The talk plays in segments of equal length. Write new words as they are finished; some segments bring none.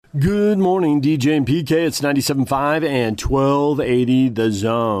Good morning, DJ and PK. It's 97.5 and 1280 The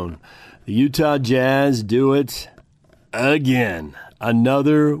Zone. The Utah Jazz do it again.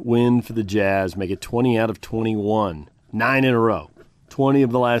 Another win for the Jazz. Make it 20 out of 21. 9 in a row. 20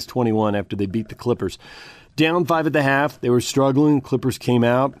 of the last 21 after they beat the Clippers. Down 5 at the half. They were struggling. Clippers came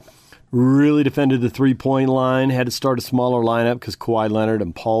out. Really defended the three-point line. Had to start a smaller lineup because Kawhi Leonard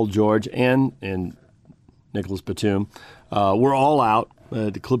and Paul George and Nicholas Batum were all out.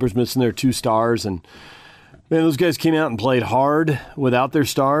 The Clippers missing their 2 stars. And man, those guys came out and played hard without their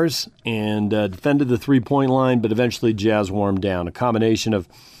stars and defended the three-point line, but eventually Jazz wore them down. A combination of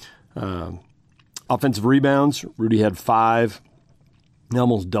offensive rebounds. Rudy had 5. He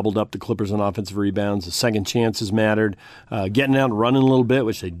almost doubled up the Clippers on offensive rebounds. The second chances mattered. Getting out and running a little bit,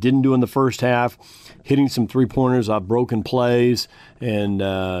 which they didn't do in the first half. Hitting some three-pointers off broken plays. And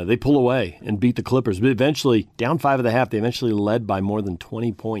they pull away and beat the Clippers. But eventually, down 5 at the half, they eventually led by more than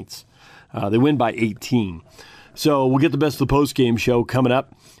 20 points. They win by 18. So we'll get the best of the post-game show coming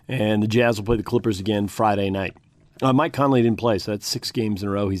up. And the Jazz will play the Clippers again Friday night. Mike Conley didn't play, so that's 6 games in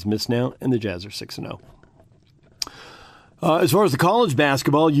a row he's missed now. And the Jazz are 6-0. As far as the college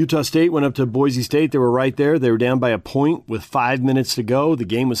basketball, Utah State went up to Boise State. They were right there. They were down by a point with 5 minutes to go. The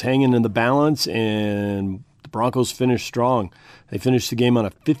game was hanging in the balance, and the Broncos finished strong. They finished the game on a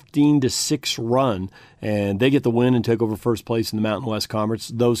 15-6 run, and they get the win and take over first place in the Mountain West Conference.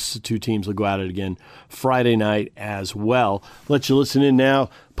 Those 2 teams will go at it again Friday night as well. Let you listen in now.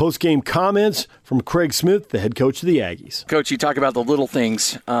 Post-game comments from Craig Smith, the head coach of the Aggies. Coach, you talk about the little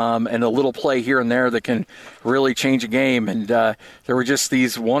things and a little play here and there that can really change a game. And there were just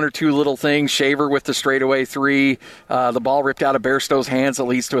these 1 or 2 little things. Shaver with the straightaway 3. The ball ripped out of Bairstow's hands that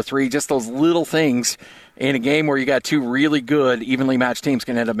leads to a 3. Just those little things in a game where you got 2 really good, evenly matched teams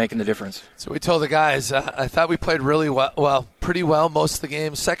can end up making the difference. So we told the guys, I thought we played really pretty well most of the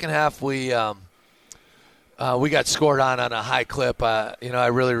game. Second half, we got scored on a high clip. I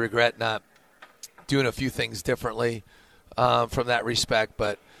really regret not doing a few things differently from that respect.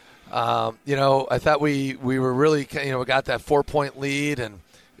 But, I thought we were really, we got that 4-point lead, and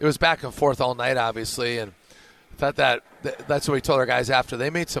it was back and forth all night, obviously. And I thought that's what we told our guys after. They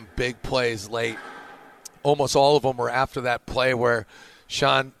made some big plays late. Almost all of them were after that play where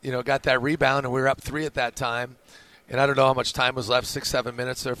Sean, got that rebound, and we were up 3 at that time. And I don't know how much time was left, 6-7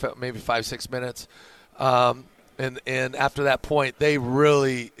 minutes or maybe 5-6 minutes. And after that point,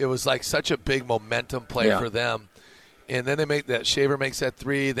 it was like such a big momentum play for them. And then Shaver makes that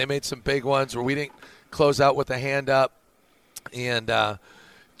 3. They made some big ones where we didn't close out with a hand up, and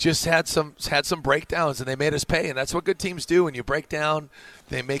just had some breakdowns, and they made us pay. And that's what good teams do. When you break down,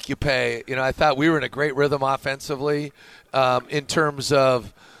 they make you pay. I thought we were in a great rhythm offensively in terms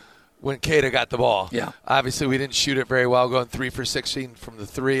of when Keita got the ball. Yeah. Obviously, we didn't shoot it very well, going 3 for 16 from the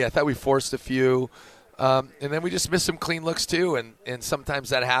 3. I thought we forced a few. And then we just missed some clean looks too, and sometimes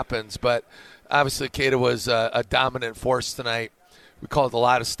that happens. But obviously, Keita was a dominant force tonight. We called a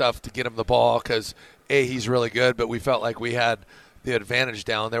lot of stuff to get him the ball because, A, he's really good, but we felt like we had the advantage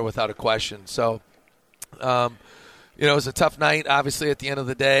down there without a question. So, it was a tough night, obviously, at the end of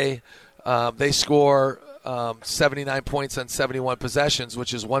the day. They score 79 points on 71 possessions,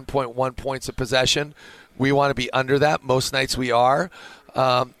 which is 1.1 points a possession. We want to be under that. Most nights we are.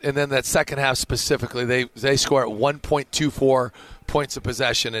 And then that second half specifically, they score at 1.24 points of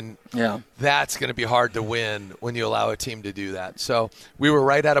possession, and that's going to be hard to win when you allow a team to do that. So we were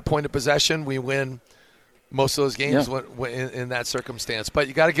right at a point of possession. We win most of those games in that circumstance. But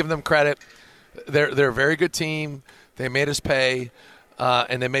you got to give them credit. They're a very good team. They made us pay,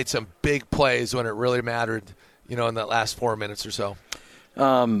 and they made some big plays when it really mattered, in that last 4 minutes or so.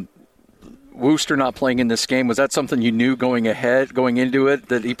 Wooster not playing in this game, was that something you knew going into it,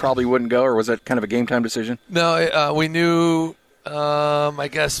 that he probably wouldn't go, or was that kind of a game-time decision? No, we knew, I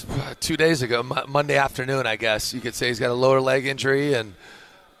guess, 2 days ago, Monday afternoon, I guess. You could say he's got a lower leg injury, and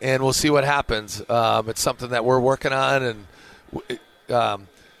we'll see what happens. It's something that we're working on, and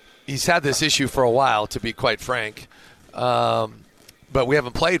he's had this issue for a while, to be quite frank. But we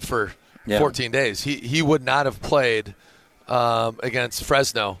haven't played for 14 days. He would not have played against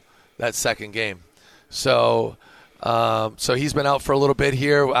Fresno that second game. So he's been out for a little bit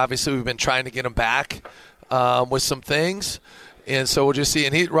here. Obviously, we've been trying to get him back with some things. And so we'll just see.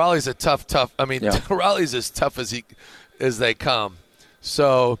 And Raleigh's a tough. Raleigh's as tough as they come.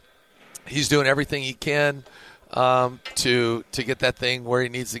 So he's doing everything he can. to get that thing where he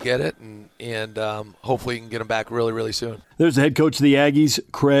needs to get it, and hopefully he can get him back really, really soon. There's the head coach of the Aggies,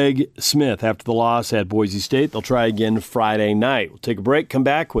 Craig Smith, after the loss at Boise State. They'll try again Friday night. We'll take a break, come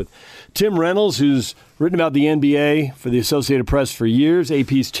back with Tim Reynolds, who's written about the NBA for the Associated Press for years.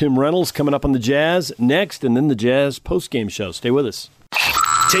 AP's Tim Reynolds coming up on the Jazz next, and then the Jazz postgame show. Stay with us.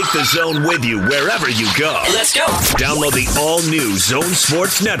 Take the Zone with you wherever you go. Let's go. Download the all-new Zone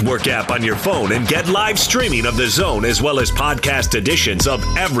Sports Network app on your phone and get live streaming of the Zone as well as podcast editions of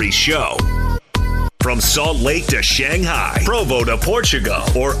every show. From Salt Lake to Shanghai, Provo to Portugal,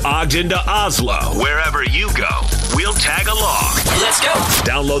 or Ogden to Oslo, wherever you go, we'll tag along. Let's go.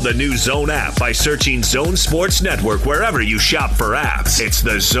 Download the new Zone app by searching Zone Sports Network wherever you shop for apps. It's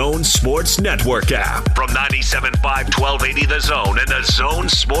the Zone Sports Network app from 97.5 1280 The Zone and the Zone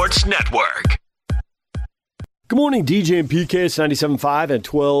Sports Network. Good morning, DJ and PK. It's 97.5 and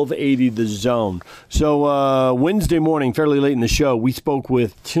 1280 The Zone. So Wednesday morning, fairly late in the show, we spoke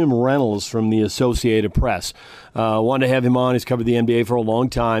with Tim Reynolds from the Associated Press. Wanted to have him on. He's covered the NBA for a long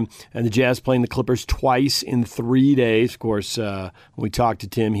time, and the Jazz playing the Clippers twice in 3 days. Of course, when we talked to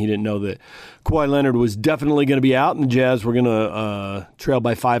Tim, he didn't know that Kawhi Leonard was definitely going to be out, and the Jazz were going to trail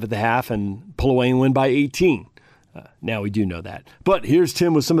by 5 at the half and pull away and win by 18. Now we do know that. But here's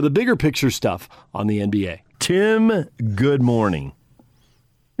Tim with some of the bigger picture stuff on the NBA. Tim, good morning.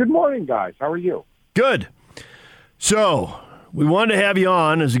 Good morning, guys. How are you? Good. So we wanted to have you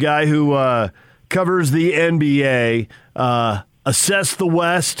on as a guy who covers the NBA, assess the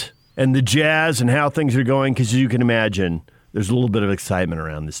West and the Jazz and how things are going, because as you can imagine, there's a little bit of excitement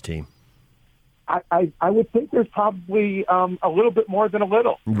around this team. I would think there's probably a little bit more than a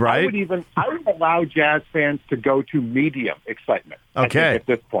little. Right. I would allow Jazz fans to go to medium excitement. Okay. At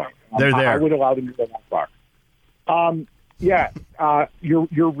this point. They're there. I would allow them to go that far.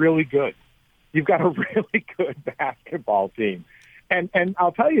 You're really good. You've got a really good basketball team. And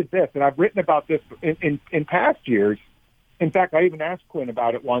I'll tell you this, and I've written about this in past years. In fact, I even asked Quinn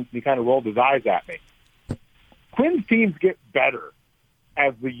about it once, and he kind of rolled his eyes at me. Quinn's teams get better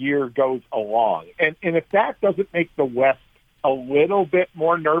as the year goes along. And if that doesn't make the West a little bit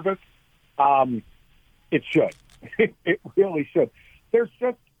more nervous, it should. It really should. There's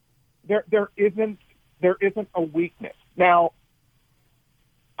just there isn't a weakness. Now,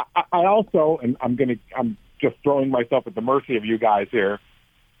 I also, and I'm just throwing myself at the mercy of you guys here,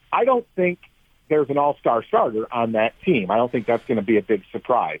 I don't think there's an all-star starter on that team. I don't think that's going to be a big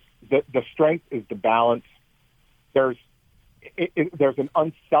surprise. The strength is the balance. There's an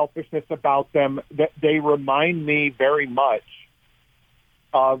unselfishness about them that they remind me very much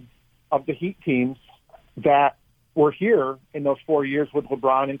of the Heat teams that were here in those 4 years with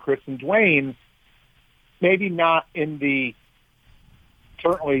LeBron and Chris and Dwayne. Maybe not in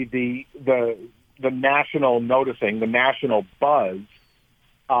certainly the national noticing, the national buzz,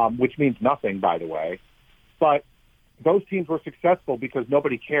 which means nothing, by the way. But those teams were successful because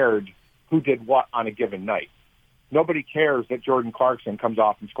nobody cared who did what on a given night. Nobody cares that Jordan Clarkson comes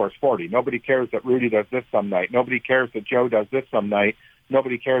off and scores 40. Nobody cares that Rudy does this some night. Nobody cares that Joe does this some night.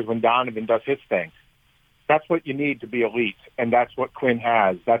 Nobody cares when Donovan does his thing. That's what you need to be elite, and that's what Quinn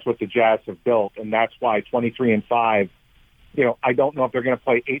has. That's what the Jazz have built, and that's why 23-5. I don't know if they're going to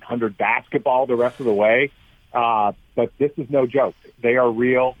play 800 basketball the rest of the way, but this is no joke. They are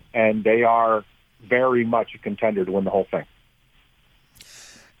real, and they are very much a contender to win the whole thing.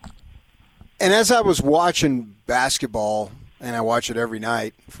 And as I was watching basketball, and I watch it every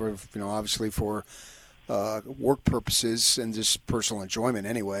night for, obviously for work purposes and just personal enjoyment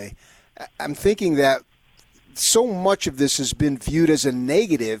anyway, I'm thinking that so much of this has been viewed as a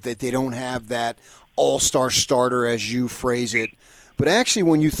negative that they don't have that all-star starter, as you phrase it. But actually,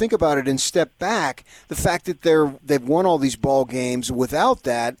 when you think about it and step back, the fact that they've won all these ball games without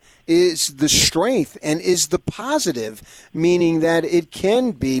that is the strength and is the positive, meaning that it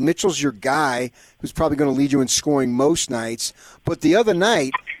can be Mitchell's your guy who's probably going to lead you in scoring most nights. But the other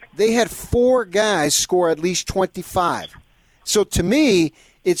night, they had 4 guys score at least 25. So to me,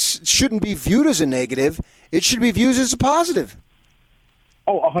 it shouldn't be viewed as a negative. It should be viewed as a positive.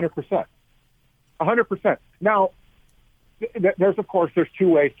 Oh, 100%. 100%. Now, there's 2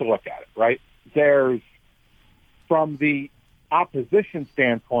 ways to look at it, right? There's, from the opposition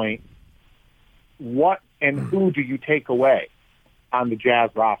standpoint, what and who do you take away on the Jazz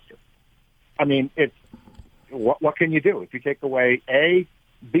roster? I mean, it's what can you do? If you take away A,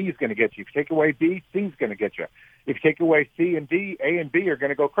 B is going to get you. If you take away B, C is going to get you. If you take away C and D, A and B are going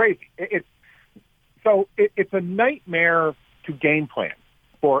to go crazy. It's a nightmare to game plan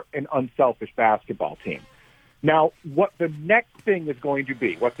for an unselfish basketball team. Now, what the next thing is going to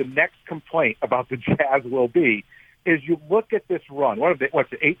be, what the next complaint about the Jazz will be, is you look at this run. What's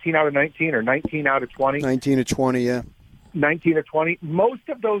it, 18 out of 19 or 19 out of 20? 19 to 20, yeah. 19 to 20. Most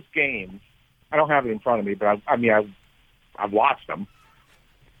of those games, I don't have it in front of me, but I've watched them.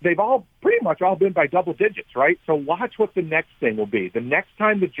 They've all pretty much all been by double digits, right? So watch what the next thing will be. The next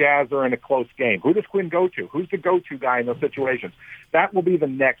time the Jazz are in a close game, who does Quinn go to? Who's the go-to guy in those situations? That will be the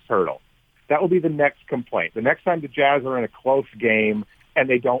next hurdle. That will be the next complaint. The next time the Jazz are in a close game and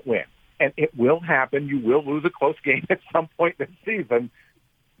they don't win. And it will happen. You will lose a close game at some point this season.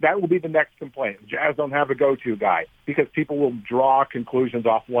 That will be the next complaint. The Jazz don't have a go-to guy because people will draw conclusions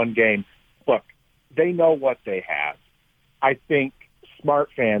off one game. Look, they know what they have. I think smart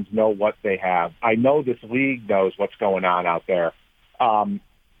fans know what they have. I know this league knows what's going on out there.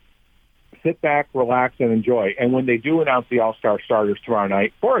 Sit back, relax, and enjoy. And when they do announce the All-Star starters tomorrow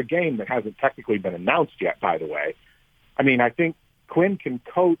night, for a game that hasn't technically been announced yet, by the way, I mean, I think Quinn can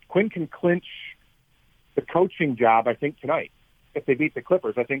clinch the coaching job, I think, tonight. If they beat the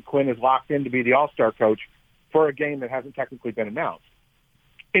Clippers, I think Quinn is locked in to be the All-Star coach for a game that hasn't technically been announced.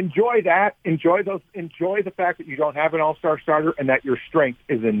 Enjoy that. Enjoy the fact that you don't have an all-star starter and that your strength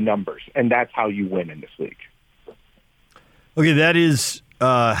is in numbers, and that's how you win in this league. Okay, that is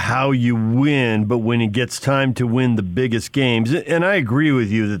how you win, but when it gets time to win the biggest games, and I agree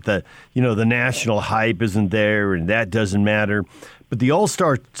with you that the national hype isn't there and that doesn't matter, but the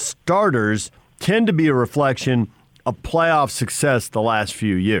all-star starters tend to be a reflection of playoff success the last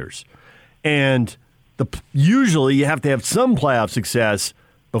few years, and usually you have to have some playoff success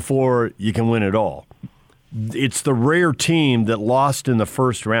before you can win it all. It's the rare team that lost in the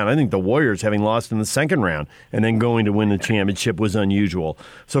first round. I think the Warriors having lost in the second round and then going to win the championship was unusual.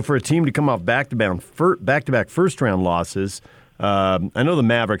 So for a team to come off back-to-back first-round losses, I know the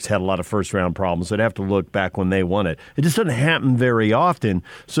Mavericks had a lot of first-round problems, so I'd have to look back when they won it. It just doesn't happen very often.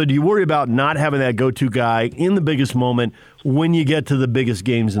 So do you worry about not having that go-to guy in the biggest moment when you get to the biggest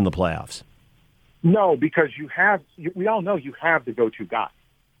games in the playoffs? No, because we all know you have the go-to guy.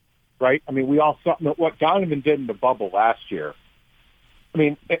 Right? I mean, we all saw what Donovan did in the bubble last year. I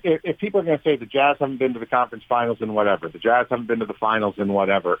mean, if people are going to say the Jazz haven't been to the conference finals and whatever, the Jazz haven't been to the finals and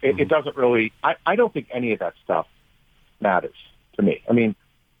whatever, it doesn't really – I don't think any of that stuff matters to me. I mean,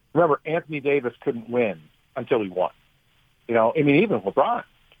 remember, Anthony Davis couldn't win until he won. You know, I mean, even LeBron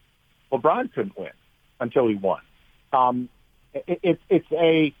couldn't win until he won. I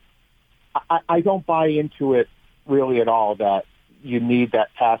don't buy into it really at all that you need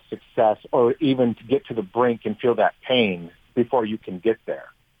that past success or even to get to the brink and feel that pain before you can get there.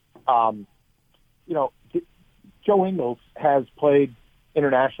 Joe Ingles has played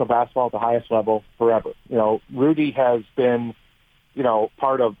international basketball at the highest level forever. You know, Rudy has been,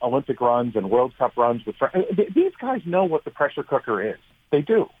 part of Olympic runs and World Cup runs with friends. These guys know what the pressure cooker is. They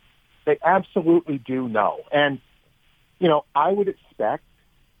do. They absolutely do know. And, I would expect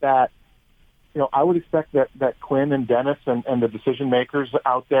that Quinn and Dennis and the decision makers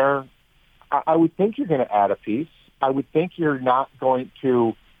out there, I would think you're going to add a piece. I would think you're not going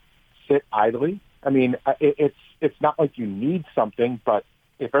to sit idly. I mean, it's not like you need something, but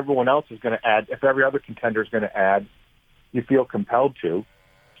if everyone else is going to add, if every other contender is going to add, you feel compelled to.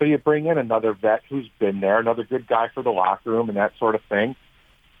 So you bring in another vet who's been there, another good guy for the locker room and that sort of thing.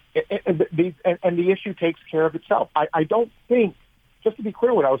 And the issue takes care of itself. I don't think, just to be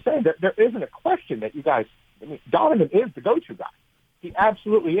clear what I was saying, there isn't a question that you guys, Donovan is the go-to guy. He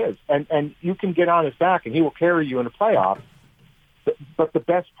absolutely is. And you can get on his back and he will carry you in the playoffs. But the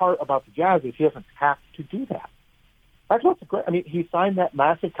best part about the Jazz is he doesn't have to do that. That's what's great. I mean, he signed that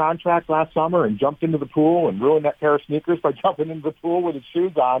massive contract last summer and jumped into the pool and ruined that pair of sneakers by jumping into the pool with his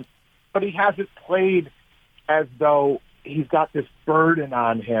shoes on. But he hasn't played as though he's got this burden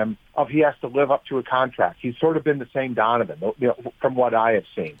on him of he has to live up to a contract. He's sort of been the same Donovan, from what I have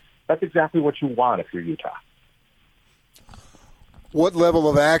seen. That's exactly what you want if you're Utah. What level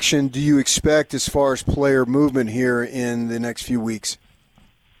of action do you expect as far as player movement here in the next few weeks?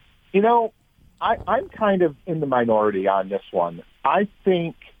 I'm kind of in the minority on this one. I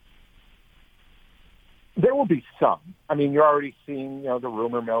think there will be some. I mean, you're already seeing, the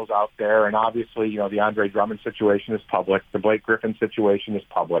rumor mills out there, and obviously, the Andre Drummond situation is public. The Blake Griffin situation is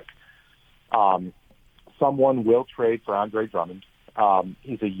public. Someone will trade for Andre Drummond.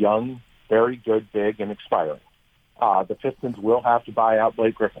 He's a young, very good, big, and expiring. The Pistons will have to buy out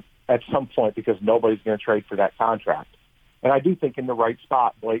Blake Griffin at some point because nobody's going to trade for that contract. And I do think in the right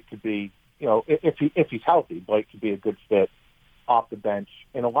spot, Blake could be, if he's healthy, Blake could be a good fit off the bench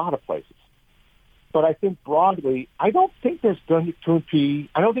in a lot of places. But I think broadly, I don't think there's going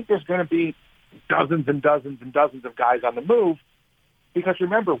to be dozens and dozens and dozens of guys on the move. Because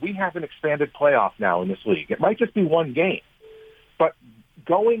remember, we have an expanded playoff now in this league. It might just be one game, but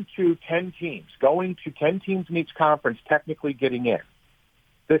going to 10 teams in each conference, technically getting in.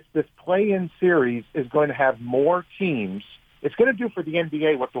 This play-in series is going to have more teams. It's going to do for the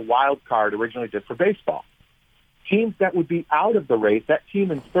NBA what the wild card originally did for baseball. Teams that would be out of the race, that team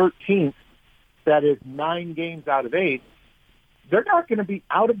in 13th, that is 9 games out of 8, they're not going to be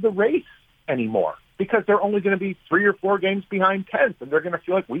out of the race anymore because they're only going to be 3 or 4 games behind 10th, and they're going to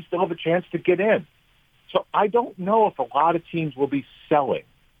feel like we still have a chance to get in. So I don't know if a lot of teams will be selling.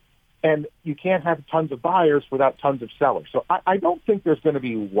 And you can't have tons of buyers without tons of sellers. So I don't think there's going to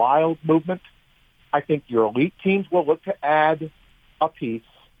be wild movement. I think your elite teams will look to add a piece.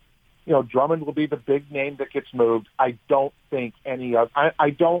 You know, Drummond will be the big name that gets moved. I don't think any of –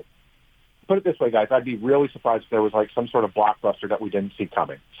 I don't – put it this way, guys. I'd be really surprised if there was like some sort of blockbuster that we didn't see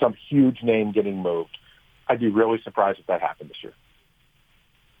coming, some huge name getting moved. I'd be really surprised if that happened this year.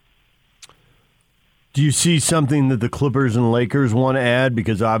 Do you see something that the Clippers and Lakers want to add?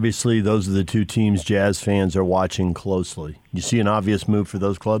 Because obviously those are the two teams Jazz fans are watching closely. You see an obvious move for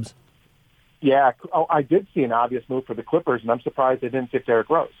those clubs? Yeah, I did see an obvious move for the Clippers, and I'm surprised they didn't get Derrick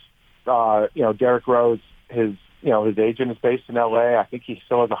Rose. Derrick Rose, his agent is based in L.A. I think he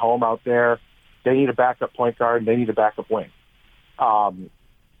still has a home out there. They need a backup point guard, and they need a backup wing.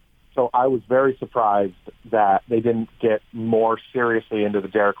 So I was very surprised that they didn't get more seriously into the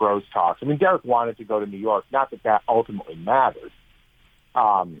Derrick Rose talks. I mean, Derrick wanted to go to New York. Not that ultimately matters.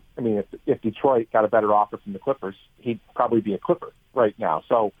 If Detroit got a better offer from the Clippers, he'd probably be a Clipper right now.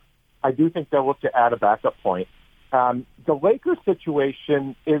 So I do think they'll look to add a backup point. The Lakers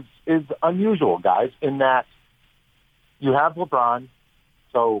situation is unusual, guys, in that you have LeBron,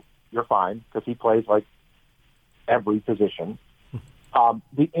 so you're fine because he plays like every position.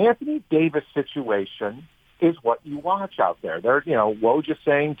 The Anthony Davis situation is what you watch out there. They're, Woj just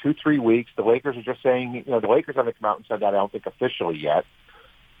saying 2-3 weeks. The Lakers are just saying, the Lakers haven't come out and said that, I don't think officially yet.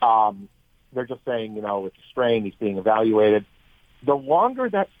 They're just saying, it's a strain, he's being evaluated. The longer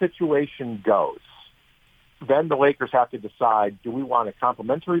that situation goes, then the Lakers have to decide, do we want a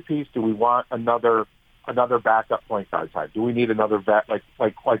complementary piece? Do we want another backup point guard type? Do we need another vet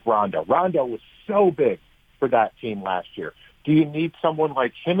like Rondo? Rondo was so big for that team last year. Do you need someone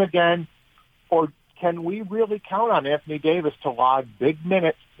like him again? Or can we really count on Anthony Davis to log big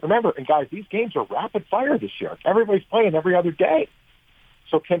minutes? Remember, and guys, these games are rapid fire this year. Everybody's playing every other day.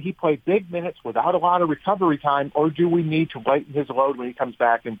 So can he play big minutes without a lot of recovery time, or do we need to lighten his load when he comes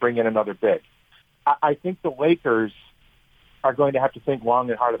back and bring in another big? I think the Lakers are going to have to think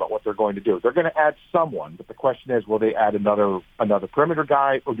long and hard about what they're going to do. They're going to add someone, but the question is, will they add another perimeter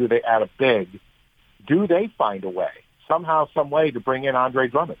guy, or do they add a big? Do they find a way? Somehow, some way to bring in Andre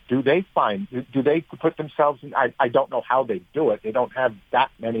Drummond? Do they put themselves in? I don't know how they do it. They don't have that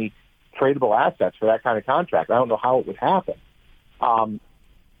many tradable assets for that kind of contract. I don't know how it would happen.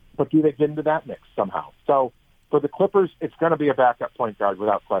 But do they get into that mix somehow? So for the Clippers, it's going to be a backup point guard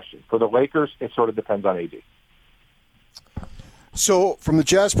without question. For the Lakers, it sort of depends on AD. So from the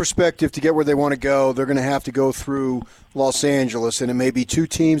Jazz perspective, to get where they want to go, they're going to have to go through Los Angeles, and it may be 2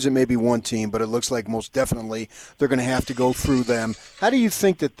 teams, it may be 1 team, but it looks like most definitely they're going to have to go through them. How do you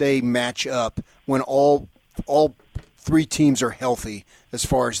think that they match up when all 3 teams are healthy as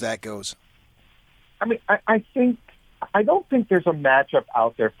far as that goes? I mean, I don't think there's a matchup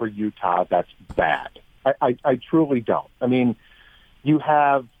out there for Utah that's bad. I truly don't. I mean, you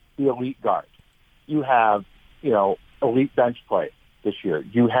have the elite guard. You have, elite bench play this year.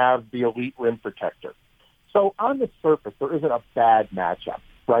 You have the elite rim protector. So on the surface, there isn't a bad matchup,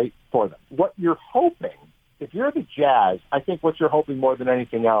 right, for them. What you're hoping, if you're the Jazz, I think what you're hoping more than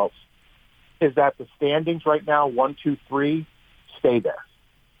anything else is that the standings right now, 1, 2, 3, stay there.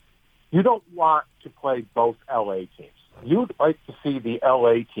 You don't want to play both LA teams. You'd like to see the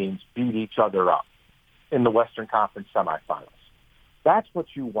LA teams beat each other up in the Western Conference semifinals. That's what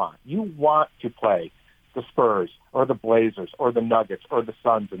you want. You want to play the Spurs or the Blazers or the Nuggets or the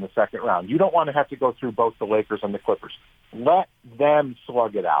Suns in the second round. You don't want to have to go through both the Lakers and the Clippers. Let them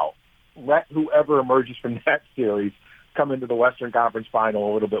slug it out. Let whoever emerges from that series come into the Western Conference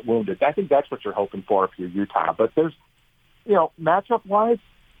final a little bit wounded. I think that's what you're hoping for if you're Utah. But there's, matchup-wise,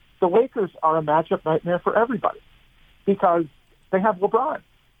 the Lakers are a matchup nightmare for everybody because they have LeBron.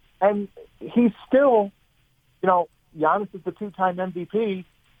 And he's still, Giannis is the 2-time MVP.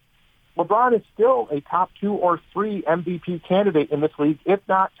 LeBron is still a top 2 or 3 MVP candidate in this league, if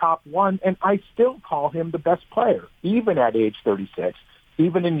not top 1, and I still call him the best player, even at age 36,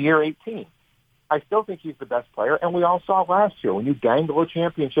 even in year 18. I still think he's the best player, and we all saw last year. When you dangle a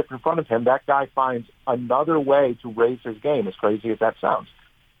championship in front of him, that guy finds another way to raise his game, as crazy as that sounds.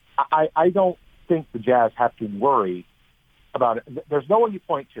 I don't think the Jazz have to worry about it. There's no one you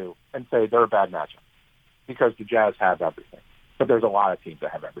point to and say they're a bad matchup because the Jazz have everything. But there's a lot of teams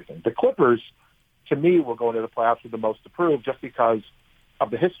that have everything. The Clippers, to me, will go into the playoffs with the most to prove just because of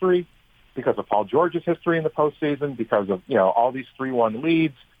the history, because of Paul George's history in the postseason, because of all these 3-1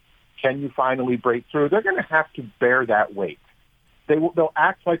 leads. Can you finally break through? They're going to have to bear that weight. They'll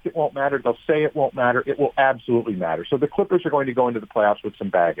act like it won't matter. They'll say it won't matter. It will absolutely matter. So the Clippers are going to go into the playoffs with some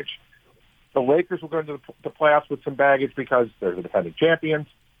baggage. The Lakers will go into the playoffs with some baggage because they're the defending champions.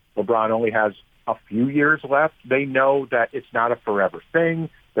 LeBron only has a few years left. They know that it's not a forever thing.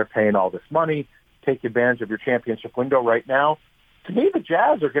 They're paying all this money. Take advantage of your championship window right now. To me, the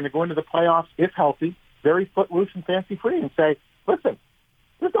Jazz are going to go into the playoffs, if healthy, very footloose and fancy-free, and say, listen,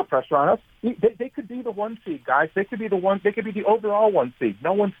 there's no pressure on us. They could be the 1 seed, guys. They could be the overall 1 seed.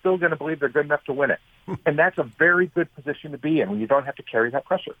 No one's still going to believe they're good enough to win it. And that's a very good position to be in when you don't have to carry that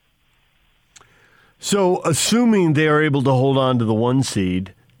pressure. So assuming they are able to hold on to the 1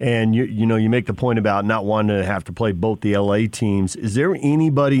 seed, and you make the point about not wanting to have to play both the LA teams, is there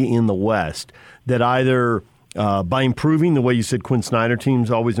anybody in the West that either by improving the way you said Quinn Snyder teams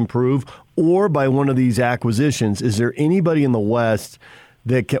always improve, or by one of these acquisitions, is there anybody in the West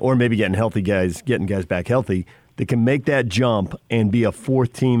that can, or maybe getting guys back healthy, that can make that jump and be a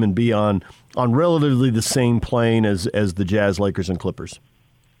fourth team and be on relatively the same plane as the Jazz, Lakers, and Clippers?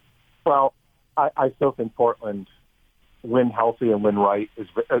 Well, I still think Portland, when healthy and when right,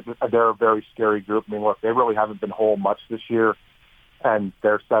 they're a very scary group. I mean, look, they really haven't been whole much this year, and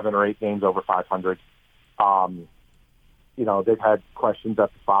they're 7 or 8 games over 500. They've had questions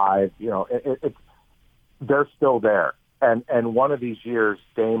up to 5. They're still there. And one of these years,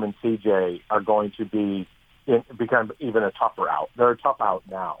 Dame and CJ are going to become even a tougher out. They're a tough out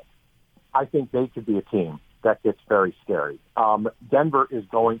now. I think they could be a team that gets very scary. Denver is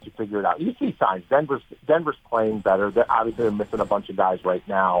going to figure it out. You see signs. Denver's playing better. Obviously, they're missing a bunch of guys right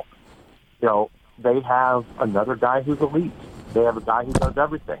now. They have another guy who's elite. They have a guy who does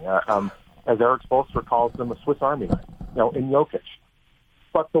everything. As Eric Spoelstra calls them, a Swiss Army knife, in Jokic.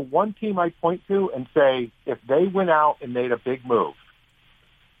 But the one team I point to and say, if they went out and made a big move,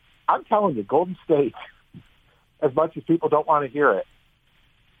 I'm telling you, Golden State, as much as people don't want to hear it,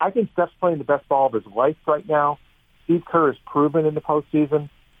 I think Steph's playing the best ball of his life right now. Steve Kerr has proven in the postseason.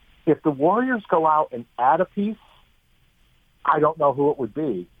 If the Warriors go out and add a piece, I don't know who it would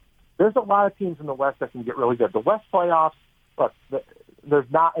be. There's a lot of teams in the West that can get really good. The West playoffs, look, there's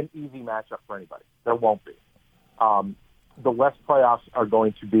not an easy matchup for anybody. There won't be. The West playoffs are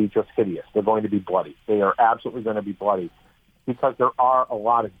going to be just hideous. They're going to be bloody. They are absolutely going to be bloody because there are a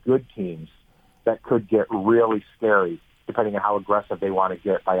lot of good teams that could get really scary depending on how aggressive they want to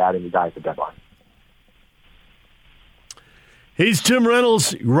get by adding the guys at the deadline. He's Tim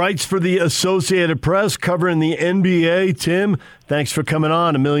Reynolds, writes for the Associated Press, covering the NBA. Tim, thanks for coming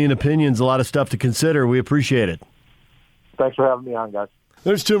on. A million opinions, a lot of stuff to consider. We appreciate it. Thanks for having me on, guys.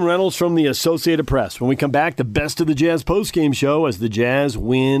 There's Tim Reynolds from the Associated Press. When we come back, the Best of the Jazz postgame show as the Jazz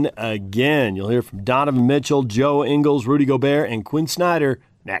win again. You'll hear from Donovan Mitchell, Joe Ingles, Rudy Gobert, and Quinn Snyder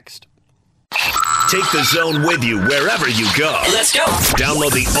next. Take the Zone with you wherever you go. Let's go.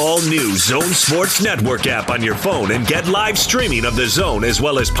 Download the all-new Zone Sports Network app on your phone and get live streaming of the Zone as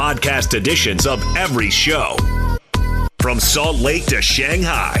well as podcast editions of every show. From Salt Lake to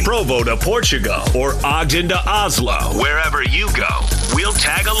Shanghai, Provo to Portugal, or Ogden to Oslo, wherever you go, we'll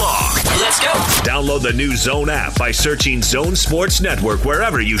tag along. Let's go. Download the new Zone app by searching Zone Sports Network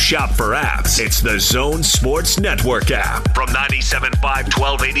wherever you shop for apps. It's the Zone Sports Network app from 97.5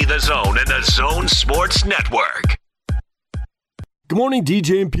 1280 The Zone and the Zone Sports Network. Good morning,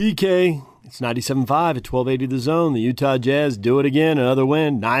 DJ and PK. It's 97.5 at 1280 The Zone. The Utah Jazz do it again. Another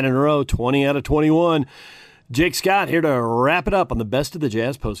win, 9 in a row, 20 out of 21. Jake Scott here to wrap it up on the Best of the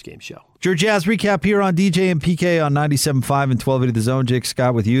Jazz postgame show. Your Jazz recap here on DJ and PK on 97.5 and 1280 The Zone. Jake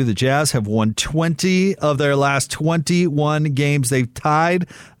Scott with you. The Jazz have won 20 of their last 21 games. They've tied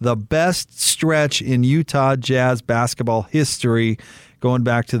the best stretch in Utah Jazz basketball history, going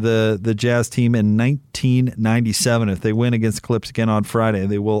back to the Jazz team in 1997. If they win against Clips again on Friday,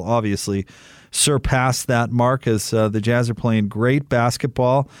 they will obviously surpass that mark as the Jazz are playing great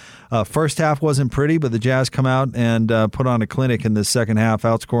basketball. First half wasn't pretty, but the Jazz come out and put on a clinic in the second half,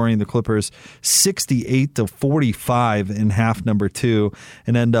 outscoring the Clippers 68-45 in half number 2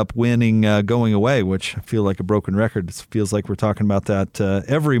 and end up winning going away, which I feel like a broken record. It feels like we're talking about that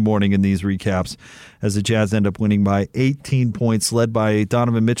every morning in these recaps as the Jazz end up winning by 18 points, led by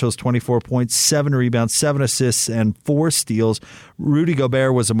Donovan Mitchell's 24 points, 7 rebounds, 7 assists, and 4 steals. Rudy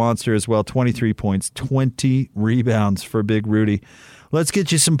Gobert was a monster as well, 23 points, 20 rebounds for Big Rudy. Let's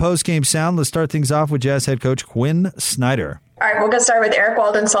get you some post-game sound. Let's start things off with Jazz head coach Quinn Snyder. All right, we'll get started with Eric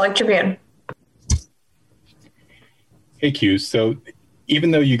Walden, Salt Lake Tribune. Hey, Q. So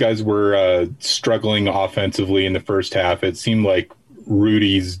even though you guys were struggling offensively in the first half, it seemed like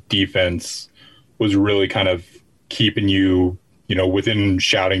Rudy's defense was really kind of keeping you, within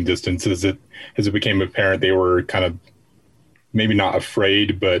shouting distance as it became apparent they were kind of maybe not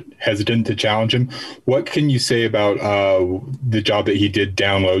afraid, but hesitant to challenge him. What can you say about the job that he did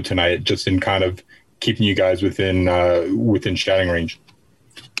down low tonight, just in kind of keeping you guys within shouting range?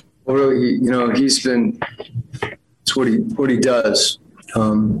 Well, really, he's been, it's what he does.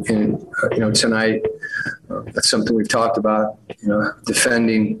 Tonight, that's something we've talked about,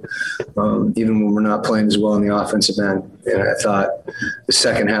 defending, even when we're not playing as well in the offensive end. And I thought the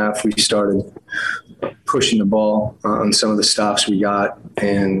second half we started pushing the ball on some of the stops we got.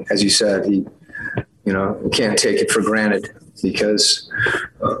 And as you said, we can't take it for granted because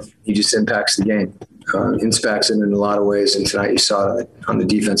he just impacts the game, impacts it in a lot of ways. And tonight you saw it on the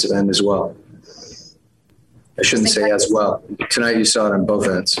defensive end as well. I shouldn't say as well. Tonight you saw it on both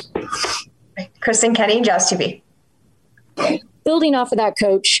ends. Kristen Kenny, Jazz TV. Building off of that,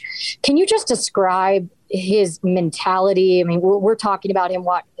 Coach, can you just describe his mentality? I mean, we're talking about him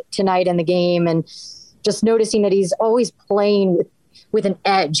tonight in the game and just noticing that he's always playing with an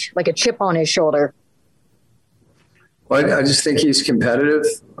edge, like a chip on his shoulder. Well, I just think he's competitive.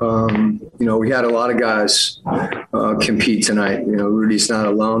 We had a lot of guys compete tonight. Rudy's not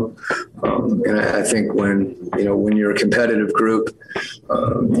alone. And I think when you're a competitive group,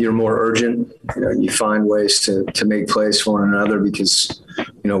 you're more urgent. You find ways to make plays for one another because,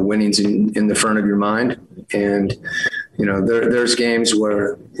 winning's in the front of your mind. And, there's games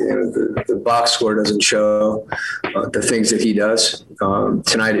where the box score doesn't show the things that he does.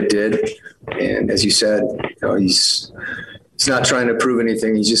 Tonight it did. And as you said, he's not trying to prove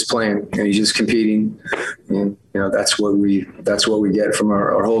anything. He's just playing and he's just competing. And, that's what we get from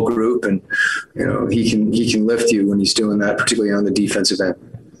our whole group. And, he can lift you when he's doing that, particularly on the defensive end.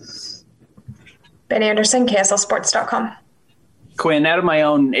 Ben Anderson, KSLSports.com. Quinn, out of my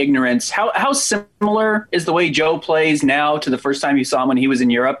own ignorance, how similar is the way Joe plays now to the first time you saw him when he was in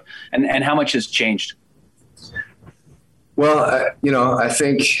Europe, and how much has changed? Well, I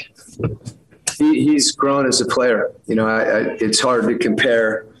think he's grown as a player. It's hard to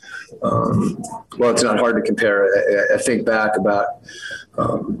compare. It's not hard to compare. I think back about,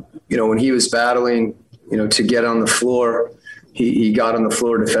 when he was battling, to get on the floor, he got on the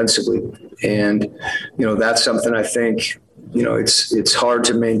floor defensively. And, that's something I think, it's hard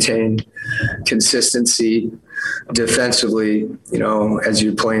to maintain consistency defensively, as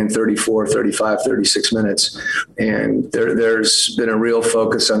you're playing 34, 35, 36 minutes. And there's been a real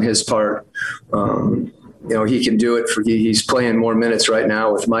focus on his part. He can do it he's playing more minutes right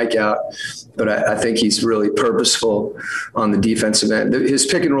now with Mike out, but I think he's really purposeful on the defensive end. His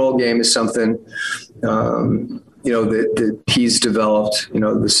pick and roll game is something, that he's developed, the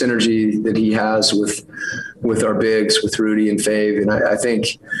synergy that he has with our bigs, with Rudy and Fave. And I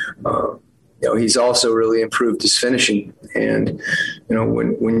think, he's also really improved his finishing. And,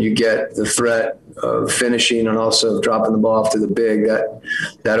 when you get the threat of finishing and also dropping the ball off to the big,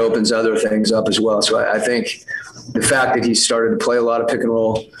 that opens other things up as well. So I think the fact that he started to play a lot of pick and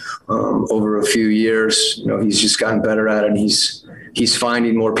roll over a few years, he's just gotten better at it. And he's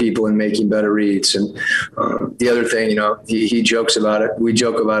finding more people and making better reads. And the other thing, he jokes about it. We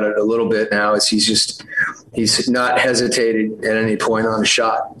joke about it a little bit now is he's not hesitated at any point on a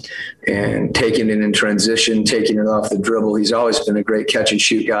shot and taking it in transition, taking it off the dribble. He's always been a great catch and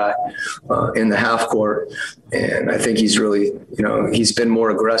shoot guy in the half court. And I think he's really, he's been more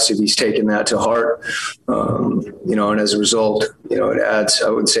aggressive. He's taken that to heart, and as a result, I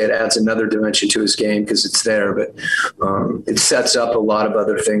would say it adds another dimension to his game because it's there, but it sets up a lot of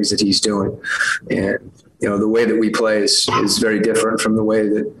other things that he's doing. And, the way that we play is very different from the way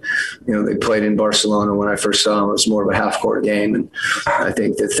that, they played in Barcelona when I first saw him. It was more of a half-court game. And I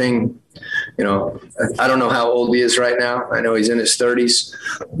think the thing, I don't know how old he is right now. I know he's in his 30s,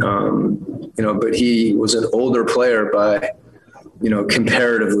 but he was an older player by,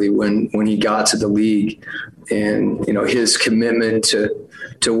 comparatively when he got to the league. And, his commitment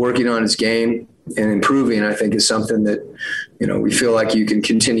to working on his game and improving, I think, is something that, we feel like you can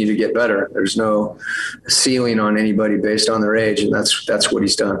continue to get better. There's no ceiling on anybody based on their age, and that's what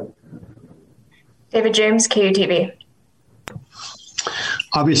he's done. David James, KUTV.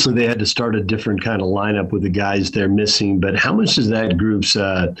 Obviously, they had to start a different kind of lineup with the guys they're missing, but how much does that group's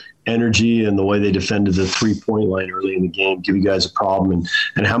energy and the way they defended the three-point line early in the game give you guys a problem?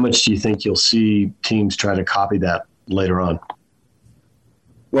 And how much do you think you'll see teams try to copy that later on?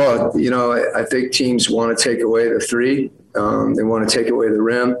 Well, I think teams want to take away the three. They want to take away the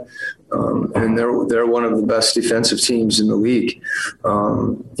rim. And they're one of the best defensive teams in the league.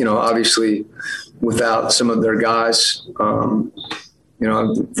 Obviously, without some of their guys,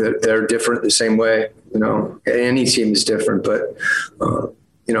 they're different the same way. Any team is different, but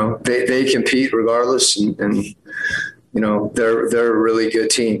they compete regardless, and they're a really good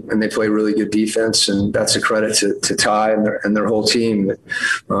team, and they play really good defense, and that's a credit to Ty and their whole team.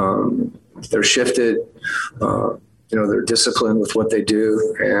 They're shifted. They're disciplined with what they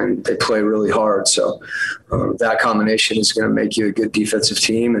do, and they play really hard. So that combination is going to make you a good defensive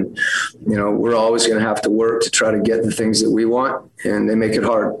team. And, we're always going to have to work to try to get the things that we want, and they make it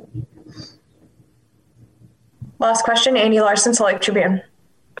hard. Last question, Andy Larson, Salt Tribune.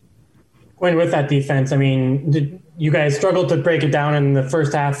 Quinn, with that defense, did you guys struggled to break it down in the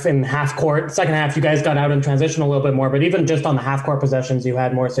first half in half court? Second half, you guys got out in transition a little bit more, but even just on the half court possessions, you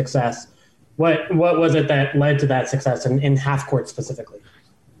had more success. What was it that led to that success in half court specifically?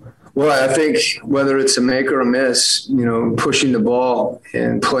 Well, I think whether it's a make or a miss, pushing the ball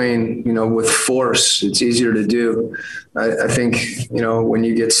and playing, with force, it's easier to do. I think, when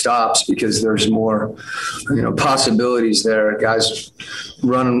you get stops, because there's more, possibilities there, guys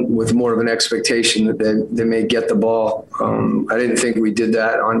run with more of an expectation that they may get the ball. I didn't think we did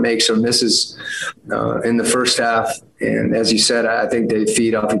that on makes or misses in the first half. And as you said, I think they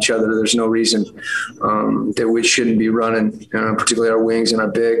feed off each other. There's no reason that we shouldn't be running, particularly our wings and our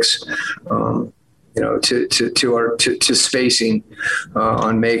bigs, to spacing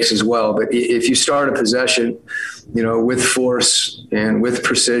on makes as well. But if you start a possession, with force and with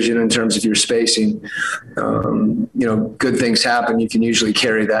precision in terms of your spacing, good things happen. You can usually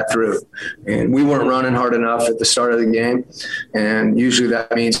carry that through. And we weren't running hard enough at the start of the game. And usually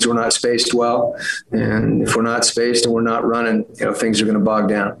that means we're not spaced well. And if we're not spaced and we're not running, things are going to bog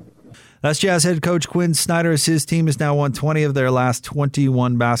down. That's Jazz head coach Quinn Snyder. His team has now won 20 of their last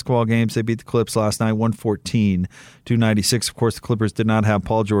 21 basketball games. They beat the Clips last night, 114-96. Of course, the Clippers did not have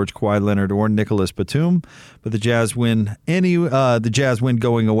Paul George, Kawhi Leonard, or Nicholas Batum, but the Jazz win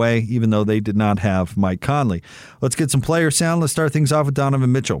going away, even though they did not have Mike Conley. Let's get some player sound. Let's start things off with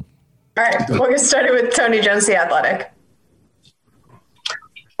Donovan Mitchell. All right, we'll get started with Tony Jones, The Athletic.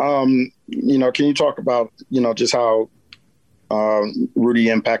 Can you talk about, just how Rudy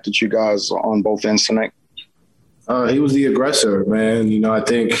impacted you guys on both ends tonight? He was the aggressor, man. I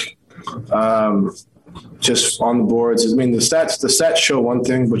think just on the boards. The stats show one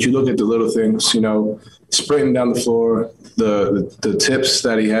thing, but you look at the little things, sprinting down the floor, the tips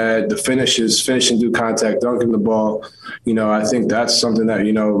that he had, the finishing through contact, dunking the ball. I think that's something that,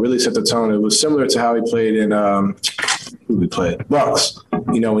 really set the tone. It was similar to how he played in Bucks.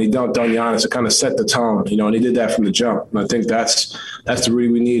 When he dunked on Giannis, it kind of set the tone, and he did that from the jump. And I think that's the Rudy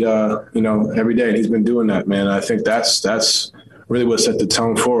we need, every day. And he's been doing that, man. I think that's really what set the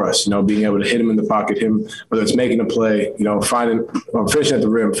tone for us, being able to hit him in the pocket, whether it's making a play, finishing at the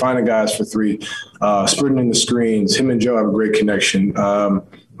rim, finding guys for three, sprinting the screens. Him and Joe have a great connection.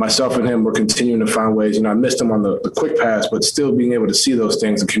 Myself and him, we're continuing to find ways. I missed him on the quick pass, but still being able to see those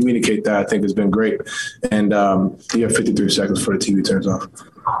things and communicate that, I think, has been great. And you have 53 seconds before the TV turns off.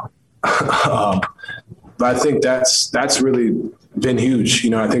 But I think that's really been huge.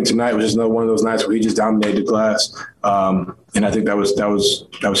 I think tonight was just another one of those nights where he just dominated the glass. And I think that was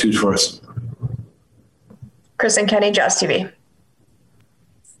huge for us. Kristen Kenny, Jazz TV.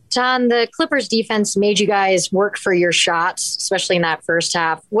 John, the Clippers defense made you guys work for your shots, especially in that first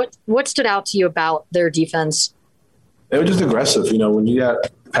half. What stood out to you about their defense? They were just aggressive. When you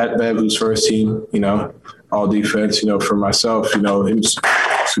got Pat Bev, who's first team, all defense, for myself, him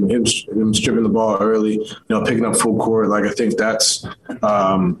stripping the ball early, picking up full court. Like, I think that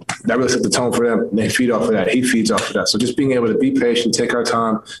really set the tone for them. They feed off of that. He feeds off of that. So just being able to be patient, take our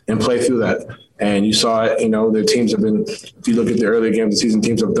time, and play through that. And you saw it, their teams have been, if you look at the early games, the season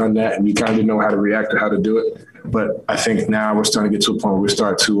teams have done that, and we kind of didn't know how to react or how to do it. But I think now we're starting to get to a point where we're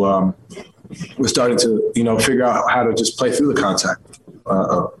starting to figure out how to just play through the contact.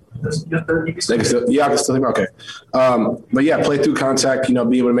 I can still hear me. Okay. But yeah, play through contact, be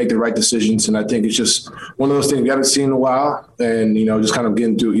able to make the right decisions. And I think it's just one of those things we haven't seen in a while, and, just kind of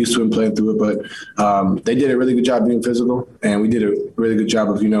getting used to it and playing through it. But they did a really good job being physical, and we did a really good job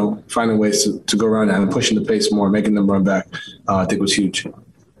of, finding ways to go around that and pushing the pace more, making them run back. I think was huge.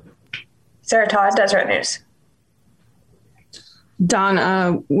 Sarah Todd, Deseret News.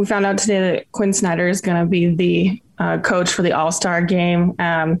 Don, we found out today that Quinn Snyder is going to be the coach for the All-Star game.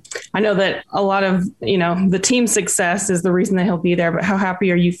 I know that a lot of, the team's success is the reason that he'll be there, but how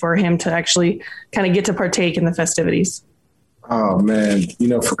happy are you for him to actually kind of get to partake in the festivities? Oh man,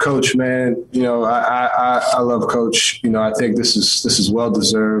 for Coach, man, I love Coach. I think this is well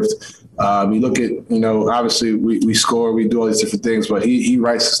deserved. You look at, obviously we score, we do all these different things, but he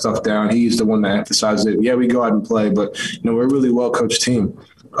writes the stuff down. He's the one that emphasizes it. Yeah, we go out and play, but we're a really well coached team.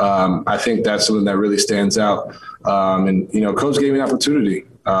 I think that's something that really stands out. And Coach gave me an opportunity.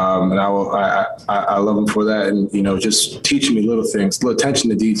 And I love him for that. And, just teaching me little things, little attention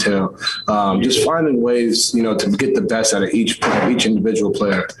to detail, just finding ways, to get the best out of each individual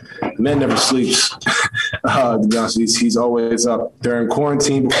player. The man never sleeps. To be honest, he's always up. During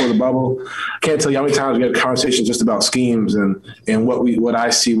quarantine before the bubble, I can't tell you how many times we had conversations just about schemes and what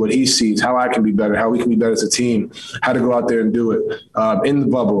I see, what he sees, how I can be better, how we can be better as a team, how to go out there and do it. In the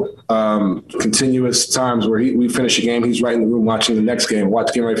bubble, continuous times where we finish a game, he's right in the room watching the next game,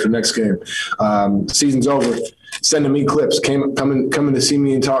 getting ready for the next game. Season's over, sending me clips, coming to see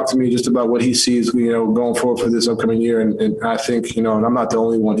me and talk to me just about what he sees, going forward for this upcoming year. And I think, and I'm not the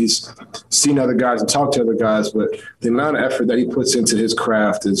only one. He's seen other guys and talked to other guys, but the amount of effort that he puts into his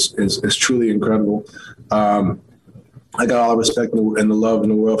craft is truly incredible. I got all the respect and the love in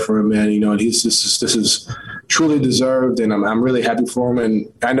the world for him, man. And this is truly deserved, and I'm really happy for him.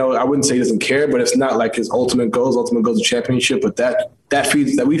 And I know I wouldn't say he doesn't care, but it's not like his ultimate goal is championship. But that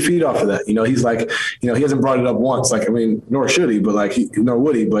we feed off of that. He's like, he hasn't brought it up once. Nor should he, but nor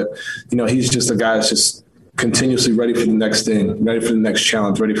would he. But he's just a guy that's just continuously ready for the next thing, ready for the next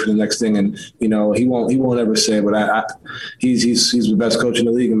challenge, ready for the next thing. And he won't ever say it, but he's the best coach in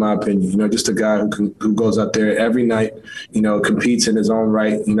the league in my opinion. Just a guy who goes out there every night, competes in his own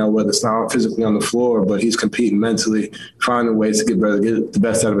right, whether it's not physically on the floor, but he's competing mentally, finding ways to get better, get the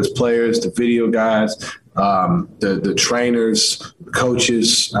best out of his players, the video guys, the trainers, the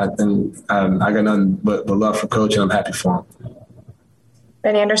coaches. I got nothing but love for Coach, and I'm happy for him.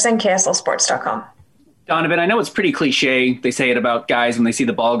 Ben Anderson, KSLSports.com. Donovan, I know it's pretty cliche. They say it about guys when they see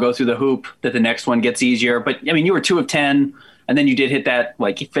the ball go through the hoop that the next one gets easier. But, you were 2 of 10, and then you did hit that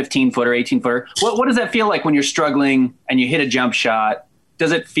 15-footer, 18-footer. What does that feel like when you're struggling and you hit a jump shot?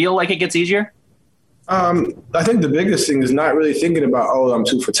 Does it feel like it gets easier? I think the biggest thing is not really thinking about, I'm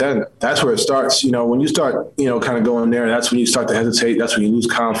 2 for 10. That's where it starts. When you start, kind of going there, that's when you start to hesitate. That's when you lose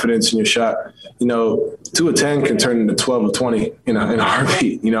confidence in your shot. 2 of 10 can turn into 12 of 20, in a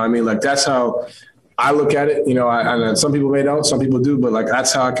heartbeat. That's how I look at it. And some people may don't, some people do, but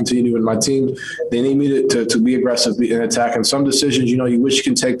that's how I continue with my team. They need me to be aggressive, be in attack. And some decisions, you wish you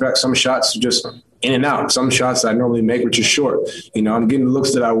can take back. Some shots just in and out. Some shots I normally make, which is short. I'm getting the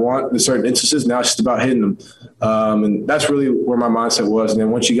looks that I want in certain instances. Now it's just about hitting them. And that's really where my mindset was. And then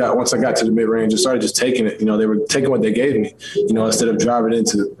once I got to the mid range, I started just taking it. They were taking what they gave me, instead of driving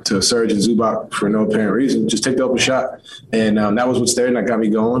into Serge and Zubac for no apparent reason, just take the open shot. And that was what's there, and that got me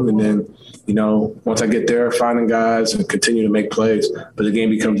going. And then, once I get there, finding guys and continue to make plays, but the game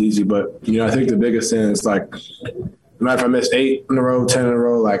becomes easy. But, I think the biggest thing is no matter if I miss 8 in a row, 10 in a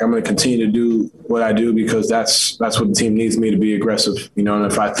row, I'm going to continue to do what I do because that's what the team needs me to be aggressive. And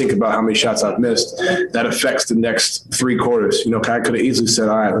if I think about how many shots I've missed, that affects the next 3 quarters. I could have easily said,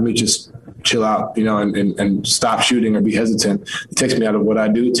 all right, let me just chill out, and stop shooting or be hesitant. It takes me out of what I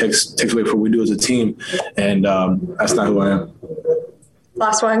do. It takes away from what we do as a team. And that's not who I am.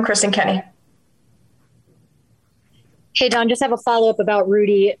 Last one, Kristen Kenny. Hey, Don, just have a follow-up about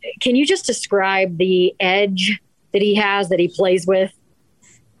Rudy. Can you just describe the edge that he has, that he plays with?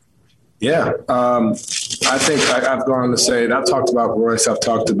 Yeah. I think I've gone on to say it. I've talked about Royce. I've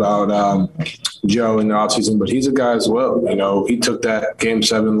talked about Joe in the offseason, but he's a guy as well. He took that Game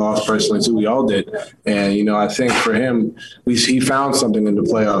 7 loss personally too. We all did. And, I think for him, he found something in the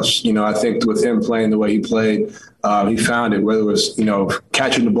playoffs. I think with him playing the way he played, he found it, whether it was,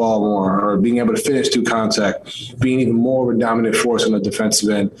 catching the ball more or being able to finish through contact, being even more of a dominant force on the defensive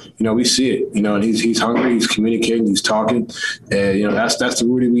end. We see it, and he's hungry, he's communicating, he's talking. And, that's the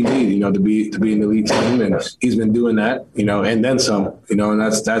Rudy we need, to be in the league team. And he's been doing that, and then some, and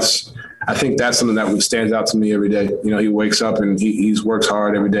I think that's something that stands out to me every day. He wakes up and he works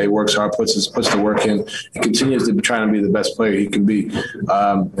hard every day, puts the work in, and continues to be trying to be the best player he can be.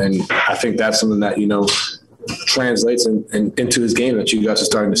 And I think that's something that, translates into his game that you guys are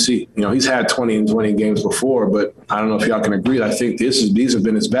starting to see. He's had 20 and 20 games before, but I don't know if y'all can agree. I think these have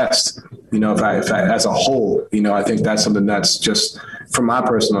been his best. If I as a whole, I think that's something that's just, from my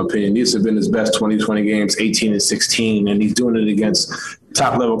personal opinion, these have been his best 20 games, 18 and 16, and he's doing it against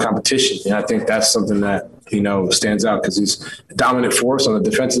top level competition. And I think that's something that stands out because he's a dominant force on the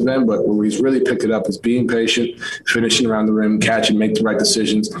defensive end, but where he's really picked it up is being patient, finishing around the rim, catching, make the right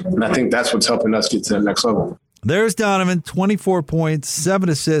decisions. And I think that's what's helping us get to that next level. There's Donovan, 24 points, 7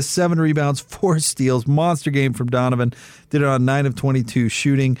 assists, 7 rebounds, 4 steals. Monster game from Donovan. Did it on 9 of 22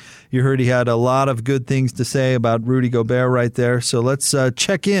 shooting. You heard he had a lot of good things to say about Rudy Gobert right there. So let's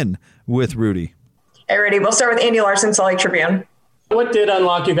check in with Rudy. Hey, Rudy, we'll start with Andy Larson, Salt Lake Tribune. What did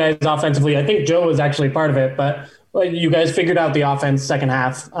unlock you guys offensively? I think Joe was actually part of it, but you guys figured out the offense second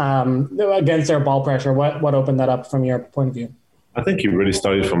half against their ball pressure. What opened that up from your point of view? I think it really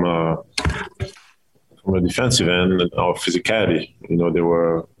started from a defensive end and our physicality. They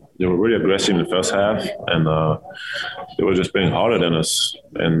were really aggressive in the first half, and they were just playing harder than us.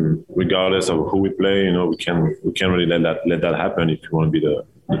 And regardless of who we play, we can't really let that happen if you want to be the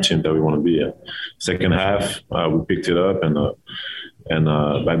team that we want to be. Second half, we picked it up, and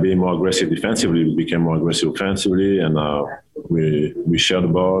by being more aggressive defensively, we became more aggressive offensively, and we shared the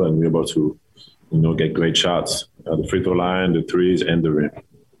ball, and we were able to get great shots at the free throw line, the threes, and the rim.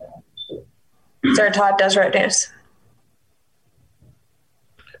 Sarah Todd, Deseret News.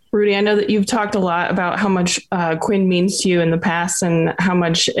 Rudy, I know that you've talked a lot about how much Quinn means to you in the past and how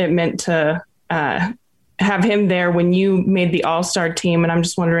much it meant to have him there when you made the All-Star team. And I'm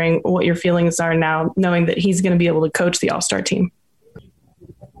just wondering what your feelings are now, knowing that he's going to be able to coach the All-Star team.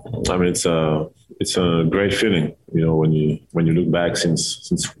 I mean, it's a great feeling, when you look back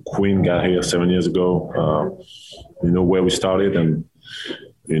since Quinn got here 7 years ago, where we started, and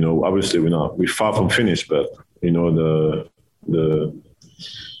obviously we're far from finished, but the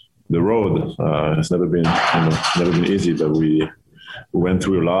road has never been easy, but we went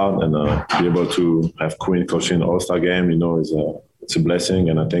through a lot, and be able to have Quinn coaching the All-Star game, it's a blessing,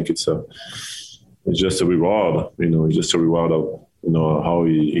 and I think it's just a reward. It's just a reward of how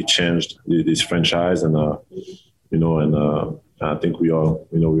he changed this franchise, and I think we all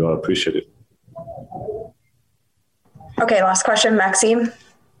appreciate it. Okay, last question, Maxime.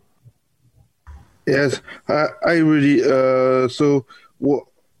 Yes, I really. So,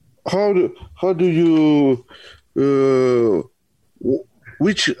 how do you?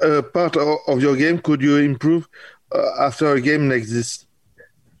 Which part of your game could you improve after a game like this?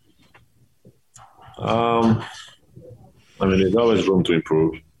 I mean, there's always room to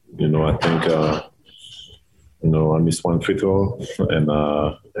improve. I think I missed one free throw, and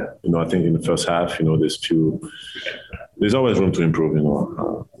I think in the first half, there's always room to improve.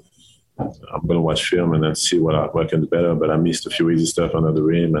 I'm going to watch film and then see what I can do better, but I missed a few easy stuff under the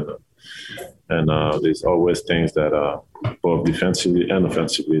rim, and there's always things that both defensively and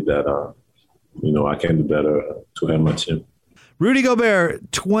offensively that I can do better to help my team. Rudy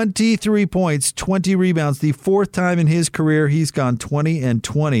Gobert, 23 points, 20 rebounds. The fourth time in his career he's gone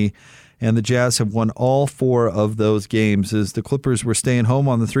 20-20, and the Jazz have won all 4 of those games as the Clippers were staying home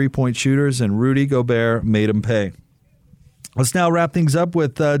on the three-point shooters, and Rudy Gobert made them pay. Let's now wrap things up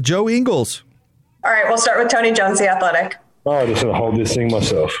with Joe Ingles. All right, we'll start with Tony Jones, The Athletic. Oh, I just want to hold this thing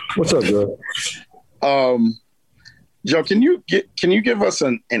myself. What's up, Joe? Joe, can you give us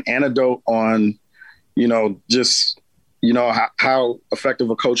an anecdote on, how effective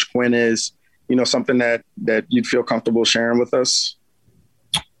a Coach Quinn is? Something that you'd feel comfortable sharing with us?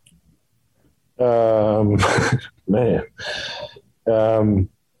 Man, did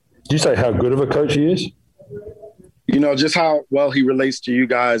you say how good of a coach he is? Just how well he relates to you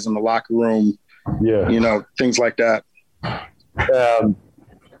guys in the locker room. Yeah. Things like that. I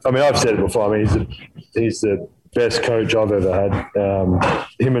mean, I've said it before. I mean, he's the best coach I've ever had.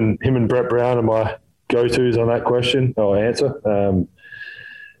 Him and Brett Brown are my go-tos on that question or answer.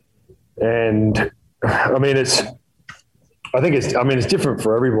 And I mean, it's different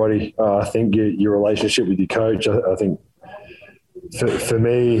for everybody. I think your relationship with your coach. I think for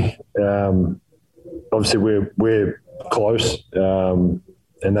me, obviously we're close, and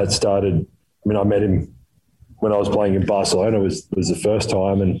that started. I mean, I met him when I was playing in Barcelona. Was the first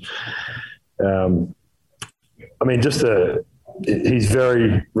time, and I mean, he's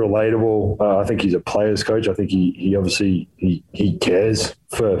very relatable. I think he's a player's coach. I think he obviously he cares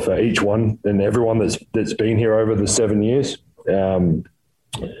for each one and everyone that's been here over the 7 years.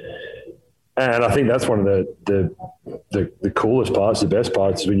 And I think that's one of the coolest parts, the best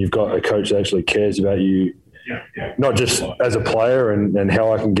parts, is when you've got a coach that actually cares about you, not just as a player and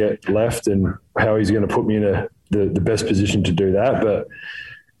how I can get left and how he's going to put me in the best position to do that, but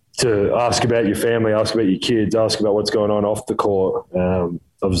to ask about your family, ask about your kids, ask about what's going on off the court.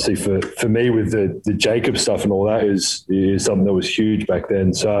 Obviously for me with the Jacob stuff and all that is something that was huge back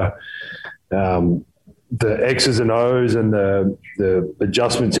then. So, the X's and O's and the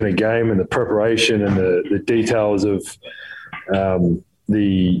adjustments in a game and the preparation and the details of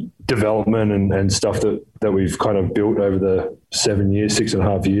the development and stuff that we've kind of built over the 7 years,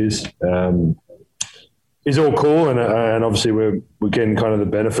 6.5 years, is all cool. And obviously we're getting kind of the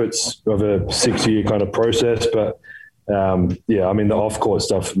benefits of a 6-year kind of process. But the off-court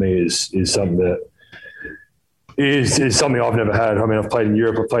stuff for me is something that is something I've never had. I mean, I've played in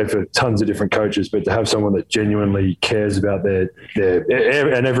Europe, I've played for tons of different coaches, but to have someone that genuinely cares about their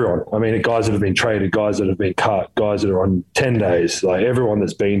and everyone, I mean, guys that have been traded, guys that have been cut, guys that are on 10 days, like everyone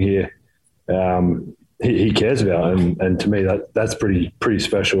that's been here, he cares about. And to me, that's pretty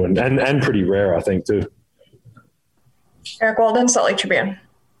special and pretty rare, I think, too. Eric Walden, Salt Lake Tribune.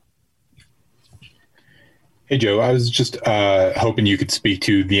 Hey, Joe, I was just hoping you could speak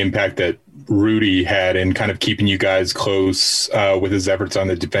to the impact that Rudy had in kind of keeping you guys close with his efforts on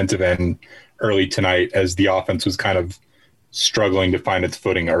the defensive end early tonight as the offense was kind of struggling to find its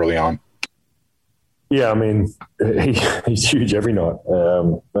footing early on. Yeah, I mean, he's huge every night.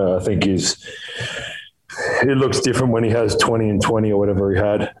 I think it looks different when he has 20 and 20 or whatever he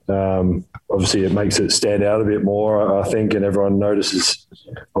had. Obviously, it makes it stand out a bit more, I think, and everyone notices,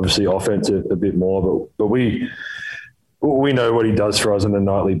 obviously, offense a bit more. But we know what he does for us on a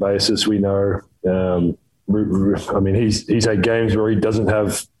nightly basis. We know, I mean, he's had games where he doesn't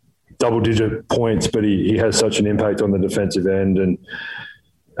have double-digit points, but he has such an impact on the defensive end. And,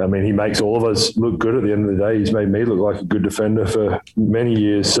 I mean, he makes all of us look good at the end of the day. He's made me look like a good defender for many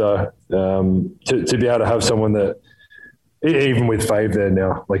years. So to be able to have someone that, even with Fave there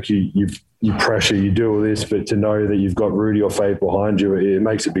now, like you pressure, you do all this, but to know that you've got Rudy or Fave behind you, it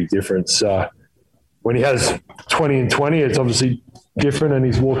makes a big difference. When he has 20 and 20, it's obviously different, and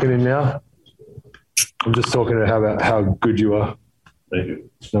he's walking in now. I'm just talking about how good you are. Thank you.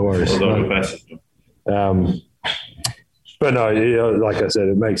 No worries. But no, like I said,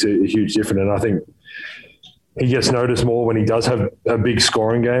 it makes a huge difference. And I think he gets noticed more when he does have a big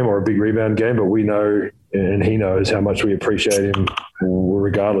scoring game or a big rebound game. But we know, and he knows, how much we appreciate him,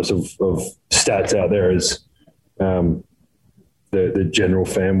 regardless of stats out there, as the general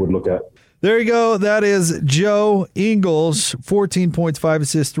fan would look at. There you go. That is Joe Ingles, 14 points, 5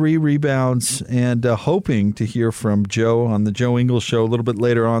 assists, 3 rebounds, and hoping to hear from Joe on the Joe Ingles Show a little bit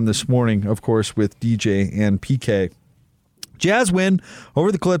later on this morning, of course, with DJ and PK. Jazz win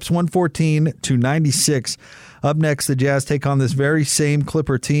over the Clips 114-96. Up next, the Jazz take on this very same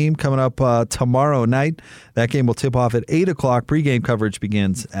Clipper team coming up tomorrow night. That game will tip off at 8 o'clock. Pre-game coverage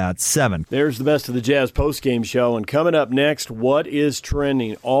begins at 7. There's the best of the Jazz post-game show. And coming up next, what is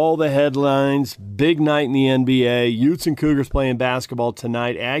trending? All the headlines, big night in the NBA. Utes and Cougars playing basketball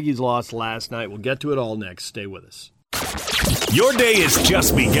tonight. Aggies lost last night. We'll get to it all next. Stay with us. Your day has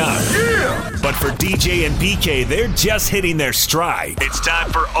just begun. Yeah! But for DJ and PK, they're just hitting their stride. It's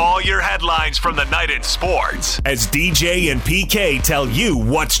time for all your headlines from the night in sports as DJ and PK tell you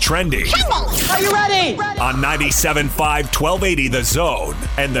what's trending. Are you ready? On 97.5, 1280 The Zone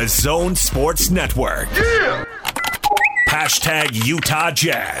and The Zone Sports Network. Yeah! Hashtag Utah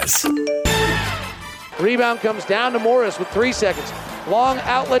Jazz. Rebound comes down to Morris with 3 seconds. Long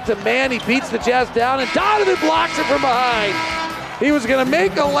outlet to Mann. He beats the Jazz down, and Donovan blocks it from behind. He was going to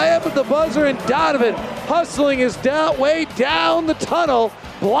make a layup at the buzzer, and Donovan, hustling his way down the tunnel,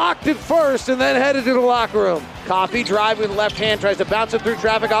 blocked it first and then headed to the locker room. Coffey driving with the left hand, tries to bounce it through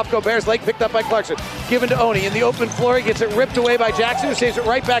traffic off Gobert's leg, picked up by Clarkson. Given to Oni in the open floor. He gets it ripped away by Jackson, who saves it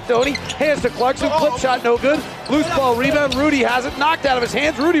right back to Oni. Hands to Clarkson, flip shot no good. Loose ball rebound, Rudy has it, knocked out of his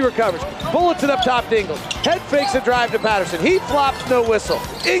hands. Rudy recovers. Bullets it up top to Ingles. Head fakes a drive to Patterson. He flops, no whistle.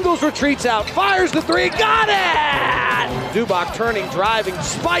 Ingles retreats out, fires the three, got it! Zubac turning, driving,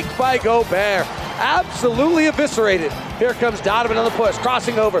 spiked by Gobert. Absolutely eviscerated. Here comes Donovan on the push,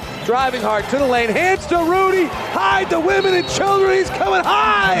 crossing over, driving hard to the lane, hands to Rudy, hide the women and children. He's coming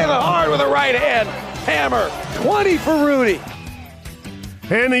high and hard with a right hand hammer. 20 for Rudy.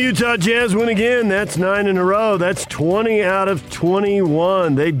 And the Utah Jazz win again. That's 9 in a row. That's 20 out of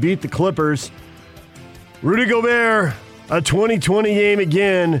 21. They beat the Clippers. Rudy Gobert, a 2020 game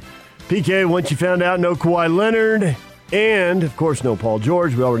again. PK, once you found out, no Kawhi Leonard. And, of course, no Paul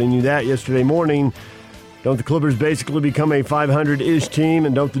George. We already knew that yesterday morning. Don't the Clippers basically become a 500-ish team,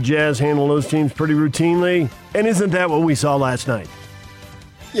 and don't the Jazz handle those teams pretty routinely? And isn't that what we saw last night?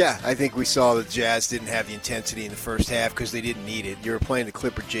 Yeah, I think we saw the Jazz didn't have the intensity in the first half because they didn't need it. You were playing the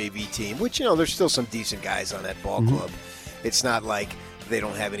Clipper JV team, which, there's still some decent guys on that ball club. It's not like they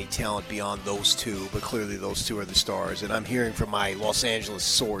don't have any talent beyond those two, but clearly those two are the stars. And I'm hearing from my Los Angeles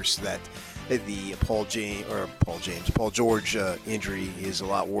source that the Paul George injury is a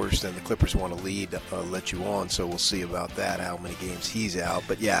lot worse than the Clippers want to let you on. So we'll see about that, how many games he's out.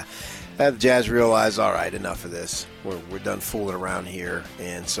 But yeah, the Jazz realized, all right, enough of this. We're done fooling around here,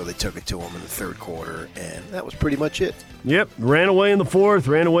 and so they took it to him in the third quarter, and that was pretty much it. Yep, ran away in the fourth,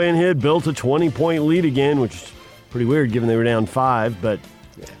 ran away and hit, built a 20-point lead again, which is pretty weird given they were down 5, but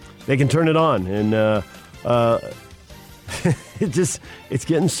they can turn it on, and it's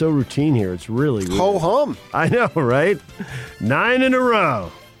getting so routine here. It's really weird. Ho hum. I know, right? 9 in a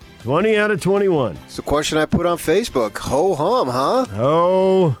row. 20 out of 21. It's the question I put on Facebook. Ho hum, huh?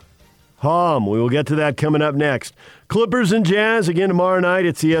 Ho hum. We will get to that coming up next. Clippers and Jazz again tomorrow night.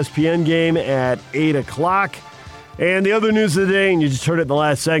 It's the ESPN game at 8 o'clock. And the other news of the day, and you just heard it in the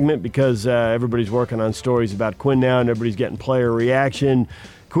last segment because everybody's working on stories about Quinn now and everybody's getting player reaction.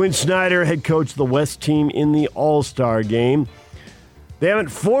 Quinn Snyder, head coach of the West team in the All-Star game. They haven't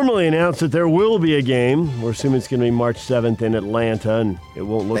formally announced that there will be a game. We're assuming it's going to be March 7th in Atlanta, and it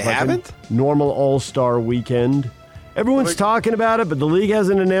won't look like a normal All-Star weekend. Everyone's talking about it, but the league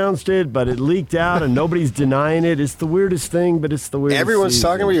hasn't announced it, but it leaked out, and nobody's denying it. It's the weirdest thing, but it's the weirdest Everyone's season.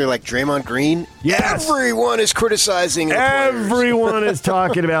 talking about you're like Draymond Green? Yes. Everyone is criticizing the players. Everyone is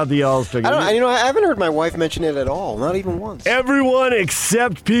talking about the All-Star game. I haven't heard my wife mention it at all, not even once. Everyone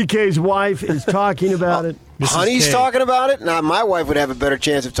except PK's wife is talking about it. Honey's talking about it? Now, my wife would have a better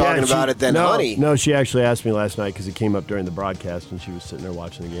chance of talking about it than Honey. No, she actually asked me last night because it came up during the broadcast, and she was sitting there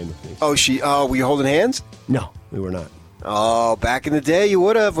watching the game with me. Were you holding hands? No, we were not. Oh, back in the day, you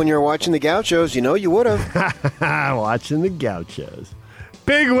would have when you were watching the Gauchos. You know you would have. Watching the Gauchos.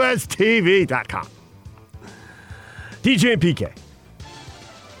 BigWestTV.com. DJ and PK.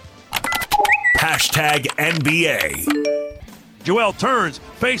 Hashtag NBA. Joel turns,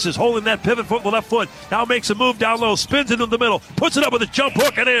 faces, holding that pivot foot with left foot. Now makes a move down low, spins into the middle, puts it up with a jump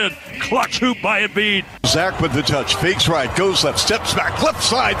hook and in. Clutch hoop by Embiid. Zach with the touch, fakes right, goes left, steps back, left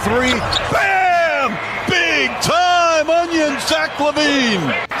side three. Bam! Big time onion, Zach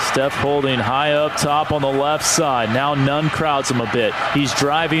LaVine. Steph holding high up top on the left side. Now Nunn crowds him a bit. He's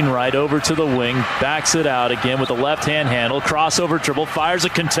driving right over to the wing, backs it out again with the left-hand handle. Crossover dribble, fires a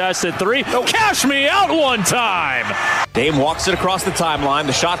contested three. Cash me out one time. Dame walks it across the timeline.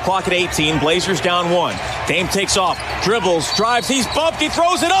 The shot clock at 18. Blazers down 1. Dame takes off, dribbles, drives. He's bumped. He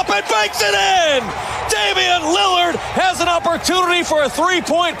throws it up and banks it in. Damian Lillard has an opportunity for a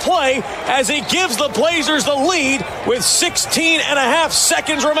three-point play as he gives the Blazers the lead with 16 and a half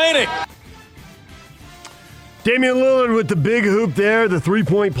seconds remaining. Damian Lillard with the big hoop there, the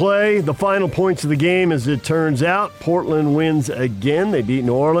three-point play. The final points of the game, as it turns out. Portland wins again. They beat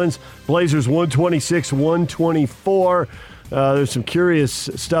New Orleans. Blazers 126-124. There's some curious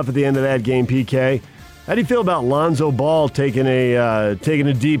stuff at the end of that game, PK. How do you feel about Lonzo Ball taking a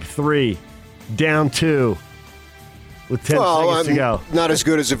deep three, down 2, with 10 seconds to go? Not as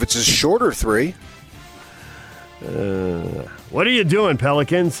good as if it's a shorter three. What are you doing,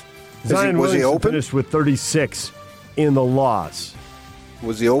 Pelicans? Zion was he Williamson open? Finished with 36 in the loss.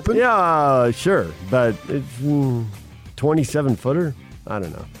 Was he open? Yeah, sure. But it's 27-footer? I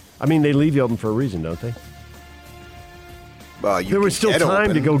don't know. I mean, they leave you open for a reason, don't they? There was still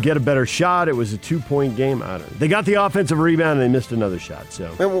time to go get a better shot. It was a 2-point game. I don't know. They got the offensive rebound and they missed another shot.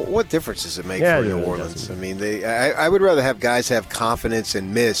 So, man, what difference does it make for New Orleans? I mean, I would rather have guys have confidence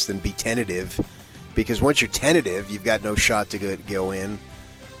and miss than be tentative, because once you're tentative, you've got no shot to go in.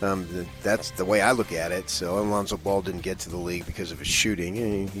 That's the way I look at it. So Lonzo Ball didn't get to the league because of his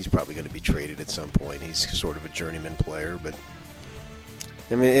shooting. He's probably going to be traded at some point. He's sort of a journeyman player, but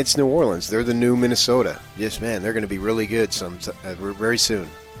I mean, it's New Orleans. They're the new Minnesota. Yes, man, they're going to be really good very soon.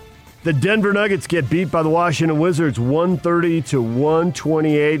 The Denver Nuggets get beat by the Washington Wizards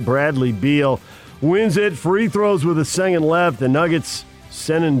 130-128. Bradley Beal wins it. Free throws with a second left. The Nuggets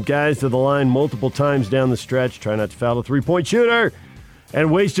sending guys to the line multiple times down the stretch. Try not to foul the three-point shooter. And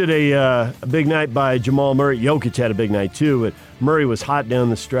wasted a big night by Jamal Murray. Jokic had a big night too, but Murray was hot down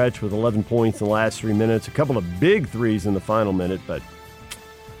the stretch with 11 points in the last 3 minutes. A couple of big threes in the final minute, but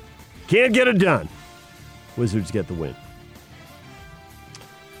can't get it done. Wizards get the win.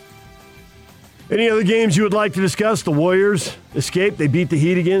 Any other games you would like to discuss? The Warriors escaped. They beat the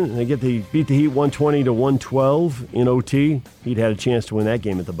Heat again. They beat the Heat 120-112 in OT. Heat had a chance to win that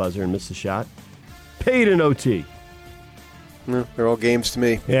game at the buzzer and missed the shot. Paid in OT. No, they're all games to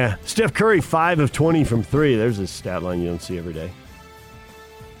me. Yeah. Steph Curry, 5 of 20 from 3. There's a stat line you don't see every day.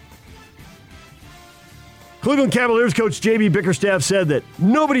 Cleveland Cavaliers coach J.B. Bickerstaff said that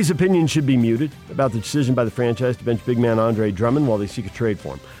nobody's opinion should be muted about the decision by the franchise to bench big man Andre Drummond while they seek a trade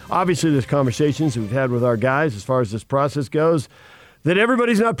for him. Obviously, there's conversations we've had with our guys as far as this process goes. that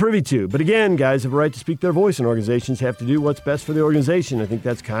everybody's not privy to. But again, guys have a right to speak their voice, and organizations have to do what's best for the organization. I think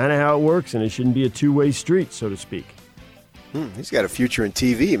that's kind of how it works, and it shouldn't be a two-way street, so to speak. He's got a future in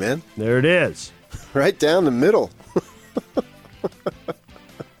TV, man. There it is. Right down the middle.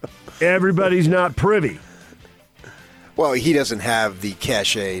 Everybody's not privy. Well, he doesn't have the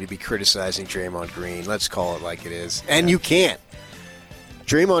cachet to be criticizing Draymond Green. Let's call it like it is. And you can't.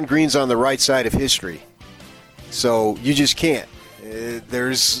 Draymond Green's on the right side of history. So you just can't.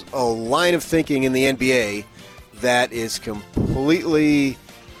 There's a line of thinking in the NBA that is completely,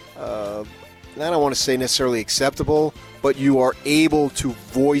 I don't want to say necessarily acceptable, but you are able to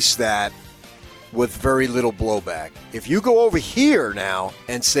voice that with very little blowback. If you go over here now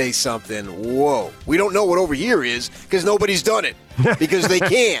and say something, whoa, we don't know what over here is because nobody's done it because they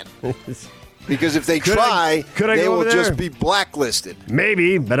can't. Because if they try, they will just be blacklisted.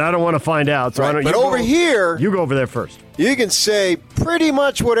 Maybe, but I don't want to find out. So right. I don't. But over here, you go over there first. You can say pretty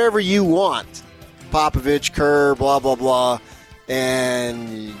much whatever you want. Popovich, Kerr, blah, blah, blah.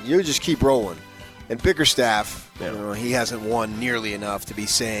 And you just keep rolling. And Bickerstaff, he hasn't won nearly enough to be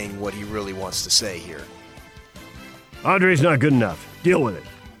saying what he really wants to say here. Andre's not good enough. Deal with it.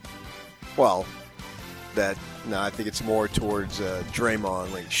 Well, I think it's more towards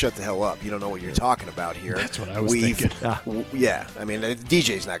Draymond, like, shut the hell up. You don't know what you're talking about here. That's what I was thinking. Yeah, I mean,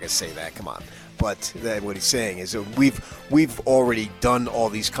 DJ's not going to say that. Come on. But what he's saying is that we've already done all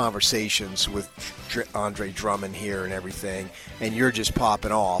these conversations with Andre Drummond here and everything, and you're just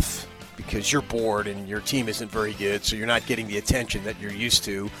popping off because you're bored and your team isn't very good, so you're not getting the attention that you're used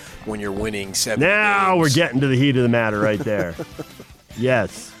to when you're winning 7 Now games. We're getting to the heat of the matter right there.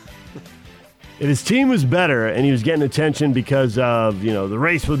 Yes. If his team was better and he was getting attention because of, the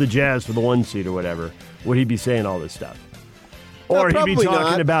race with the Jazz for the 1 seed or whatever, would he be saying all this stuff? Or he'd be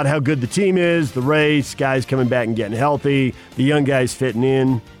talking about how good the team is, the race, guys coming back and getting healthy, the young guys fitting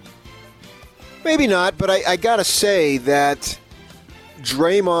in. Maybe not, but I got to say that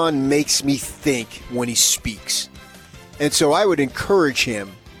Draymond makes me think when he speaks. And so I would encourage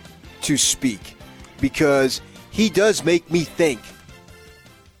him to speak because he does make me think.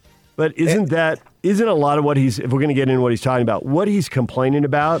 But isn't a lot of what if we're going to get into what he's talking about, what he's complaining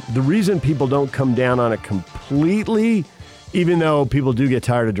about, the reason people don't come down on it completely, even though people do get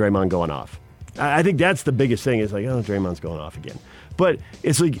tired of Draymond going off. I think that's the biggest thing is like, Draymond's going off again. But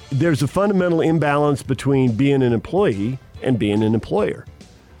it's like there's a fundamental imbalance between being an employee and being an employer.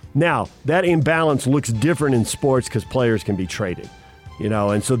 Now, that imbalance looks different in sports because players can be traded,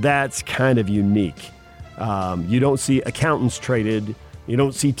 and so that's kind of unique. You don't see accountants traded. You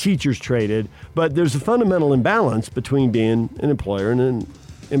don't see teachers traded, but there's a fundamental imbalance between being an employer and an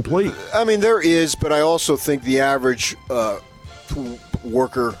employee. I mean, there is, but I also think the average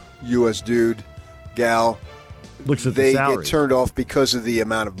worker, U.S. dude, gal, looks at the salaries. Get turned off because of the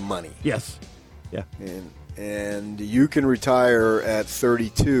amount of money. Yes. Yeah. And you can retire at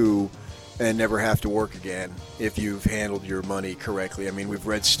 32 and never have to work again if you've handled your money correctly. I mean, we've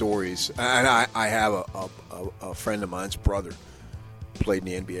read stories. And I have a friend of mine's brother played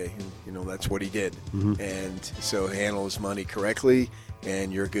in the NBA. And, that's what he did. Mm-hmm. And so handle his money correctly,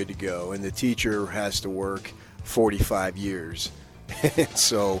 and you're good to go. And the teacher has to work 45 years.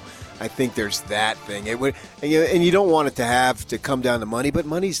 So I think there's that thing. And you don't want it to have to come down to money, but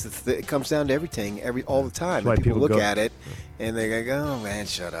money's it comes down to everything all the time. And people look at it and they go, "Oh man,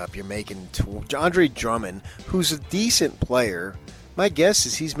 shut up! You're making." Andre Drummond, who's a decent player, my guess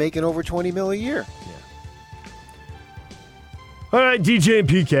is he's making over $20 million a year. Yeah. All right, DJ and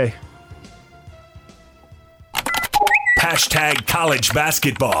PK. Hashtag college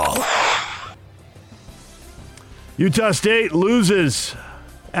basketball. Utah State loses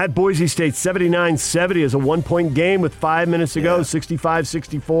at Boise State 79-70 as a 1-point game with 5 minutes to go,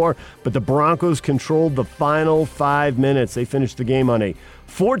 65-64. But the Broncos controlled the final 5 minutes. They finished the game on a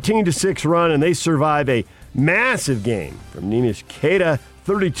 14-6 run, and they survive a massive game from Neemias Queta,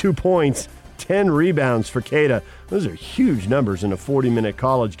 32 points, 10 rebounds for Queta. Those are huge numbers in a 40-minute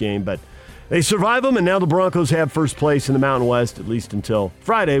college game, but they survive them, and now the Broncos have first place in the Mountain West, at least until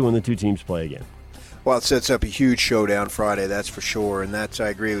Friday when the two teams play again. Well, it sets up a huge showdown Friday, that's for sure, and I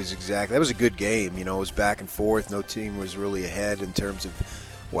agree, that was a good game. It was back and forth. No team was really ahead in terms of,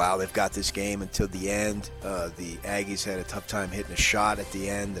 wow, they've got this game until the end. The Aggies had a tough time hitting a shot at the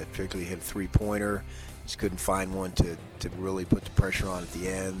end, that particularly hit a three-pointer. Just couldn't find one to really put the pressure on at the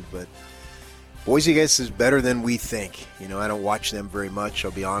end, but Boise, I guess, is better than we think. I don't watch them very much,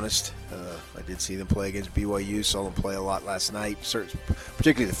 I'll be honest. I did see them play against BYU, saw them play a lot last night,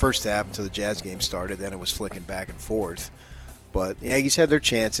 particularly the first half until the Jazz game started. Then it was flicking back and forth. But the Aggies had their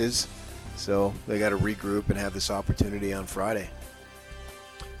chances, so they got to regroup and have this opportunity on Friday.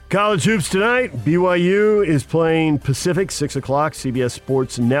 College hoops tonight. BYU is playing Pacific, 6 o'clock, CBS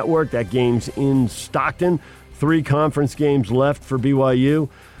Sports Network. That game's in Stockton. 3 conference games left for BYU.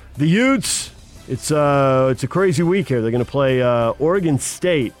 The Utes, it's a crazy week here. They're going to play Oregon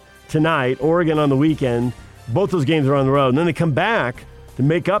State tonight, Oregon on the weekend. Both those games are on the road. And then they come back to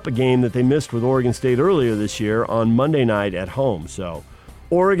make up a game that they missed with Oregon State earlier this year on Monday night at home. So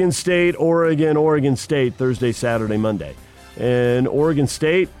Oregon State, Oregon State, Thursday, Saturday, Monday. And Oregon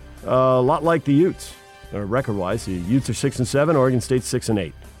State, a lot like the Utes, record-wise. The Utes are 6-7, Oregon State's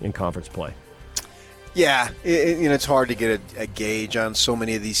 6-8 in conference play. Yeah, it's hard to get a gauge on so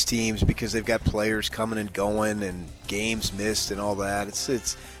many of these teams because they've got players coming and going and games missed and all that.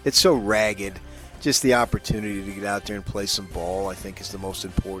 It's so ragged. Just the opportunity to get out there and play some ball, I think, is the most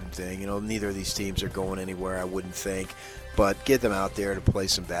important thing. Neither of these teams are going anywhere, I wouldn't think. But get them out there to play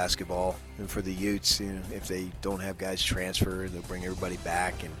some basketball. And for the Utes, if they don't have guys transfer, they'll bring everybody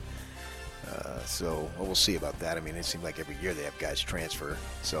back. And so we'll see about that. I mean, it seems like every year they have guys transfer.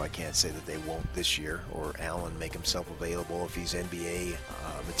 So I can't say that they won't this year. Or Allen make himself available if he's NBA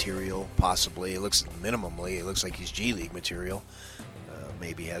material, possibly. It looks like he's G League material.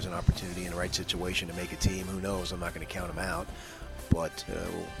 Maybe has an opportunity in the right situation to make a team. Who knows? I'm not going to count him out. But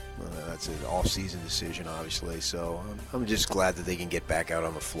that's an off-season decision, obviously. So I'm just glad that they can get back out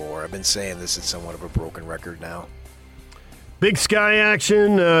on the floor. I've been saying this is somewhat of a broken record now. Big Sky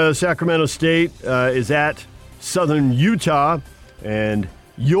action. Sacramento State is at Southern Utah. And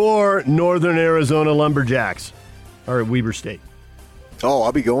your Northern Arizona Lumberjacks are at Weber State. Oh,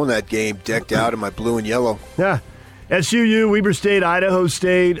 I'll be going that game decked out in my blue and yellow. Yeah. SUU, Weber State, Idaho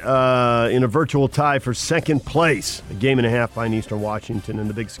State in a virtual tie for second place. A game and a half behind Eastern Washington in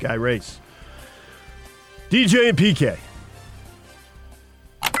the Big Sky race. DJ and PK.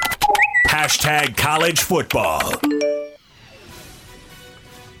 Hashtag college football.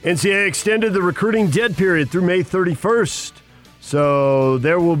 NCAA extended the recruiting dead period through May 31st. So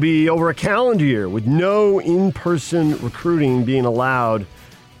there will be over a calendar year with no in-person recruiting being allowed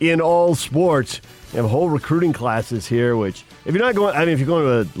in all sports. You have whole recruiting classes here, which if you're not going, if you're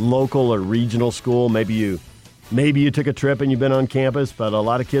going to a local or regional school, maybe you took a trip and you've been on campus, but a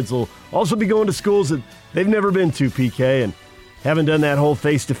lot of kids will also be going to schools that they've never been to, PK, and haven't done that whole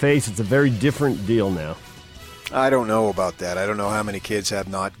face-to-face. It's a very different deal now. I don't know about that. I don't know how many kids have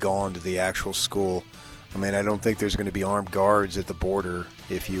not gone to the actual school. I mean, I don't think there's going to be armed guards at the border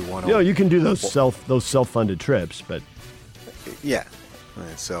if you want to. You can do those self-funded trips, but yeah.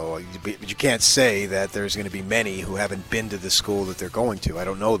 So, but you can't say that there's going to be many who haven't been to the school that they're going to. I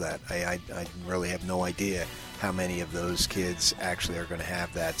don't know that. I really have no idea how many of those kids actually are going to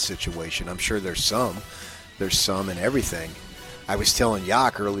have that situation. I'm sure there's some. There's some in everything. I was telling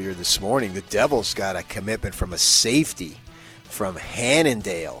Yak earlier this morning, the Devils got a commitment from a safety from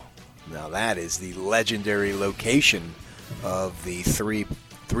Hannondale. Now that is the legendary location of the three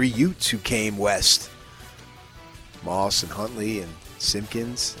Utes who came west. Moss and Huntley and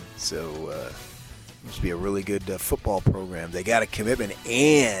Simpkins. So must be a really good football program. They got a commitment,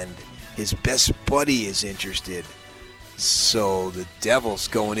 and his best buddy is interested. So the Devils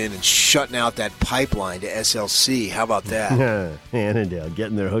going in and shutting out that pipeline to SLC. How about that? Annandale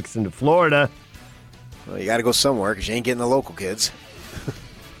getting their hooks into Florida. Well, you got to go somewhere because you ain't getting the local kids.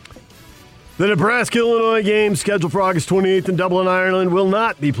 The Nebraska-Illinois game, scheduled for August 28th in Dublin, Ireland, will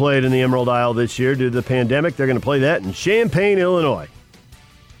not be played in the Emerald Isle this year due to the pandemic. They're going to play that in Champaign, Illinois.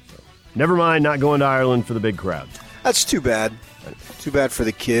 So, never mind not going to Ireland for the big crowd. That's too bad. Too bad for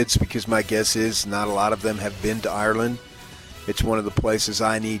the kids because my guess is not a lot of them have been to Ireland. It's one of the places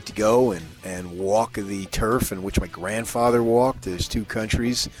I need to go and walk the turf in which my grandfather walked. There's 2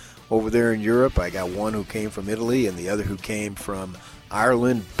 countries over there in Europe. I got one who came from Italy and the other who came from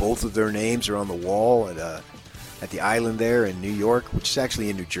Ireland. Both of their names are on the wall at the island there in New York, which is actually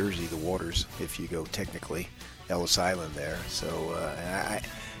in New Jersey, the waters, if you go technically, Ellis Island there. So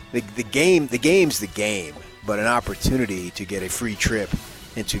the game's the game, but an opportunity to get a free trip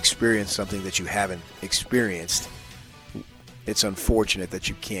and to experience something that you haven't experienced, it's unfortunate that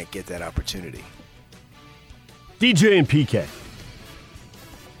you can't get that opportunity. DJ and PK.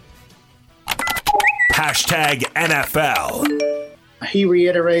 Hashtag NFL. He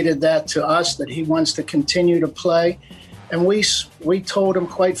reiterated that to us, that he wants to continue to play. And we told him,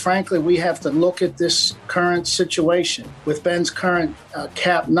 quite frankly, we have to look at this current situation. With Ben's current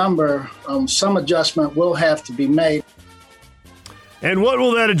cap number, some adjustment will have to be made. And what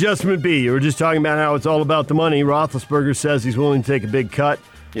will that adjustment be? You were just talking about how it's all about the money. Roethlisberger says he's willing to take a big cut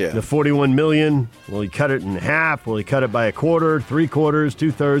Yeah. The $41 million, will he cut it in half? Will he cut it by a quarter, 3/4,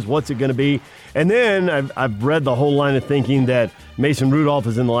 2/3? What's it going to be? And then I've read the whole line of thinking that Mason Rudolph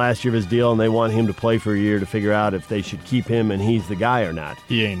is in the last year of his deal, and they want him to play for a year to figure out if they should keep him and he's the guy or not.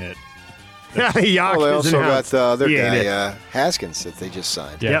 He ain't it. They also got the other guy, Haskins, that they just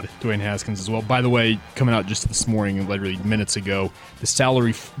signed. Yeah, Dwayne Haskins as well. By the way, coming out just this morning, literally minutes ago, the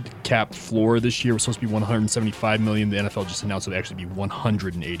salary cap floor this year was supposed to be $175 million. The NFL just announced it would actually be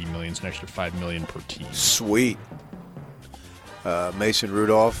 $180 million, so an extra $5 million per team. Sweet. Mason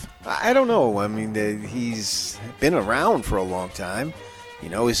Rudolph, I don't know. I mean, he's been around for a long time.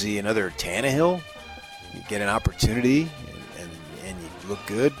 Is he another Tannehill? You get an opportunity and you look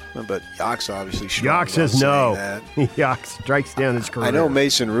good, but Yock's obviously Yock says no. Yock strikes down his career. I know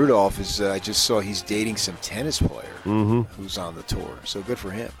Mason Rudolph is. I just saw he's dating some tennis player who's on the tour, so good for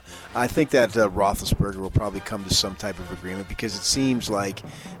him. I think that Roethlisberger will probably come to some type of agreement because it seems like,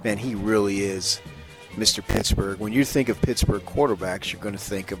 man, he really is Mr. Pittsburgh. When you think of Pittsburgh quarterbacks, you're going to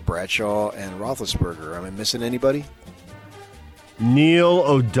think of Bradshaw and Roethlisberger. Am I missing anybody? Neil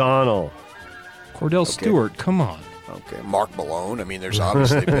O'Donnell. Cordell Stewart, come on. Okay, Mark Malone. I mean, there's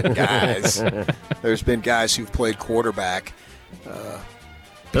obviously been guys. There's been guys who've played quarterback.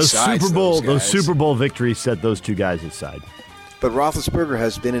 Those Super Bowl victories set those two guys aside. But Roethlisberger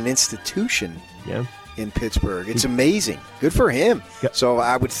has been an institution. Yeah. In Pittsburgh. It's amazing. Good for him. Yep. So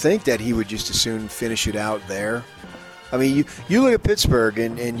I would think that he would just as soon finish it out there. I mean, you look at Pittsburgh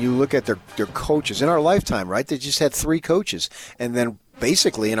and you look at their coaches. In our lifetime, right, they just had 3 coaches. And then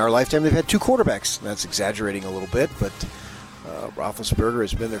basically in our lifetime they've had 2 quarterbacks. That's exaggerating a little bit, but Roethlisberger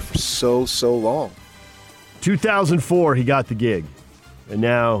has been there for so long. 2004 he got the gig. And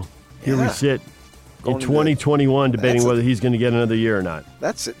now here we sit in 2021 debating whether he's going to get another year or not.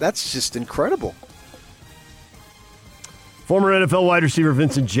 That's just incredible. Former NFL wide receiver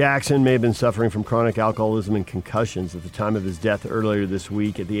Vincent Jackson may have been suffering from chronic alcoholism and concussions at the time of his death earlier this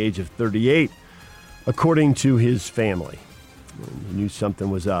week at the age of 38, according to his family. He knew something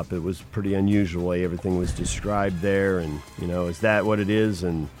was up. It was pretty unusual the way everything was described there, and, is that what it is?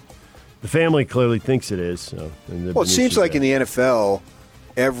 And the family clearly thinks it is. So, it seems like in the NFL,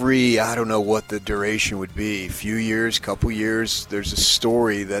 I don't know what the duration would be, few years, couple years, there's a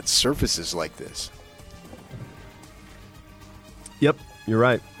story that surfaces like this. Yep, you're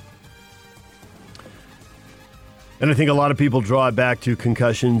right. And I think a lot of people draw it back to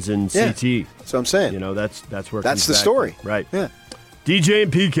concussions and CT. That's what I'm saying. That's where that's the story. Right. Yeah. DJ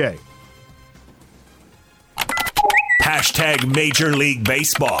and PK. # Major League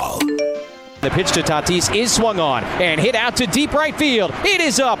Baseball. The pitch to Tatis is swung on and hit out to deep right field. It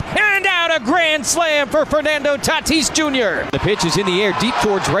is up and out, a grand slam for Fernando Tatis Jr. The pitch is in the air deep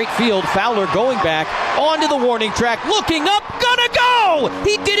towards right field. Fowler going back onto the warning track, looking up, gonna go!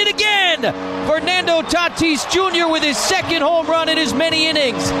 He did it again! Fernando Tatis Jr. with his second home run in as many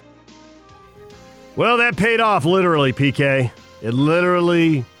innings. Well, that paid off literally, PK. It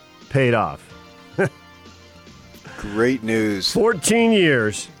literally paid off. Great news. 14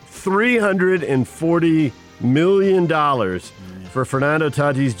 years. $340 million for Fernando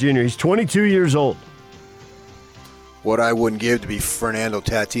Tatis Jr. He's 22 years old. What I wouldn't give to be Fernando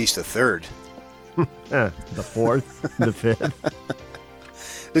Tatis III. The 4th, the 5th.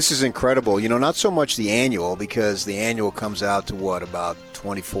 This is incredible. Not so much the annual, because the annual comes out to about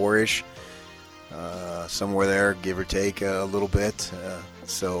 24-ish, somewhere there, give or take a little bit.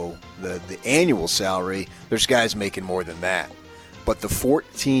 So the annual salary, there's guys making more than that. But the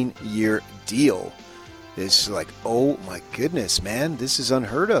 14-year deal is like, oh my goodness, man, this is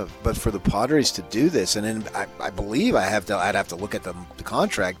unheard of. But for the Padres to do this, and then I believe I'd have to look at the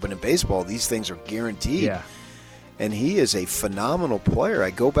contract, but in baseball, these things are guaranteed. Yeah. And he is a phenomenal player. I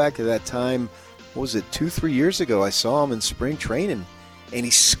go back to that time, what was it, 2-3 years ago, I saw him in spring training, and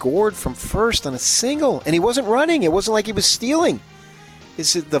he scored from first on a single, and he wasn't running. It wasn't like he was stealing.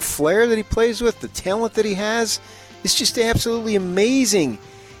 It's the flair that he plays with, the talent that he has. It's just absolutely amazing.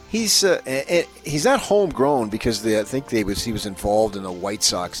 He's not homegrown because I think he was involved in a White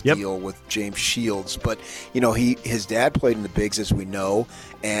Sox deal with James Shields, but his dad played in the bigs, as we know,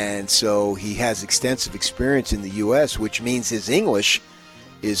 and so he has extensive experience in the U.S., which means his English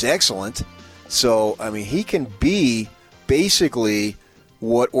is excellent. So he can be basically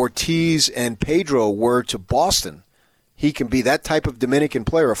what Ortiz and Pedro were to Boston. He can be that type of Dominican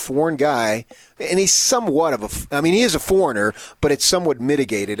player, a foreign guy, and he's somewhat of he is a foreigner, but it's somewhat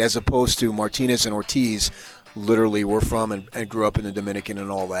mitigated as opposed to Martinez and Ortiz, literally were from and grew up in the Dominican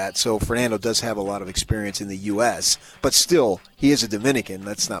and all that. So Fernando does have a lot of experience in the U.S., but still, he is a Dominican.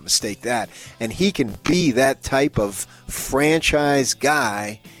 Let's not mistake that. And he can be that type of franchise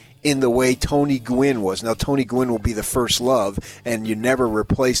guy in the way Tony Gwynn was. Now, Tony Gwynn will be the first love, and you never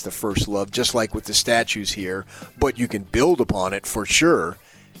replace the first love, just like with the statues here, but you can build upon it for sure.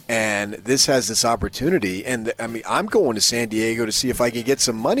 And this has this opportunity. And, I mean, I'm going to San Diego to see if I can get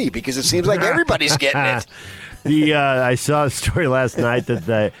some money because it seems like everybody's getting it. I saw a story last night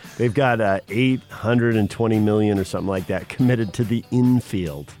that they've got $820 million or something like that committed to the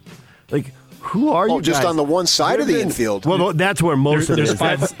infield. Like, who are you just guys? On the one side of the infield. Well, that's where most of it is.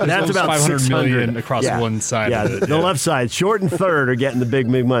 That's about $500 million across yeah. one side yeah, of it. The left side, short and third, are getting the big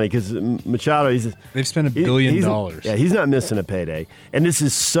money because Machado, they've spent $1 billion. Yeah, he's not missing a payday. And this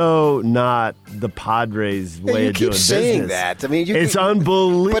is so not the Padres' way of doing business. You keep saying that. I mean, it's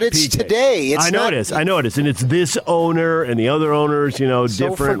unbelievable. But it's today. I know it is. And it's this owner and the other owners,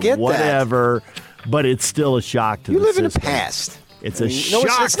 different, whatever. That. But it's still a shock to the system. You live in the past. It's a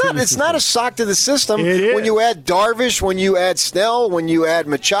shock. It's not a shock to the system. It is. When you add Darvish, when you add Snell, when you add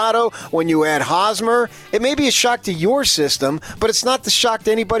Machado, when you add Hosmer, it may be a shock to your system, but it's not the shock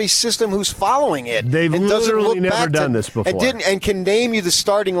to anybody's system who's following it. They've literally never done this before. And can name you the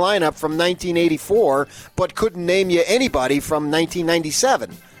starting lineup from 1984, but couldn't name you anybody from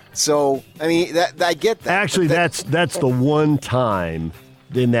 1997. So, I mean, I get that. Actually, that's the one time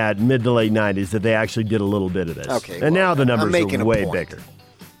in that mid to late 90s that they actually did a little bit of this. Okay, and now the numbers are way point. bigger.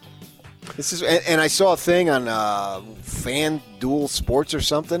 This is, and I saw a thing on FanDuel Sports or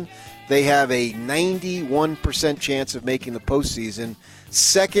something. They have a 91% chance of making the postseason,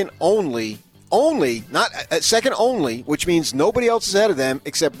 second only, which means nobody else is ahead of them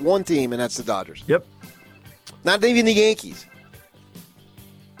except one team, and that's the Dodgers. Yep. Not even the Yankees.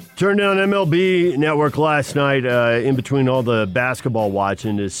 Turned on MLB Network last night in between all the basketball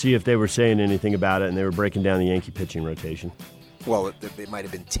watching to see if they were saying anything about it, and they were breaking down the Yankee pitching rotation. Well, it might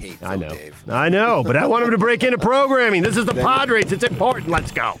have been taped, I know. Dave. I know, but I want them to break into programming. This is the Padres. It's important.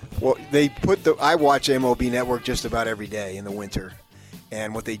 Let's go. Well, I watch MLB Network just about every day in the winter.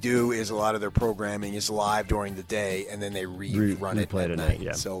 And what they do is a lot of their programming is live during the day, and then they rerun it at night.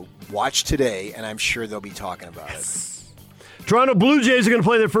 Yeah. So watch today, and I'm sure they'll be talking about it. Toronto Blue Jays are going to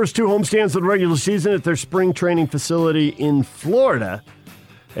play their first 2 homestands of the regular season at their spring training facility in Florida.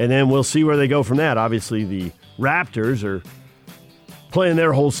 And then we'll see where they go from that. Obviously, the Raptors are playing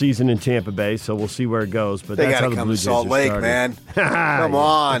their whole season in Tampa Bay, so we'll see where it goes. But that's how the Blue Jays Salt Lake, started. man. Come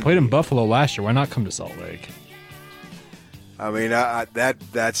on. They played in Buffalo last year. Why not come to Salt Lake? I mean,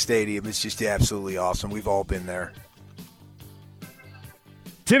 that stadium is just absolutely awesome. We've all been there.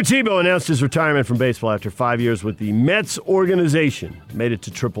 Tim Tebow announced his retirement from baseball after 5 years with the Mets organization. Made it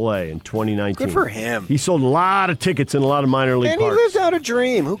to AAA in 2019. Good for him. He sold a lot of tickets in a lot of minor league parks. And he lived out a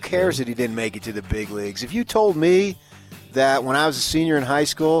dream. Who cares that he didn't make it to the big leagues? If you told me that when I was a senior in high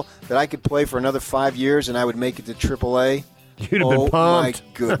school that I could play for another 5 years and I would make it to AAA, you'd have been pumped.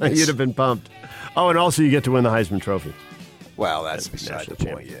 My goodness. You'd have been pumped. Oh, and also you get to win the Heisman Trophy. Well, that's beside the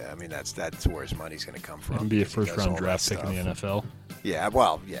point. Yeah, I mean that's where his money's going to come from. And be a first-round draft pick in the NFL. Yeah,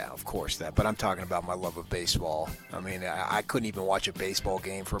 well, yeah, of course that. But I'm talking about my love of baseball. I mean, I couldn't even watch a baseball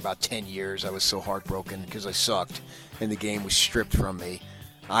game for about 10 years. I was so heartbroken because I sucked, and the game was stripped from me.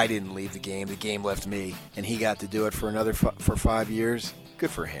 I didn't leave the game. The game left me, and he got to do it for another for 5 years.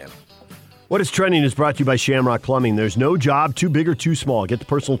 Good for him. What is Trending is brought to you by Shamrock Plumbing. There's no job too big or too small. Get the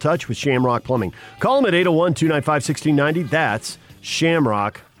personal touch with Shamrock Plumbing. Call them at 801-295-1690. That's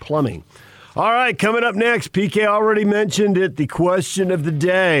Shamrock Plumbing. All right, coming up next, PK already mentioned it, the question of the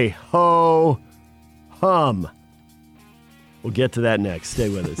day. Ho-hum. We'll get to that next. Stay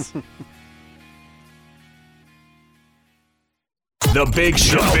with us. The Big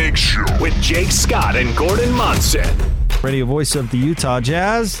Show. With Jake Scott and Gordon Monson. Radio voice of the Utah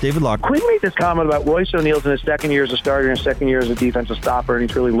Jazz, David Locke. Quinn made this comment about Royce O'Neal's in his second year as a starter and his second year as a defensive stopper, and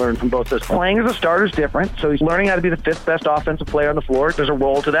he's really learned from both those. Playing as a starter is different, so he's learning how to be the fifth best offensive player on the floor. There's a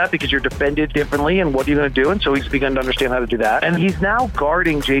role to that because you're defended differently, and what are you going to do? And so he's begun to understand how to do that. And he's now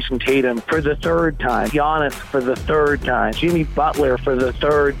guarding Jason Tatum for the third time, Giannis for the third time, Jimmy Butler for the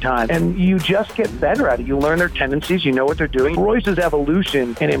third time. And you just get better at it. You learn their tendencies. You know what they're doing. Royce's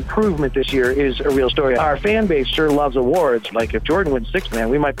evolution and improvement this year is a real story. Our fan base sure loves awards. Like if Jordan wins sixth man,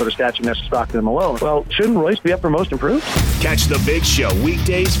 we might put a statue next to Stockton Malone. Well, shouldn't Royce be up for most improved? Catch the Big Show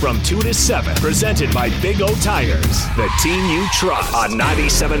weekdays from 2 to 7. Presented by Big O Tires, the team you trust. On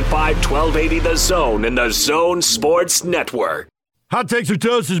 97.5, 1280 The Zone and the Zone Sports Network. Hot Takes or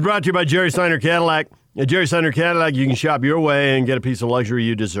Toast is brought to you by Jerry Steiner Cadillac. At Jerry Steiner Cadillac, you can shop your way and get a piece of luxury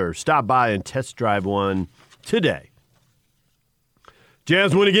you deserve. Stop by and test drive one today.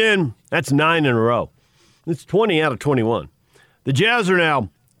 Jazz win again. That's 9 in a row. It's 20 out of 21. The Jazz are now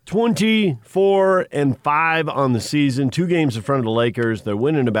 24-5 on the season, 2 games in front of the Lakers. They're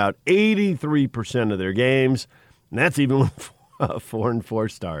winning about 83% of their games, and that's even with a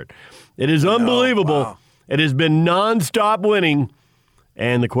 4-4 start. It is unbelievable. Wow. It has been nonstop winning,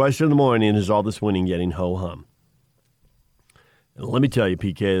 and the question of the morning is all this winning getting ho-hum. And let me tell you,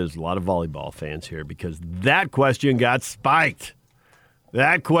 PK, there's a lot of volleyball fans here because that question got spiked.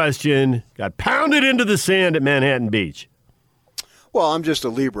 That question got pounded into the sand at Manhattan Beach. Well, I'm just a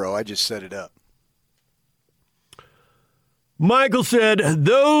Libero. I just set it up. Michael said,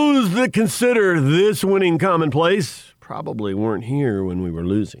 those that consider this winning commonplace probably weren't here when we were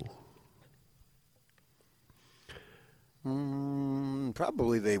losing.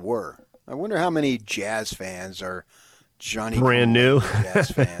 Probably they were. I wonder how many Jazz fans are Johnny brand new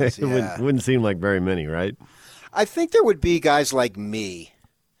Jazz fans. Yeah. It wouldn't seem like very many, right? I think there would be guys like me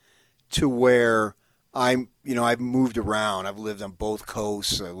to where I've moved around. I've lived on both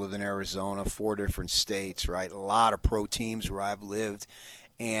coasts. I lived in Arizona, 4 different states, right? A lot of pro teams where I've lived.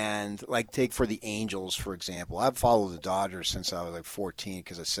 And take for the Angels, for example. I've followed the Dodgers since I was 14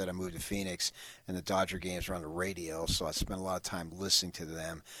 because I said I moved to Phoenix and the Dodger games were on the radio. So I spent a lot of time listening to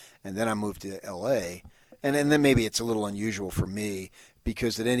them. And then I moved to L.A. And then maybe it's a little unusual for me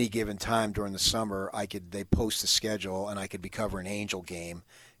because at any given time during the summer, they post a schedule and I could be covering an Angel game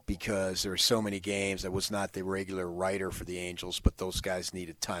because there were so many games. I was not the regular writer for the Angels, but those guys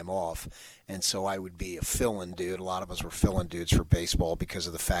needed time off. And so I would be a fill-in dude. A lot of us were fill-in dudes for baseball because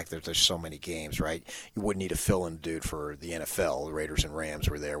of the fact that there's so many games, right? You wouldn't need a fill-in dude for the NFL. The Raiders and Rams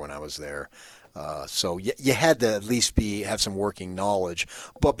were there when I was there. So you had to at least have some working knowledge.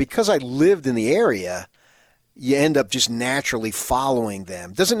 But because I lived in the area, you end up just naturally following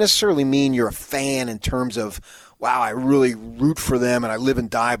them. Doesn't necessarily mean you're a fan in terms of, wow, I really root for them and I live and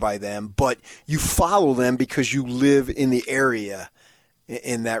die by them, but you follow them because you live in the area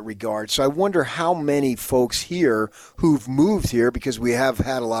in that regard. So I wonder how many folks here who've moved here, because we have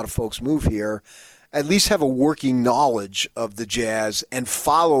had a lot of folks move here, at least have a working knowledge of the Jazz and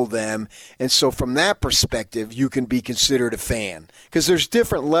follow them. And so from that perspective, you can be considered a fan. Because there's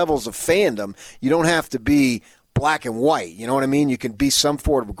different levels of fandom. You don't have to be black and white. You know what I mean? You can be some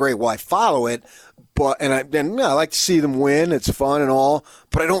sort of great. Well, I follow it, and I like to see them win. It's fun and all.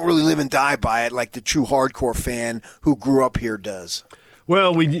 But I don't really live and die by it like the true hardcore fan who grew up here does.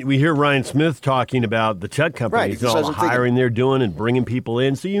 Well, we hear Ryan Smith talking about the tech companies, all the hiring they're doing and bringing people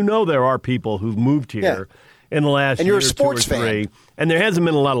in. So there are people who've moved here in the last year, and you're a sports 2 or 3. fan. And there hasn't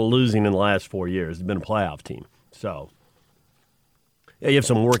been a lot of losing in the last 4 years. It's been a playoff team. So you have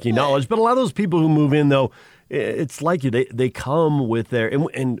some working knowledge. But a lot of those people who move in, though, it's like they come with their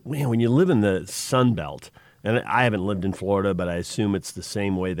 – and man, when you live in the Sun Belt, and I haven't lived in Florida, but I assume it's the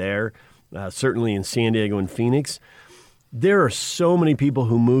same way there, certainly in San Diego and Phoenix – there are so many people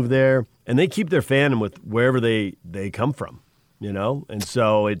who move there, and they keep their fandom with wherever they come from, And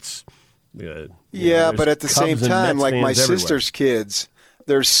so it's but at the same time, like my sister's kids,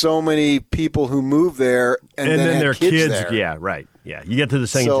 there's so many people who move there, and then their kids there. Yeah, right. Yeah, you get to the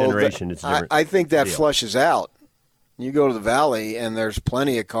second generation, it's different. I think that deal. flushes out. You go to the Valley, and there's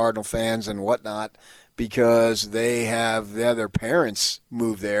plenty of Cardinal fans and whatnot because they have their parents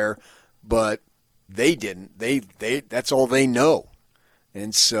move there, but they didn't. They that's all they know.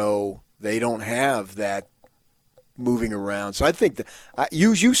 And so they don't have that moving around. So I think that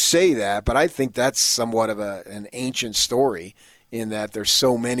you say that, but I think that's somewhat of an ancient story in that there's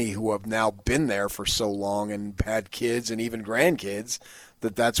so many who have now been there for so long and had kids and even grandkids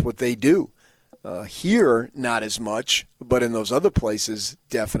that's what they do. Here, not as much, but in those other places,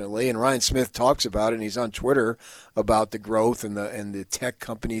 definitely. And Ryan Smith talks about it, and he's on Twitter about the growth and the tech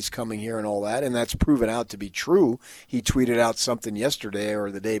companies coming here and all that, and that's proven out to be true. He tweeted out something yesterday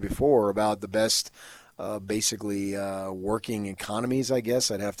or the day before about the best, working economies, I guess.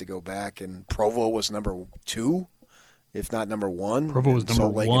 I'd have to go back, and Provo was number 2, if not number 1. Provo was number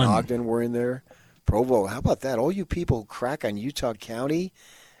Salt Lake 1. and Ogden were in there. Provo, how about that? All you people who crack on Utah County,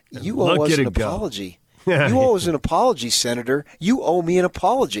 you owe us an apology. You owe us an apology, Senator. You owe me an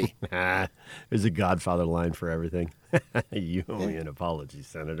apology. There's a Godfather line for everything. You owe me an apology,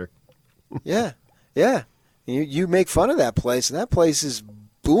 Senator. Yeah. You make fun of that place, and that place is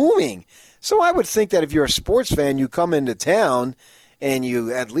booming. So I would think that if you're a sports fan, you come into town and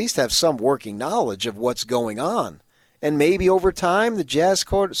you at least have some working knowledge of what's going on. And maybe over time, the Jazz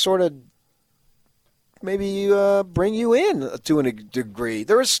sort of bring you in to a degree.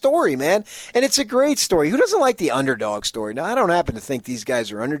 They're a story, man, and it's a great story. Who doesn't like the underdog story? Now, I don't happen to think these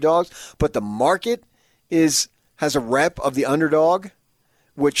guys are underdogs, but the market has a rep of the underdog,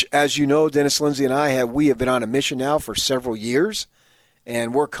 which, as you know, Dennis Lindsay and we have been on a mission now for several years,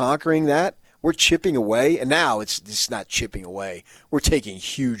 and we're conquering that. We're chipping away, and now it's not chipping away. We're taking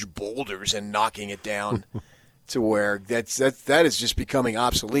huge boulders and knocking it down to where that is just becoming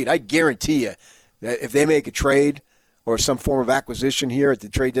obsolete. I guarantee you that if they make a trade or some form of acquisition here at the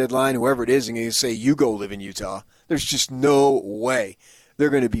trade deadline, whoever it is, and they say, you go live in Utah, there's just no way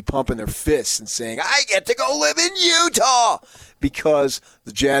they're going to be pumping their fists and saying, I get to go live in Utah, because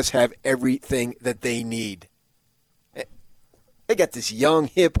the Jazz have everything that they need. They got this young,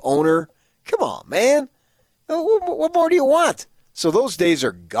 hip owner. Come on, man. What more do you want? So those days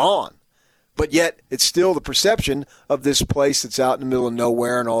are gone. But yet, it's still the perception of this place that's out in the middle of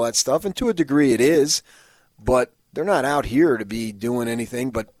nowhere and all that stuff, and to a degree it is. But they're not out here to be doing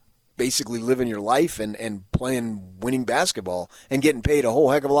anything but basically living your life and playing winning basketball and getting paid a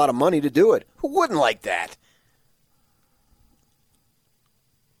whole heck of a lot of money to do it. Who wouldn't like that?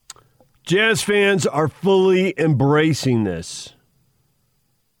 Jazz fans are fully embracing this.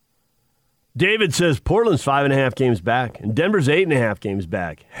 David says Portland's 5.5 games back, and Denver's 8.5 games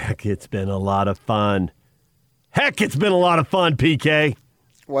back. Heck, it's been a lot of fun. PK.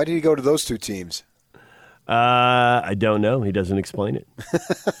 Why did he go to those two teams? I don't know. He doesn't explain it.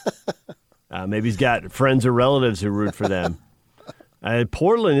 Maybe he's got friends or relatives who root for them.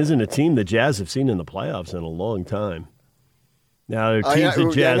 Portland isn't a team the Jazz have seen in the playoffs in a long time. Now, there are teams the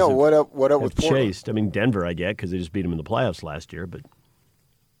Jazz what up with chased. I mean, Denver, I get, because they just beat them in the playoffs last year, but...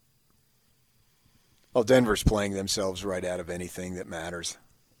 Well, Denver's playing themselves right out of anything that matters.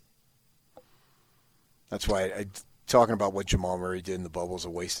 That's why talking about what Jamal Murray did in the bubble is a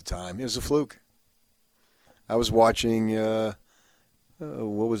waste of time. It was a fluke. I was watching, what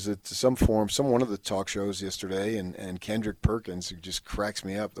was it, one of the talk shows yesterday, and Kendrick Perkins, who just cracks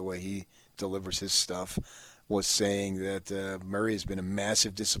me up the way he delivers his stuff, was saying that Murray has been a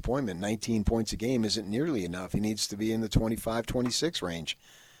massive disappointment. 19 points a game isn't nearly enough. He needs to be in the 25, 26 range.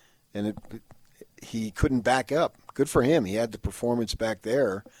 And he couldn't back up. Good for him. He had the performance back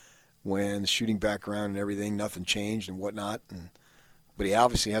there when the shooting back around and everything, nothing changed and whatnot. But he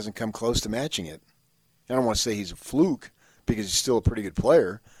obviously hasn't come close to matching it. I don't want to say he's a fluke because he's still a pretty good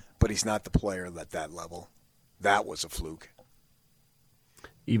player, but he's not the player at that level. That was a fluke.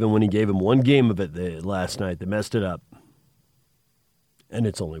 Even when he gave him one game of it last night, they messed it up. And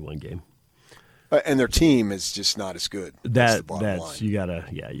it's only one game. And their team is just not as good. That's the bottom line. You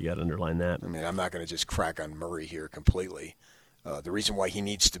gotta underline that. I mean, I'm not going to just crack on Murray here completely. The reason why he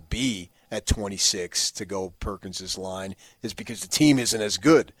needs to be at 26 to go Perkins' line is because the team isn't as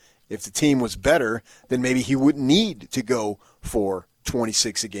good. If the team was better, then maybe he wouldn't need to go for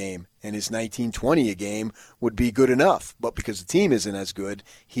 26 a game, and his 19-20 a game would be good enough. But because the team isn't as good,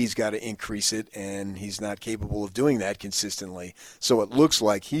 he's got to increase it, and he's not capable of doing that consistently. So it looks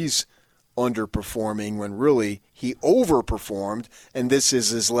like he's underperforming when really he overperformed, and this is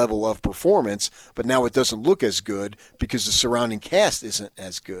his level of performance, but now it doesn't look as good because the surrounding cast isn't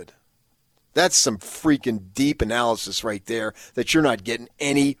as good. That's some freaking deep analysis right there that you're not getting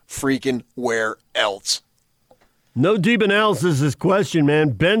any freaking where else. No deep analysis this question, man.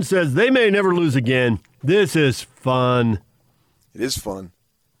 Ben says they may never lose again. This is fun. It is fun.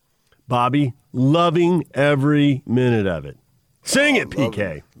 Bobby, loving every minute of it. Sing it,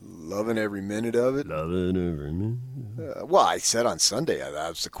 PK. Loving every minute of it. Loving every minute. Well, I said on Sunday that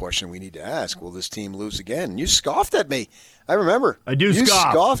was the question we need to ask. Will this team lose again? And you scoffed at me. I remember. I do scoff.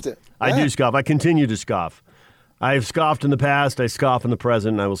 You scoffed it. Yeah. I do scoff. I continue to scoff. I have scoffed in the past, I scoff in the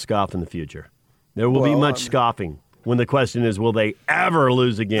present, and I will scoff in the future. There will be much scoffing when the question is, will they ever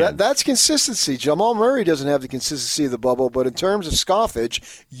lose again? That's consistency. Jamal Murray doesn't have the consistency of the bubble, but in terms of scoffage,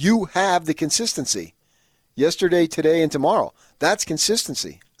 you have the consistency. Yesterday, today, and tomorrow. That's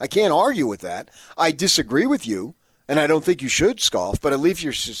consistency. I can't argue with that. I disagree with you, and I don't think you should scoff, but at least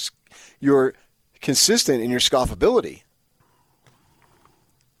you're consistent in your scoffability.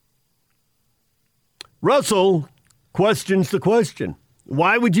 Russell questions the question.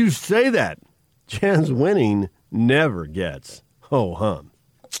 Why would you say that? Jazz winning never gets ho-hum.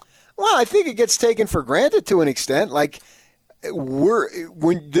 Well, I think it gets taken for granted to an extent. Like,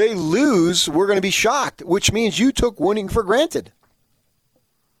 when they lose, we're going to be shocked, which means you took winning for granted.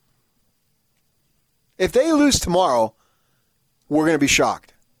 If they lose tomorrow, we're going to be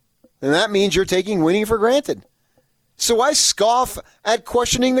shocked. And that means you're taking winning for granted. So I scoff at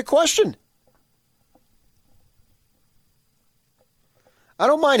questioning the question. I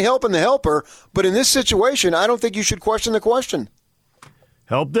don't mind helping the helper, but in this situation, I don't think you should question the question.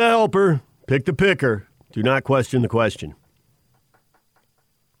 Help the helper. Pick the picker. Do not question the question.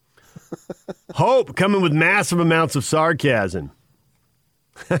 Hope coming with massive amounts of sarcasm.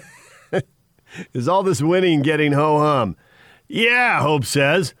 Is all this winning getting ho-hum? Yeah, Hope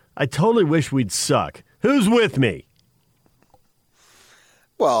says. I totally wish we'd suck. Who's with me?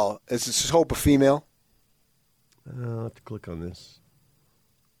 Well, is this Hope a female? I'll have to click on this.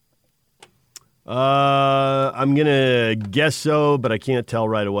 I'm going to guess so, but I can't tell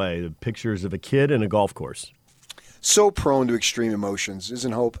right away. The pictures of a kid and a golf course. So prone to extreme emotions,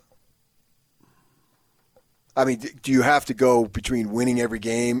 isn't Hope? I mean, do you have to go between winning every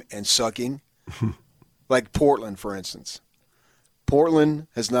game and sucking? Like Portland, for instance. Portland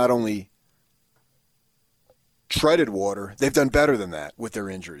has not only treaded water, they've done better than that with their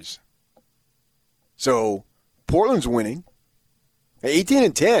injuries. So Portland's winning.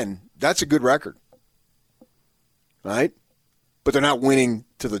 18-10, that's a good record. Right? But they're not winning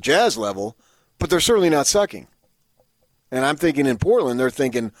to the Jazz level, but they're certainly not sucking. And I'm thinking in Portland, they're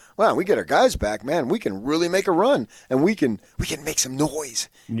thinking, wow, we get our guys back, man. We can really make a run, and we can make some noise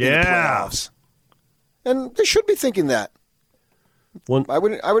in the playoffs. And they should be thinking that. I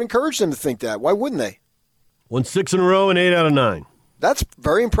would encourage them to think that. Why wouldn't they? Won 6 in a row and 8 out of 9. That's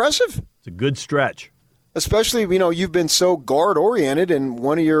very impressive. It's a good stretch. Especially, you've been so guard-oriented, and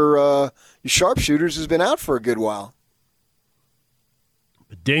one of your sharpshooters has been out for a good while.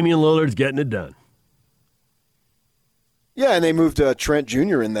 But Damian Lillard's getting it done. Yeah, and they moved Trent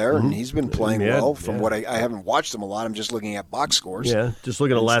Jr. in there, and he's been playing well. From what I haven't watched him a lot. I'm just looking at box scores. Yeah, just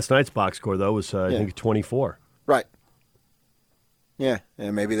looking at last night's box score, though, was, I think, 24. Right. Yeah,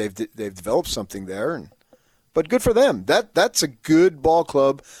 and maybe they've developed something there. But good for them. That's a good ball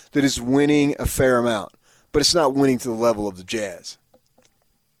club that is winning a fair amount. But it's not winning to the level of the Jazz.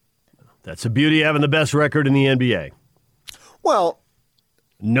 That's the beauty of having the best record in the NBA. Well,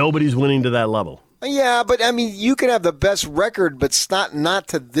 nobody's winning to that level. Yeah, but, you can have the best record, but it's not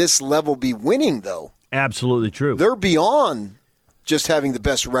to this level be winning, though. Absolutely true. They're beyond just having the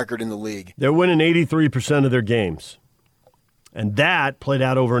best record in the league. They're winning 83% of their games. And that played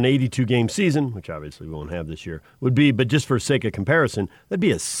out over an 82-game season, which obviously we won't have this year, would be, but just for sake of comparison, that'd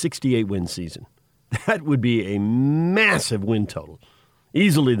be a 68-win season. That would be a massive win total.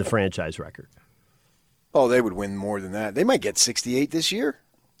 Easily the franchise record. Oh, they would win more than that. They might get 68 this year.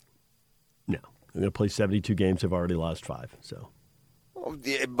 No. They're going to play 72 games. They've already lost 5. So,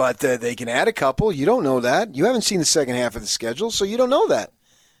 but they can add a couple. You don't know that. You haven't seen the second half of the schedule, so you don't know that.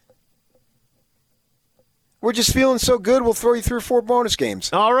 We're just feeling so good, we'll throw you 3 or 4 bonus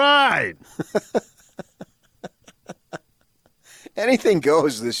games. All right. Anything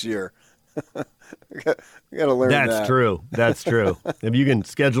goes this year. we got to learn that. That's true. That's true. If you can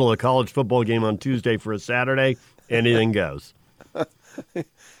schedule a college football game on Tuesday for a Saturday, anything goes.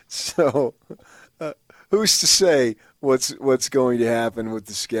 So, who's to say what's going to happen with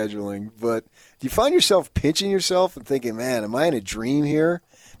the scheduling? But do you find yourself pinching yourself and thinking, man, am I in a dream here?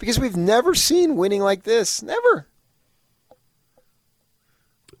 Because we've never seen winning like this. Never.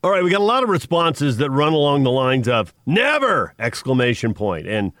 All right, we got a lot of responses that run along the lines of never! Exclamation point,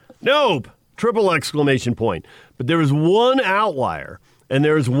 and nope! Triple exclamation point. But there is one outlier, and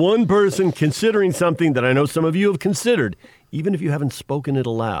there is one person considering something that I know some of you have considered, even if you haven't spoken it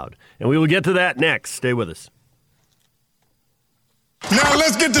aloud. And we will get to that next. Stay with us. Now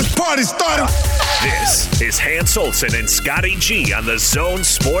let's get this party started. This is Hans Olsen and Scotty G on the Zone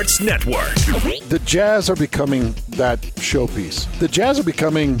Sports Network. The Jazz are becoming that showpiece. The Jazz are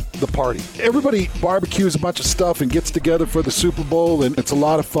becoming the party. Everybody barbecues a bunch of stuff and gets together for the Super Bowl, and it's a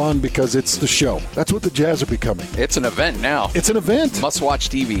lot of fun because it's the show. That's what the Jazz are becoming. It's an event now. It's an event. Must-watch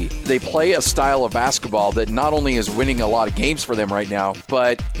TV. They play a style of basketball that not only is winning a lot of games for them right now,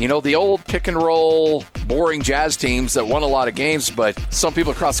 but, the old pick-and-roll, boring Jazz teams that won a lot of games, but some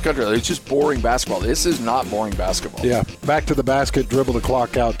people across the country, it's just boring basketball. This is not boring basketball. Yeah, back to the basket, dribble the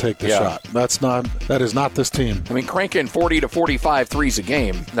clock out, take the shot. That is not this team. Cranking 40 to 45 threes a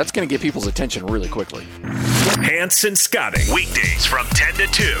game, that's going to get people's attention really quickly. Hans and Scotty, weekdays from 10 to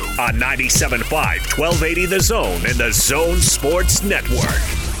 2 on 97.5, 1280 The Zone and the Zone Sports Network.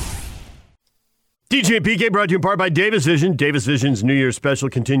 DJ and PK brought to you in part by Davis Vision. Davis Vision's New Year's special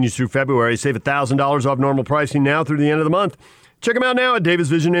continues through February. Save $1,000 off normal pricing now through the end of the month. Check them out now at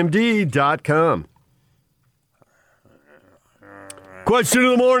davisvisionmd.com. Question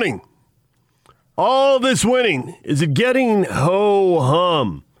of the morning. All this winning, is it getting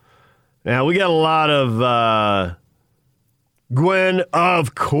ho-hum? Now, we got a lot of Gwen,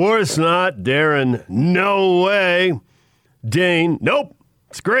 of course not. Darren, no way. Dane, nope,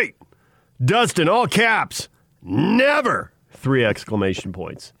 it's great. Dustin, all caps, never. 3 exclamation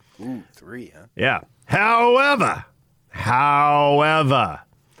points. Ooh, 3, huh? Yeah. However,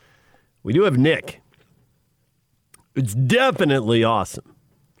 We do have Nick. It's definitely awesome.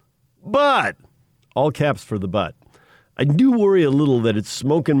 But, all caps for the but, I do worry a little that it's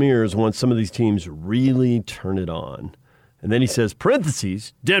smoke and mirrors once some of these teams really turn it on. And then he says,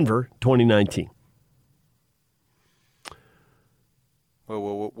 parentheses, Denver 2019.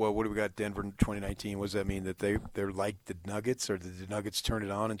 Well, what do we got Denver in 2019? What does that mean? That they're like the Nuggets, or did the Nuggets turn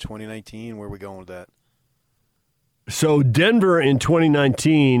it on in 2019? Where are we going with that? So Denver in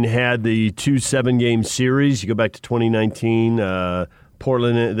 2019 had the 2 7-game series. You go back to 2019,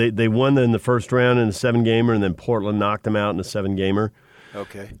 Portland, they won in the first round in the 7-gamer, and then Portland knocked them out in the 7-gamer.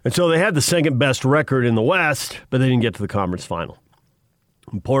 Okay. And so they had the second best record in the West, but they didn't get to the conference final.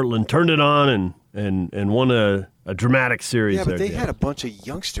 And Portland turned it on and won a dramatic series. Yeah, but there, they had a bunch of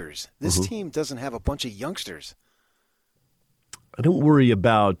youngsters. This team doesn't have a bunch of youngsters. I don't worry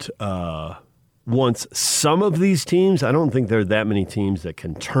about once some of these teams. I don't think there are that many teams that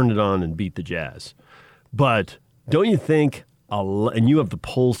can turn it on and beat the Jazz. But don't you think, and you have the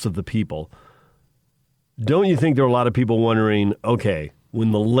pulse of the people, don't you think there are a lot of people wondering, okay,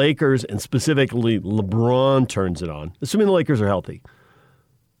 when the Lakers, and specifically LeBron, turns it on, assuming the Lakers are healthy,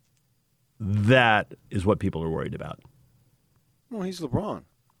 that is what people are worried about. Well, he's LeBron.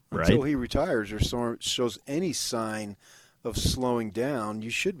 Right. Until he retires or shows any sign of slowing down, you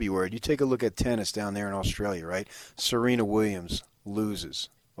should be worried. You take a look at tennis down there in Australia, right? Serena Williams loses.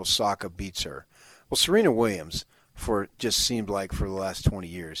 Osaka beats her. Well, Serena Williams, just seemed like for the last 20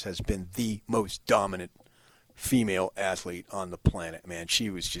 years, has been the most dominant female athlete on the planet, man.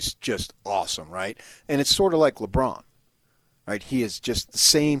 She was just awesome, right? And it's sort of like LeBron. Right, he is just the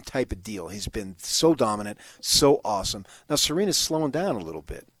same type of deal. He's been so dominant, so awesome. Now, Serena's slowing down a little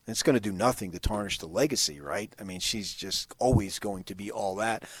bit. It's going to do nothing to tarnish the legacy, right? I mean, she's just always going to be all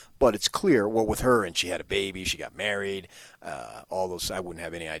that. But it's clear, well, with her, and she had a baby, she got married, all those, I wouldn't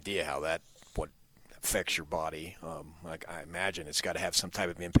have any idea how that affects your body. I imagine it's got to have some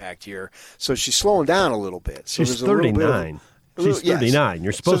type of impact here. So she's slowing down a little bit. So she's 39. She's 39. Yes.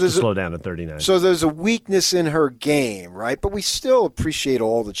 You're supposed to slow down at 39. So there's a weakness in her game, right? But we still appreciate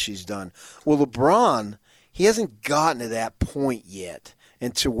all that she's done. Well, LeBron, he hasn't gotten to that point yet,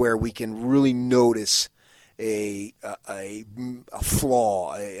 and to where we can really notice a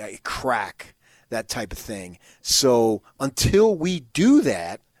flaw, a crack, that type of thing. So until we do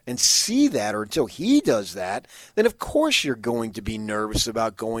that and see that, or until he does that, then of course you're going to be nervous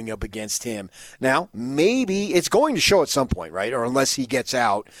about going up against him. Now, maybe it's going to show at some point, right? Or unless he gets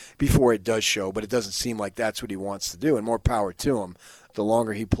out before it does show, but it doesn't seem like that's what he wants to do, and more power to him. The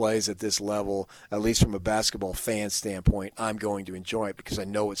longer he plays at this level, at least from a basketball fan standpoint, I'm going to enjoy it because I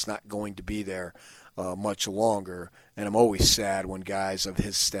know it's not going to be there much longer. And I'm always sad when guys of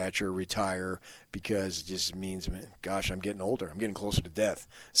his stature retire because it just means, man, gosh, I'm getting older. I'm getting closer to death.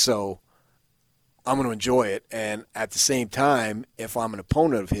 So I'm going to enjoy it. And at the same time, if I'm an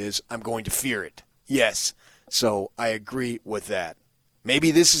opponent of his, I'm going to fear it. Yes. So I agree with that. Maybe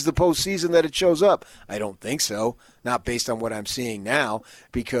this is the postseason that it shows up. I don't think so. Not based on what I'm seeing now,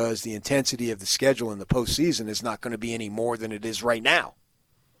 because the intensity of the schedule in the postseason is not going to be any more than it is right now.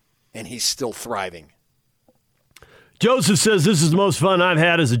 And he's still thriving. Joseph says, this is the most fun I've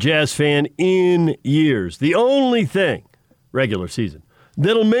had as a Jazz fan in years. The only thing, regular season,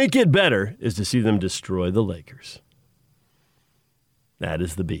 that'll make it better is to see them destroy the Lakers. That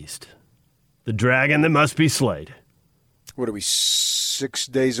is the beast. The dragon that must be slayed. What are we, 6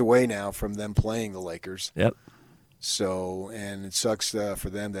 days away now from them playing the Lakers? Yep. So, and it sucks for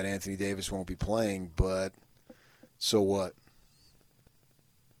them that Anthony Davis won't be playing, but so what?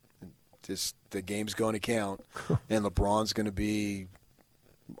 Just the game's going to count, and LeBron's going to be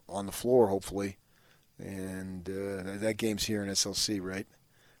on the floor, hopefully. And that game's here in SLC, right?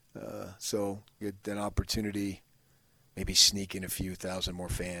 So get an opportunity, maybe sneak in a few thousand more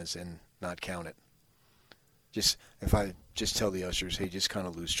fans and not count it. If I just tell the ushers, hey, just kind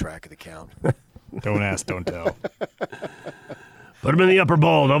of lose track of the count. Don't ask, don't tell. Put them in the upper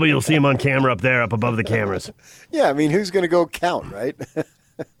bowl. Nobody will see them on camera up there, up above the cameras. Yeah, I mean, who's going to go count, right?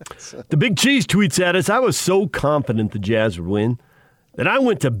 The Big Cheese tweets at us, I was so confident the Jazz would win that I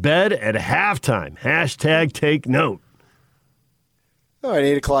went to bed at halftime. # take note. All right,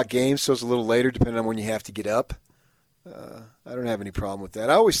 8 o'clock game, so it's a little later depending on when you have to get up. I don't have any problem with that.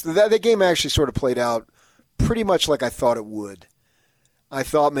 That game actually sort of played out pretty much like I thought it would. I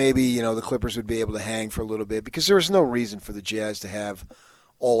thought maybe, the Clippers would be able to hang for a little bit because there was no reason for the Jazz to have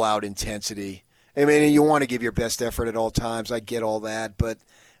all-out intensity. I mean, you want to give your best effort at all times. I get all that. But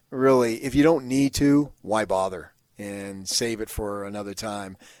really, if you don't need to, why bother? And save it for another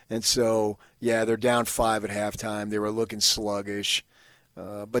time. And so, yeah, they're down 5 at halftime. They were looking sluggish.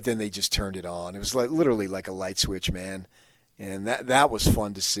 But then they just turned it on. It was literally like a light switch, man. And that was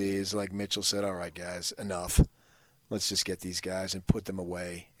fun to see. It's like Mitchell said, all right, guys, enough. Let's just get these guys and put them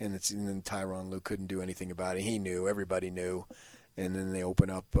away. And then Tyronn Lue couldn't do anything about it. He knew. Everybody knew. And then they open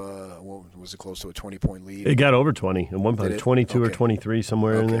up, what was it, close to a 20-point lead? It got over 20 at one point, 22 or 23,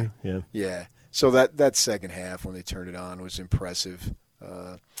 somewhere in there. Yeah. Yeah. So that second half when they turned it on was impressive.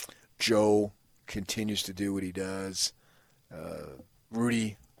 Joe continues to do what he does.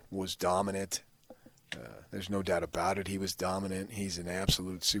 Rudy was dominant. There's no doubt about it. He was dominant. He's an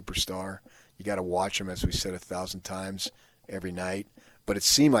absolute superstar. You got to watch him, as we said 1,000 times, every night. But it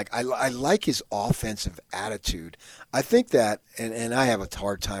seemed like I like his offensive attitude. I think that, and I have a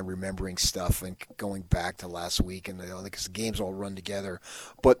hard time remembering stuff and going back to last week, and because the games all run together.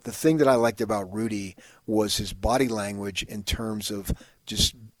 But the thing that I liked about Rudy was his body language in terms of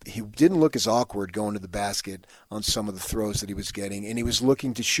just he didn't look as awkward going to the basket on some of the throws that he was getting, and he was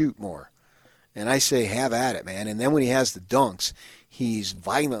looking to shoot more. And I say, have at it, man. And then when he has the dunks, he's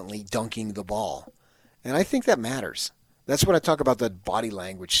violently dunking the ball. And I think that matters. That's when I talk about that body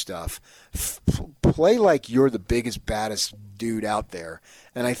language stuff. Play like you're the biggest, baddest dude out there.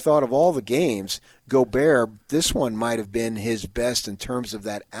 And I thought of all the games, Gobert, this one might have been his best in terms of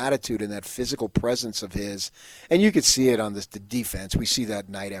that attitude and that physical presence of his. And you could see it on the defense. We see that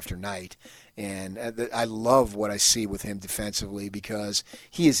night after night. And I love what I see with him defensively because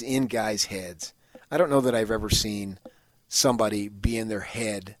he is in guys' heads. I don't know that I've ever seen somebody be in their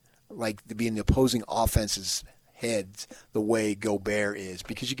head, like be in the opposing offense's heads the way Gobert is,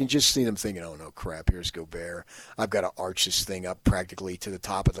 because you can just see them thinking, oh, no, crap, here's Gobert. I've got to arch this thing up practically to the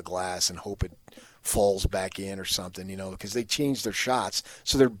top of the glass and hope it falls back in or something, because they change their shots,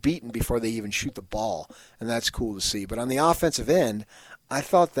 so they're beaten before they even shoot the ball, and that's cool to see. But on the offensive end, I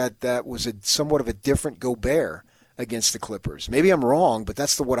thought that was somewhat of a different Gobert against the Clippers. Maybe I'm wrong, but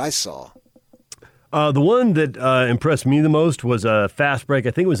that's what I saw. The one that impressed me the most was a fast break.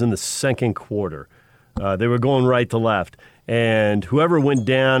 I think it was in the second quarter. They were going right to left, and whoever went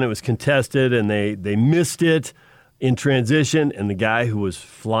down, it was contested, and they missed it in transition, and the guy who was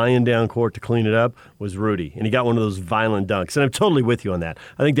flying down court to clean it up was Rudy, and he got one of those violent dunks, and I'm totally with you on that.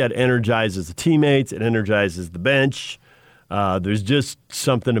 I think that energizes the teammates, it energizes the bench. There's just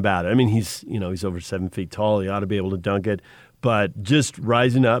something about it. I mean, he's over 7 feet tall. He ought to be able to dunk it. But just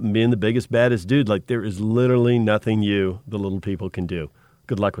rising up and being the biggest, baddest dude, like there is literally nothing the little people can do.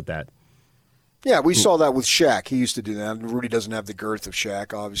 Good luck with that. Yeah, we saw that with Shaq. He used to do that. Rudy doesn't have the girth of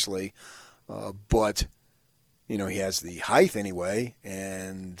Shaq, obviously. But, he has the height anyway,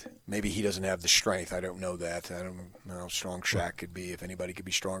 and maybe he doesn't have the strength. I don't know that. I don't know how strong Shaq could be, if anybody could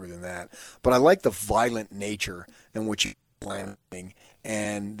be stronger than that. But I like the violent nature in which he's landing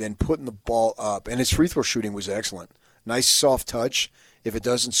and then putting the ball up. And his free throw shooting was excellent. Nice soft touch. If it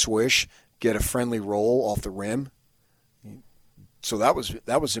doesn't swish, get a friendly roll off the rim. So that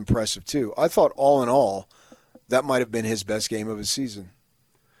was impressive too. I thought all in all, that might have been his best game of his season.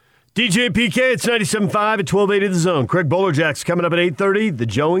 DJ PK, it's 97.5 at 1280 The Zone. Craig Bolerjack's coming up at 8:30. The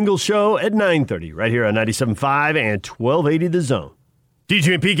Joe Ingles Show at 9:30, right here on 97.5 and 1280 The Zone.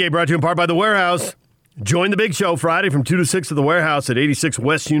 DJ and PK brought to you in part by The Warehouse. Join the big show Friday from 2 to 6 at The Warehouse at 86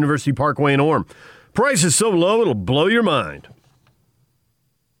 West University Parkway in Orem. Price is so low, it'll blow your mind.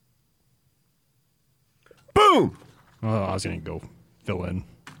 Boom! Oh, I was going to go fill in.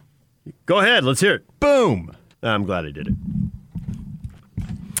 Go ahead. Let's hear it. Boom! I'm glad I did it.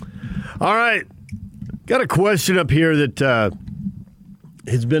 All right. Got a question up here that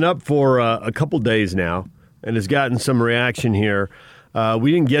has been up for a couple days now and has gotten some reaction here.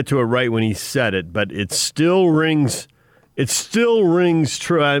 We didn't get to it right when he said it, but it still rings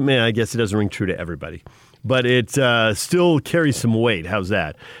true. I mean, I guess it doesn't ring true to everybody, but it still carries some weight. How's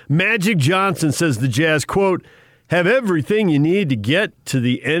that? Magic Johnson says the Jazz, quote, have everything you need to get to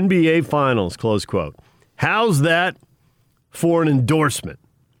the NBA Finals, close quote. How's that for an endorsement?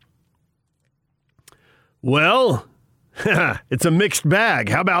 Well, it's a mixed bag.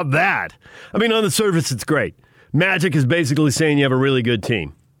 How about that? I mean, on the surface, it's great. Magic is basically saying you have a really good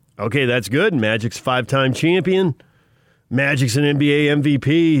team. Okay, that's good. Magic's 5-time champion. Magic's an NBA MVP.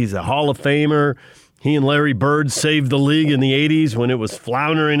 He's a Hall of Famer. He and Larry Bird saved the league in the 80s when it was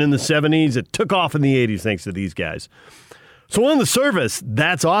floundering in the 70s. It took off in the 80s thanks to these guys. So on the surface,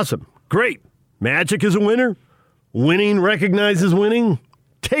 that's awesome. Great. Magic is a winner. Winning recognizes winning.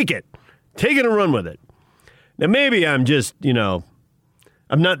 Take it. Take it and run with it. Now, maybe I'm just, I'm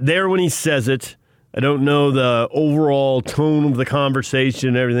not there when he says it. I don't know the overall tone of the conversation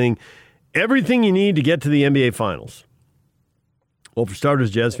and everything. Everything you need to get to the NBA Finals. Well, for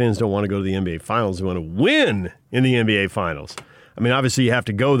starters, Jazz fans don't want to go to the NBA Finals. They want to win in the NBA Finals. I mean, obviously you have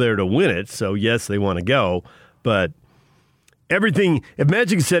to go there to win it, so yes, they want to go, but everything, if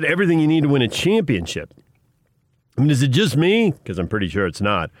Magic said everything you need to win a championship, I mean, is it just me? Because I'm pretty sure it's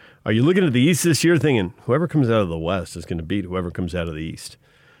not. Are you looking at the East this year thinking whoever comes out of the West is going to beat whoever comes out of the East?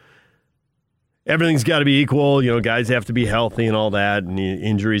 Everything's got to be equal. Guys have to be healthy and all that, and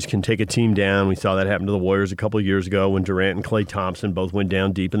injuries can take a team down. We saw that happen to the Warriors a couple of years ago when Durant and Klay Thompson both went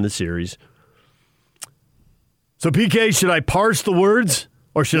down deep in the series. So, PK, should I parse the words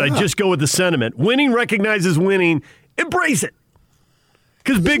or should I just go with the sentiment? Winning recognizes winning. Embrace it.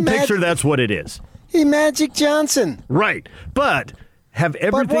 Because big picture, that's what it is. Hey, Magic Johnson. Right. But have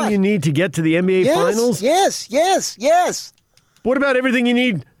everything you need to get to the NBA Finals? Yes. What about everything you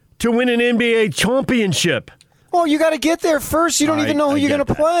need to win an NBA championship? Well, you got to get there first. You don't even know who you're going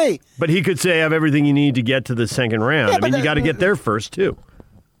to play. But he could say, have everything you need to get to the second round. I mean, you got to get there first, too.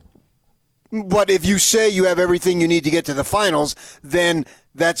 But if you say you have everything you need to get to the finals, then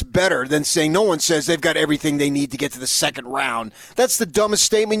that's better than saying no one says they've got everything they need to get to the second round. That's the dumbest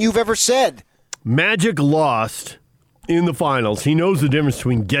statement you've ever said. Magic lost in the finals. He knows the difference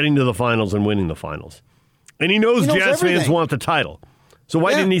between getting to the finals and winning the finals. And he knows Jazz fans want the title. So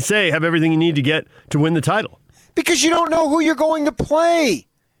why didn't he say have everything you need to get to win the title? Because you don't know who you're going to play.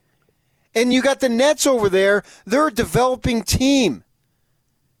 And you got the Nets over there. They're a developing team.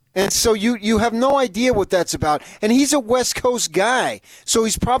 And so you have no idea what that's about. And he's a West Coast guy, so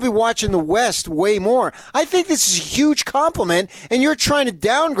he's probably watching the West way more. I think this is a huge compliment, and you're trying to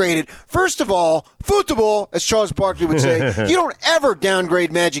downgrade it. First of all, football, as Charles Barkley would say, you don't ever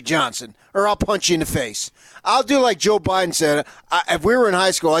downgrade Magic Johnson, or I'll punch you in the face. I'll do like Joe Biden said. If we were in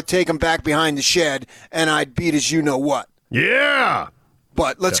high school, I'd take him back behind the shed, and I'd beat as you know what. Yeah!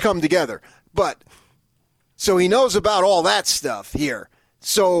 But let's come together. But so he knows about all that stuff here.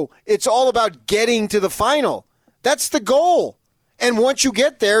 So it's all about getting to the final. That's the goal. And once you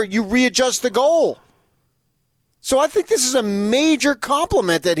get there, you readjust the goal. So I think this is a major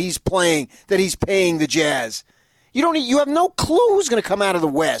compliment that he's paying the Jazz. You have no clue who's going to come out of the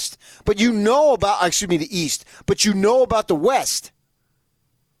West, but you know about the East, but you know about the West.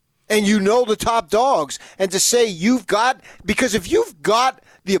 And you know the top dogs. And to say because if you've got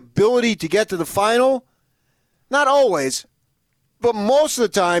the ability to get to the final, not always, but most of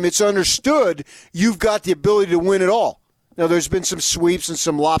the time, it's understood you've got the ability to win it all. Now, there's been some sweeps and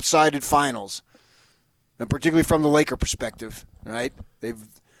some lopsided finals, and particularly from the Laker perspective, right? They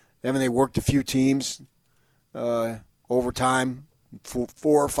worked a few teams overtime, 4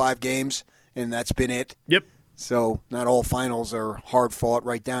 or 5 games, and that's been it. Yep. So not all finals are hard fought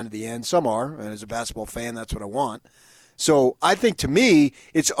right down to the end. Some are, and as a basketball fan, that's what I want. So I think, to me,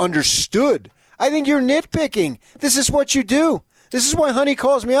 it's understood. I think you're nitpicking. This is what you do. This is why Honey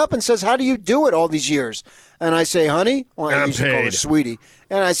calls me up and says, how do you do it all these years? And I say, Honey, I used to call her Sweetie.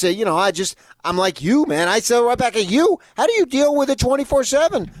 And I say, I'm like you, man. I say right back at you. How do you deal with it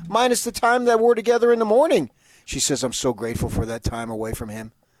 24/7, minus the time that we're together in the morning? She says, I'm so grateful for that time away from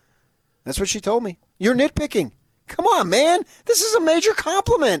him. That's what she told me. You're nitpicking. Come on, man. This is a major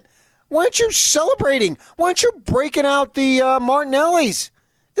compliment. Why aren't you celebrating? Why aren't you breaking out the Martinellis?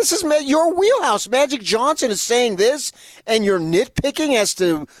 This is your wheelhouse. Magic Johnson is saying this, and you're nitpicking as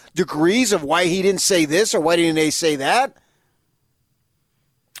to degrees of why he didn't say this or why didn't they say that?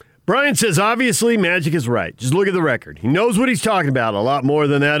 Brian says, obviously, Magic is right. Just look at the record. He knows what he's talking about a lot more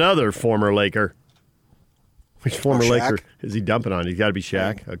than that other former Laker. Which former Laker is he dumping on? He's got to be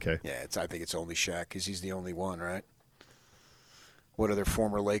Shaq? Okay. Yeah, I think it's only Shaq because he's the only one, right? What other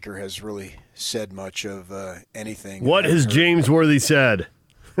former Laker has really said much of anything? What has James Worthy said?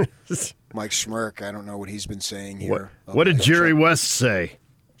 Mike Schmirk, I don't know what he's been saying here. What did Jerry West say?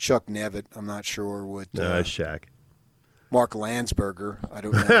 Chuck Nevitt, I'm not sure what. Shaq. Mark Landsberger, I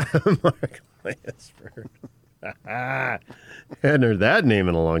don't know. Mark Landsberger. I hadn't heard that name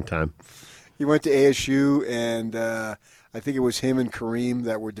in a long time. He went to ASU, and I think it was him and Kareem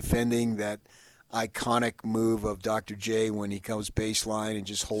that were defending that iconic move of Dr. J when he comes baseline and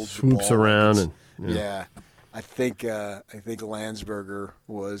just holds the ball. Swoops around. Yeah. I think Landsberger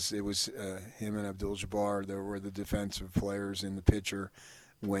was him and Abdul-Jabbar. There were the defensive players in the picture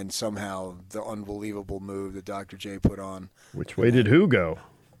when somehow the unbelievable move that Dr. J put on. Which way did who go?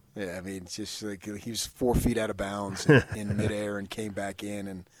 Yeah, I mean, it's just like he was 4 feet out of bounds in midair and came back in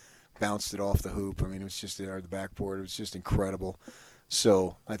and bounced it off the hoop. I mean, it was just the backboard. It was just incredible.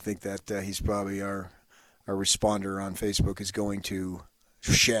 So I think that he's probably our responder on Facebook is going to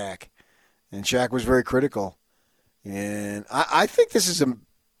Shaq. And Shaq was very critical. And I think this is I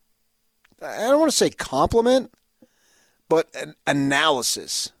don't want to say compliment, but an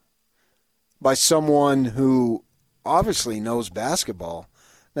analysis by someone who obviously knows basketball.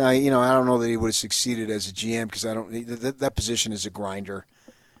 Now, I don't know that he would have succeeded as a GM because that position is a grinder,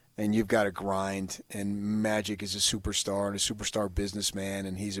 and you've got to grind. And Magic is a superstar and a superstar businessman,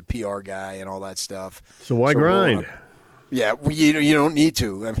 and he's a PR guy and all that stuff. So why grind? Yeah, you don't need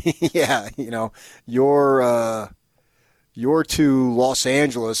to. I mean, yeah, you're to Los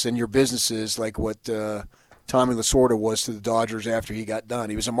Angeles and your businesses like what Tommy Lasorda was to the Dodgers after he got done.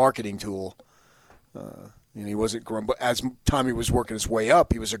 He was a marketing tool. He wasn't, but as Tommy was working his way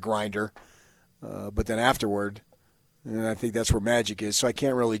up, he was a grinder. But then afterward, and I think that's where Magic is. So I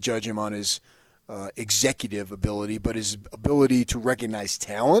can't really judge him on his executive ability, but his ability to recognize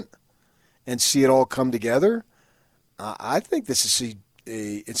talent and see it all come together. I think this is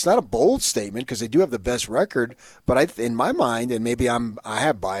it's not a bold statement because they do have the best record, but in my mind, and maybe I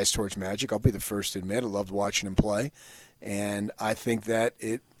have bias towards Magic. I'll be the first to admit I loved watching him play. And I think that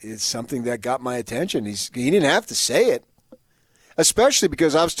it is something that got my attention. He didn't have to say it, especially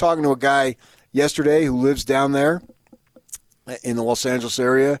because I was talking to a guy yesterday who lives down there in the Los Angeles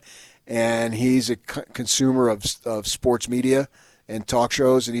area, and he's a consumer of sports media and talk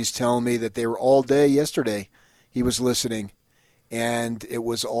shows, and he's telling me that they were all day yesterday. He was listening, and it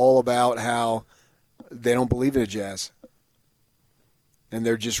was all about how they don't believe in the Jazz. And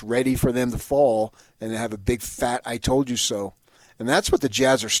they're just ready for them to fall and have a big fat I told you so. And that's what the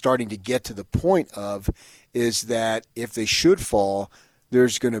Jazz are starting to get to the point of, is that if they should fall,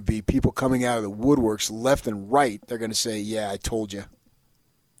 there's going to be people coming out of the woodworks left and right. They're going to say, yeah, I told you.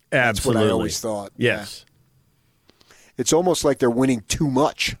 That's Absolutely. what I always thought. Yes. Yeah. It's almost like they're winning too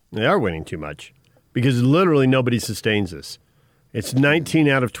much. They are winning too much because literally nobody sustains this. It's 19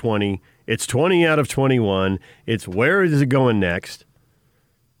 out of 20. It's 20 out of 21. It's where is it going next?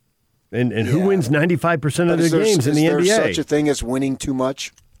 And who wins 95% of their games in the NBA? Is there such a thing as winning too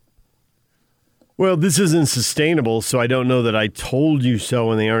much? Well, this isn't sustainable, so I don't know that I told you so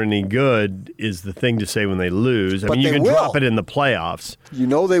when they aren't any good is the thing to say when they lose. But you they can will. drop it in the playoffs. You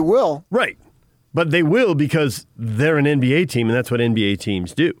know they will. Right. But they will because they're an NBA team, and that's what NBA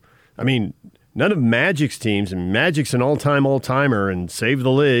teams do. I mean, none of Magic's teams, and Magic's an all-timer and save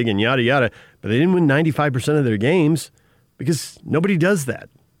the league and yada, yada, but they didn't win 95% of their games because nobody does that.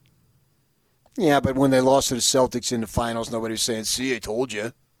 Yeah, but when they lost to the Celtics in the finals, nobody was saying, see, I told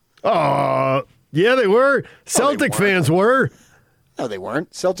you. Oh, yeah, they were. Celtic fans were. No, they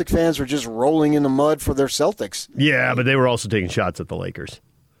weren't. Celtic fans were just rolling in the mud for their Celtics. Yeah, but they were also taking shots at the Lakers.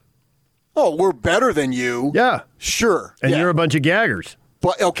 Oh, we're better than you. Yeah. Sure. And yeah. you're a bunch of gaggers.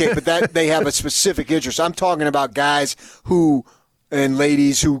 But okay, but that they have a specific interest. I'm talking about guys who and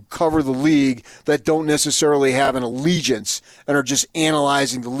ladies who cover the league that don't necessarily have an allegiance and are just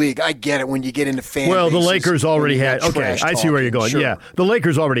analyzing the league. I get it when you get into fan Well, the bases Lakers already and you had. got Okay, trash I see where you're going. talking. Yeah, Sure. the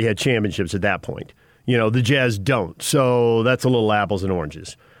Lakers already had championships at that point. The Jazz don't. So that's a little apples and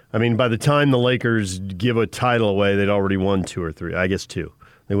oranges. I mean, by the time the Lakers give a title away, they'd already won 2 or 3. I guess 2.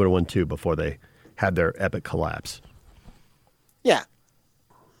 They would have won 2 before they had their epic collapse. Yeah.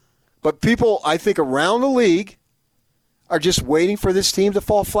 But people, I think, around the league are just waiting for this team to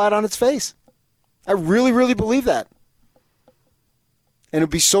fall flat on its face. I really, really believe that. And it would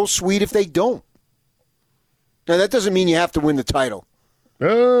be so sweet if they don't. Now, that doesn't mean you have to win the title.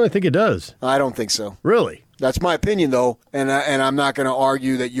 I think it does. I don't think so. Really? That's my opinion, though, and I'm not going to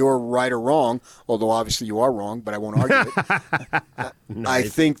argue that you're right or wrong, although obviously you are wrong, but I won't argue it. Nice. I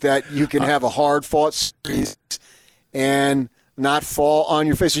think that you can have a hard-fought series and not fall on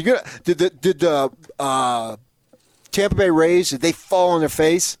your face. Did the Tampa Bay Rays, did they fall on their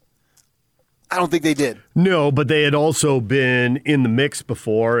face? I don't think they did. No, but they had also been in the mix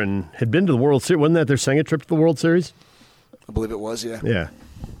before and had been to the World Series. Wasn't that their second trip to the World Series? I believe it was, yeah. Yeah.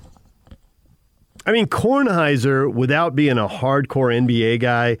 I mean, Kornheiser, without being a hardcore NBA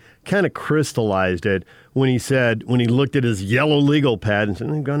guy, kind of crystallized it when he looked at his yellow legal pad and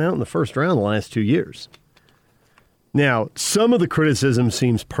said, they've gone out in the first round the last 2 years. Now, some of the criticism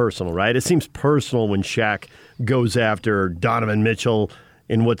seems personal, right? It seems personal when Shaq goes after Donovan Mitchell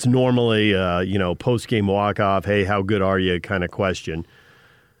in what's normally, post-game walk-off, hey, how good are you kind of question.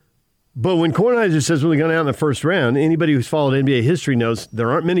 But when Kornheiser says we're going out in the first round, anybody who's followed NBA history knows there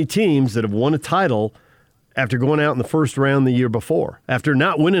aren't many teams that have won a title after going out in the first round the year before, after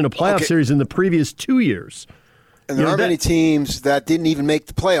not winning a playoff series in the previous 2 years. And there aren't many teams that didn't even make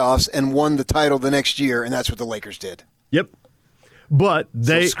the playoffs and won the title the next year, and that's what the Lakers did. Yep. But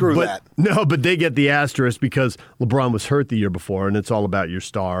they that. No, but they get the asterisk because LeBron was hurt the year before, and it's all about your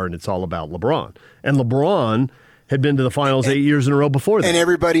star, and it's all about LeBron. And LeBron had been to the finals 8 years in a row before that. And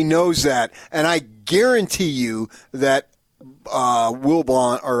everybody knows that. And I guarantee you that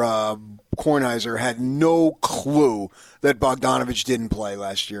Wilbon or Kornheiser had no clue that Bogdanovich didn't play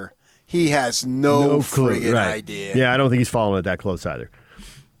last year. He has no friggin' idea. Yeah, I don't think he's following it that close either.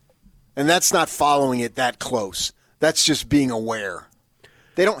 And that's not following it that close. That's just being aware.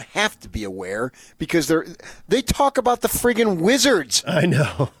 They don't have to be aware because they talk about the friggin' Wizards. I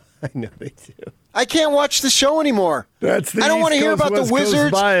know they do. I can't watch the show anymore. I don't want to hear about the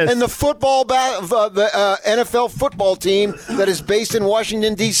Wizards and the the NFL football team that is based in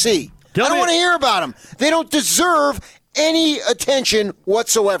Washington, D.C. I don't want to hear about them. They don't deserve any attention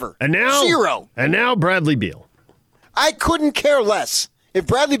whatsoever. And now, zero. And now Bradley Beal. I couldn't care less. If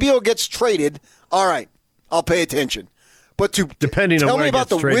Bradley Beal gets traded, all right, I'll pay attention. But to tell me about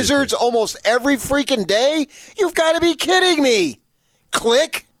the Wizards almost every freaking day, you've got to be kidding me.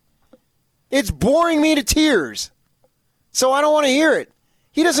 Click. It's boring me to tears. So I don't want to hear it.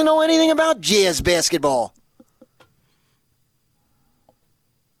 He doesn't know anything about Jazz basketball.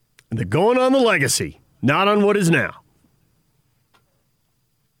 And they're going on the legacy, not on what is now.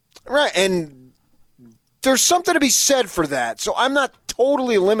 Right, and there's something to be said for that. So I'm not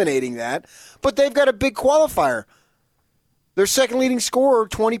totally eliminating that, but they've got a big qualifier. Their second leading scorer,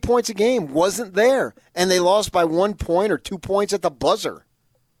 20 points a game, wasn't there, and they lost by 1 point or 2 points at the buzzer.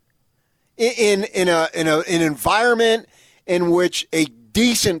 In an environment in which a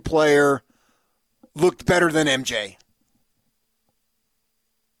decent player looked better than MJ.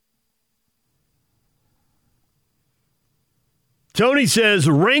 Tony says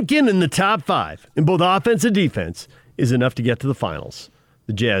ranking in the top 5 in both offense and defense is enough to get to the finals.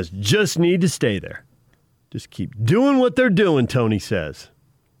 The Jazz just need to stay there. Just keep doing what they're doing, Tony says.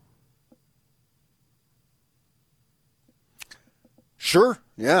 Sure.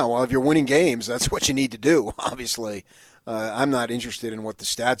 Yeah, well, if you're winning games, that's what you need to do, obviously. I'm not interested in what the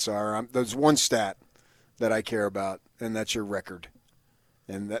stats are. There's one stat that I care about, and that's your record.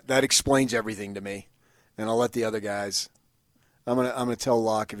 And that explains everything to me. And I'll let the other guys. I'm gonna tell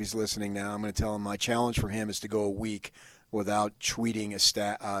Locke if he's listening now. I'm gonna tell him my challenge for him is to go a week without tweeting a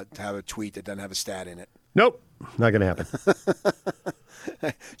stat, to have a tweet that doesn't have a stat in it. Nope, not gonna happen.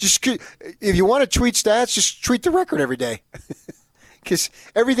 Just if you want to tweet stats, just tweet the record every day, because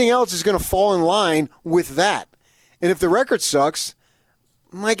everything else is gonna fall in line with that. And if the record sucks,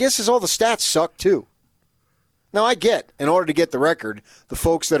 my guess is all the stats suck too. Now, I get, in order to get the record, the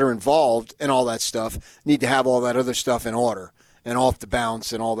folks that are involved and all that stuff need to have all that other stuff in order and off the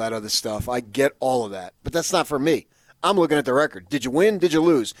bounce and all that other stuff. I get all of that. But that's not for me. I'm looking at the record. Did you win? Did you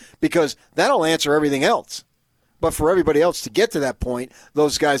lose? Because that'll answer everything else. But for everybody else to get to that point,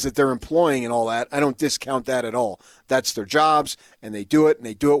 those guys that they're employing and all that, I don't discount that at all. That's their jobs, and they do it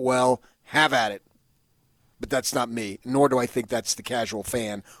well. Have at it. But that's not me, nor do I think that's the casual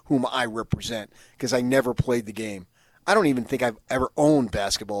fan whom I represent, because I never played the game. I don't even think I've ever owned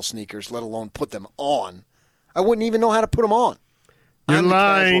basketball sneakers, let alone put them on. I wouldn't even know how to put them on. You're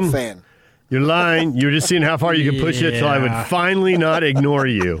lying. Casual fan. You're lying. You're just seeing how far you can push it until I would finally not ignore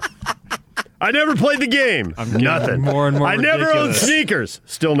you. I never played the game. Nothing. More and more I never owned sneakers.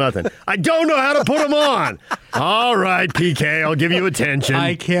 Still nothing. I don't know how to put them on. All right, PK, I'll give you attention.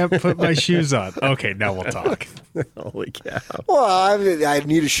 I can't put my shoes on. Okay, now we'll talk. Holy cow. Well, I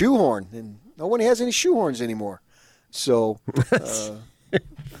need a shoehorn, and no one has any shoehorns anymore. So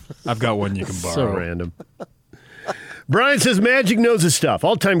I've got one you can borrow. So random. Brian says Magic knows his stuff.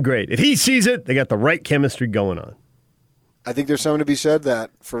 All-time great. If he sees it, they got the right chemistry going on. I think there's something to be said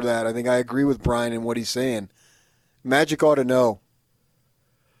for that. I think I agree with Brian in what he's saying. Magic ought to know.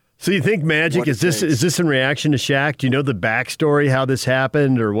 So you think Magic, is this in reaction to Shaq? Do you know the backstory, how this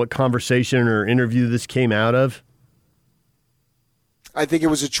happened, or what conversation or interview this came out of? I think it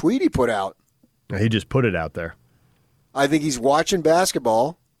was a tweet he put out. He just put it out there. I think he's watching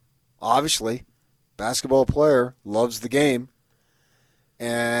basketball, obviously. Basketball player, loves the game.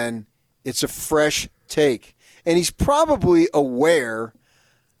 And it's a fresh take. And he's probably aware,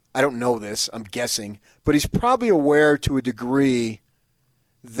 I don't know this, I'm guessing, but he's probably aware to a degree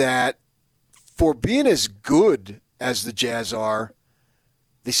that for being as good as the Jazz are,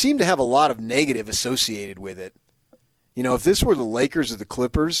 they seem to have a lot of negative associated with it. You know, if this were the Lakers or the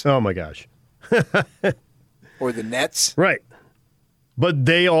Clippers. Oh, my gosh. Or the Nets. Right. But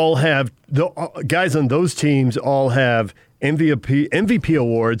they all have, the guys on those teams all have MVP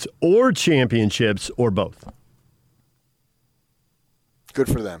awards or championships or both. Good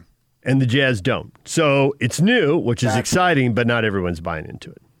for them. And the Jazz don't. So it's new, which is exciting, but not everyone's buying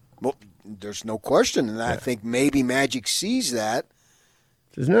into it. Well, there's no question. And I think maybe Magic sees that.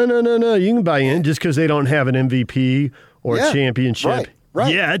 Says, no. You can buy in just because they don't have an MVP or a championship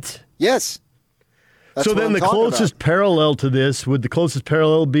right. yet. Yes. That's so what then I'm the talking closest about. parallel to this, would the closest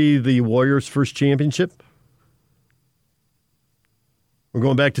parallel be the Warriors' first championship? We're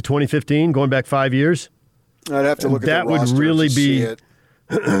going back to 2015, going back 5 years? I'd have to look at the roster really to be see it.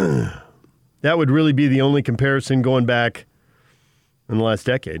 that would really be the only comparison going back in the last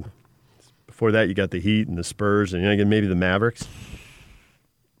decade. Before that, you got the Heat and the Spurs and maybe the Mavericks.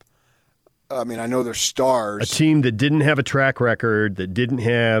 I mean, I know they're stars. A team that didn't have a track record, that didn't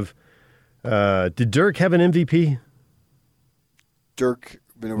have did Dirk have an MVP? Dirk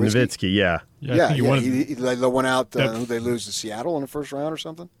Nowitzki, yeah. He went out. They lose to Seattle in the first round or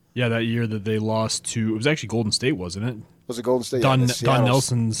something. Yeah, that year that they lost to, it was actually Golden State, wasn't it? Was it Golden State? Don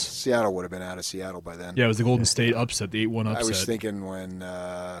Nelson's. Seattle would have been out of Seattle by then. Yeah, it was the Golden State upset, the 8-1 upset. I was thinking when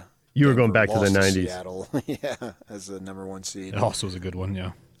you were going back to the 90s. Seattle, yeah, as the number one seed. It also was a good one,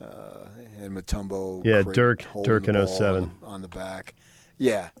 yeah. And Mutombo. Yeah, Dirk in 07 on the back.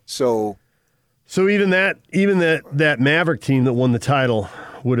 Yeah, so even that Maverick team that won the title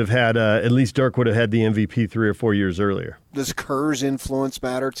would have had at least Dirk would have had the MVP 3 or 4 years earlier. Does Kerr's influence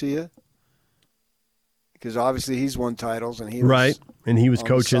matter to you? Because obviously he's won titles and he was and he was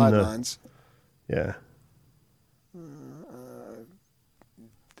coaching the sidelines. Yeah.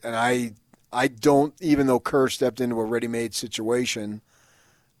 And I don't, even though Kerr stepped into a ready-made situation,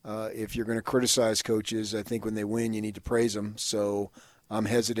 if you're going to criticize coaches, I think when they win you need to praise them. So I'm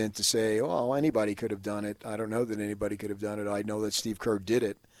hesitant to say, oh, anybody could have done it. I don't know that anybody could have done it. I know that Steve Kerr did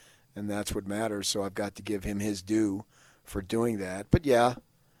it, and that's what matters. So I've got to give him his due for doing that. But, yeah,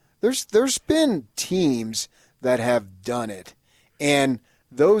 there's been teams that have done it. And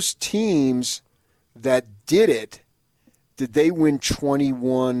those teams that did it, did they win 20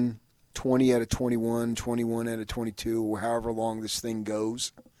 out of 21, 21 out of 22, or however long this thing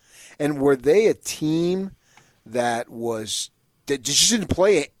goes? And were they a team that just didn't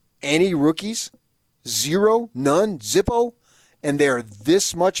play any rookies? Zero? None? Zippo? And they're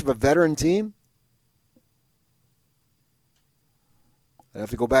this much of a veteran team? I have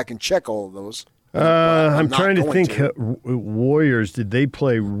to go back and check all of those. I'm trying to think. Warriors, did they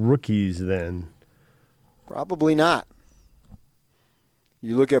play rookies then? Probably not.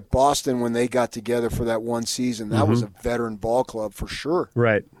 You look at Boston when they got together for that one season. That was a veteran ball club for sure.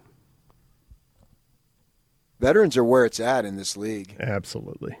 Right. Veterans are where it's at in this league.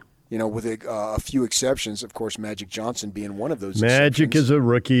 Absolutely. With a few exceptions, of course, Magic Johnson being one of those Magic is a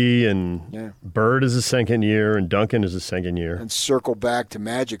rookie, and Bird is a second year, and Duncan is a second year. And circle back to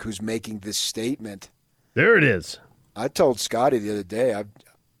Magic, who's making this statement. There it is. I told Scotty the other day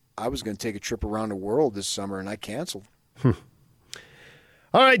I was going to take a trip around the world this summer, and I canceled.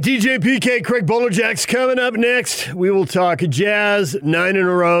 All right, DJ PK, Craig Bolerjack's coming up next. We will talk Jazz, 9 in a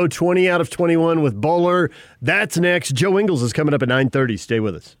row, 20 out of 21 with Bowler. That's next. Joe Ingles is coming up at 9:30. Stay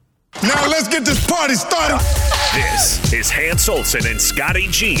with us. Now let's get this party started. This is Hans Olsen and Scotty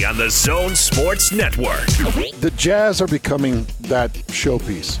G on the Zone Sports Network. The Jazz are becoming that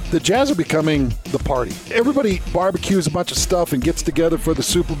showpiece. The Jazz are becoming the party. Everybody barbecues a bunch of stuff and gets together for the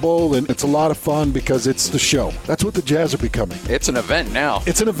Super Bowl, and it's a lot of fun because it's the show. That's what the Jazz are becoming. It's an event now.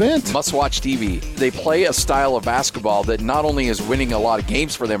 It's an event. Must-watch TV. They play a style of basketball that not only is winning a lot of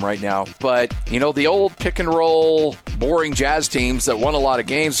games for them right now, but, the old pick-and-roll, boring Jazz teams that won a lot of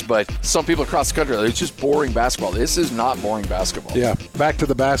games, but some people across the country, it's just boring basketball. This is not boring basketball. Yeah, back to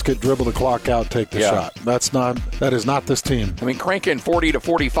the basket, dribble the clock out, take the shot. That is not this team. I mean, cranking 40 to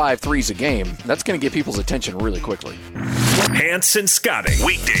 45 threes a game, that's going to get people's attention really quickly. Hans and Scotty,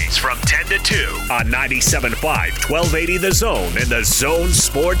 weekdays from 10 to 2 on 97.5, 1280 The Zone and the Zone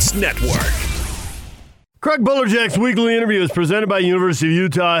Sports Network. Craig Bolerjack's weekly interview is presented by University of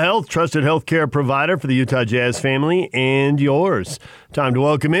Utah Health, trusted healthcare provider for the Utah Jazz family and yours. Time to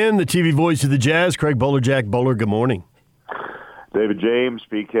welcome in the TV voice of the Jazz, Craig Bolerjack. Bowler, good morning. David James,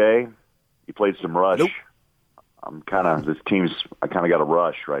 PK. You played some Rush. Nope. I kind of got a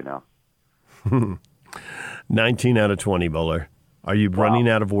rush right now. 19 out of 20, Bowler. Are you running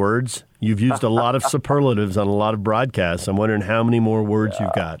out of words? You've used a lot of superlatives on a lot of broadcasts. I'm wondering how many more words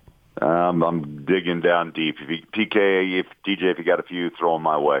you've got. I'm digging down deep. PK, DJ, if you got a few, throw them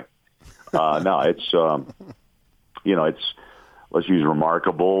my way. It's let's use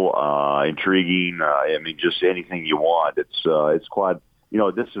remarkable, intriguing. Just anything you want. It's quite.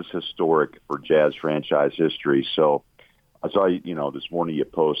 This is historic for Jazz franchise history. So I saw this morning you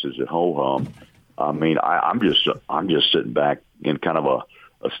posted at ho-hum. I'm just sitting back in kind of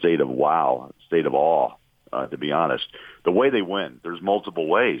a state of wow, state of awe. To be honest, the way they win, there's multiple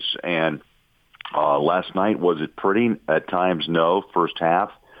ways. And last night, was it pretty? At times, no. First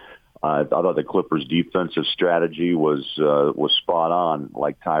half, I thought the Clippers' defensive strategy was spot on.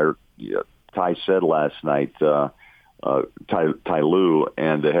 Like Ty said last night, Ty Lue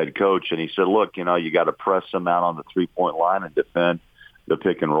and the head coach, and he said, look, you got to press them out on the 3-point line and defend the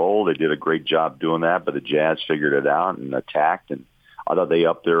pick and roll. They did a great job doing that, but the Jazz figured it out and attacked, and I thought they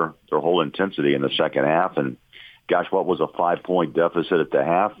upped their whole intensity in the second half. And gosh, what was a 5-point deficit at the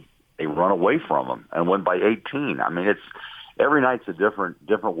half? They run away from them and went by 18. I mean, every night's a different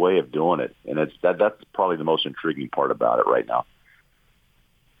way of doing it, and that's probably the most intriguing part about it right now.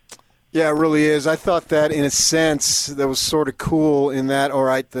 Yeah, it really is. I thought that in a sense that was sort of cool in that, all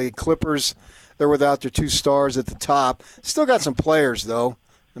right, the Clippers, they're without their 2 stars at the top. Still got some players, though.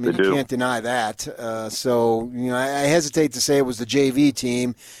 I mean, you can't deny that. So, I hesitate to say it was the JV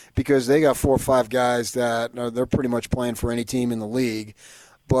team because they got 4 or 5 guys that they're pretty much playing for any team in the league.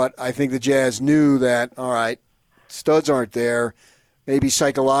 But I think the Jazz knew that, all right, studs aren't there. Maybe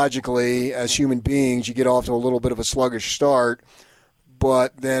psychologically, as human beings, you get off to a little bit of a sluggish start.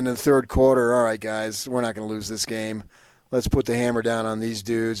 But then in the third quarter, all right, guys, we're not going to lose this game. Let's put the hammer down on these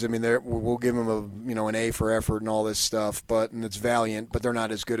dudes. I mean, we'll give them an A for effort and all this stuff, and it's valiant, but they're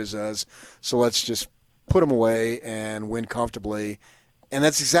not as good as us. So let's just put them away and win comfortably. And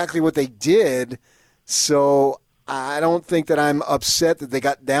that's exactly what they did. So I don't think that I'm upset that they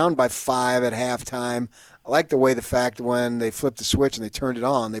got down by 5 at halftime. I like the fact when they flipped the switch and they turned it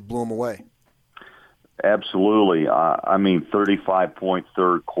on, they blew them away. Absolutely. 35-point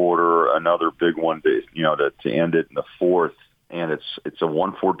third quarter, another big one to end it in the fourth, and it's a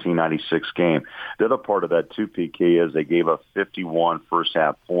 114-96 game. The other part of that too, PK, is they gave up 51 first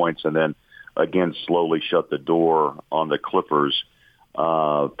half points, and then again slowly shut the door on the Clippers.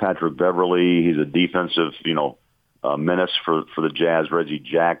 Patrick Beverley, he's a defensive menace for the Jazz. Reggie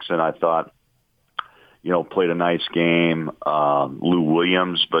Jackson, I thought, played a nice game. Lou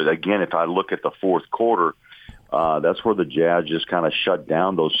Williams. But again, if I look at the fourth quarter, that's where the Jazz just kind of shut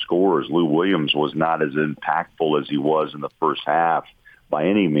down those scorers. Lou Williams was not as impactful as he was in the first half by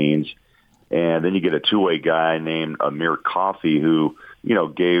any means. And then you get a two-way guy named Amir Coffey who,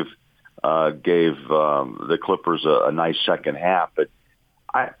 gave the Clippers a nice second half. But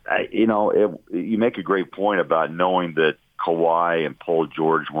you make a great point about knowing that Kawhi and Paul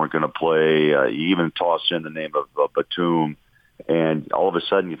George weren't going to play. You even toss in the name of Batum, and all of a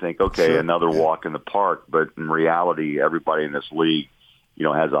sudden you think, okay, another walk in the park. But in reality, everybody in this league,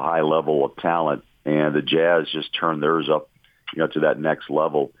 has a high level of talent, and the Jazz just turned theirs up, to that next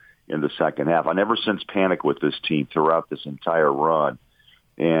level in the second half. I never sense panic with this team throughout this entire run,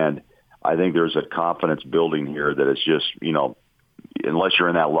 and I think there's a confidence building here that it's just, unless you're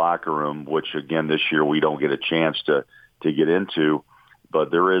in that locker room, which again this year we don't get a chance to get into,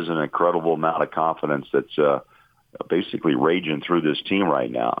 but there is an incredible amount of confidence that's basically raging through this team right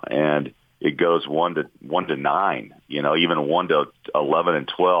now, and it goes 1 to 9, even 1 to 11 and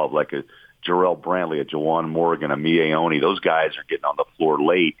 12, like a Jarrell Brantley, a Jawan Morgan, a Mie Oni. Those guys are getting on the floor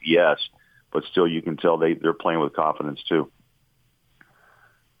late, yes, but still you can tell they're playing with confidence too.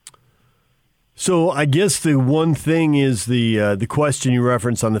 So I guess the one thing is the question you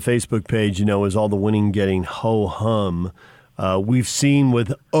referenced on the Facebook page, is all the winning getting ho-hum. We've seen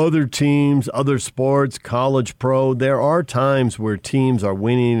with other teams, other sports, college, pro, there are times where teams are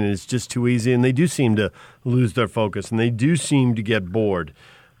winning and it's just too easy, and they do seem to lose their focus, and they do seem to get bored.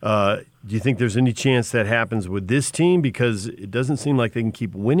 Do you think there's any chance that happens with this team? Because it doesn't seem like they can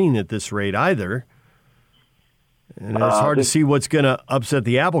keep winning at this rate either. And it's hard to see what's going to upset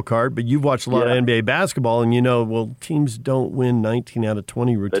the apple cart, but you've watched a lot of NBA basketball, and teams don't win 19 out of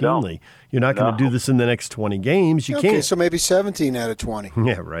 20 routinely. You're not going to do this in the next 20 games. You can't. So maybe 17 out of 20.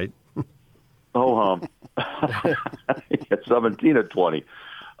 Yeah, right. Oh, 17 of 20.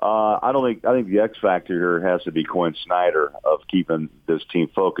 I think the X factor here has to be Quinn Snyder of keeping this team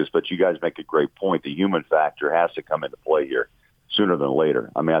focused, but you guys make a great point. The human factor has to come into play here sooner than later.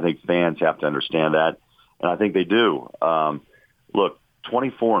 I think fans have to understand that. And I think they do. Look,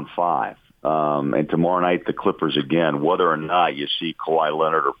 24-5, and tomorrow night the Clippers again. Whether or not you see Kawhi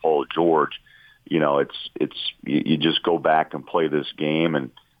Leonard or Paul George, you just go back and play this game,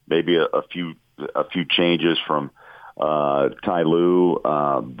 and maybe a few changes from Ty Lue.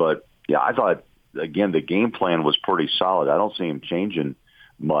 But yeah, I thought again the game plan was pretty solid. I don't see him changing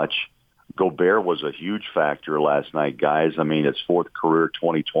much. Gobert was a huge factor last night, guys. His fourth career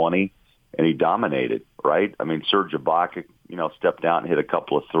 2020. And he dominated, right? Serge Ibaka, stepped out and hit a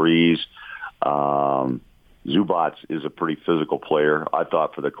couple of threes. Zubats is a pretty physical player, I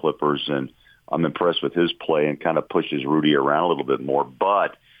thought, for the Clippers, and I'm impressed with his play and kind of pushes Rudy around a little bit more.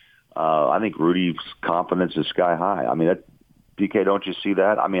 But I think Rudy's confidence is sky high. PK, don't you see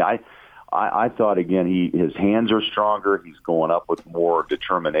that? I thought, again, his hands are stronger. He's going up with more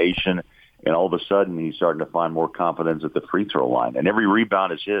determination. And all of a sudden, he's starting to find more confidence at the free throw line, and every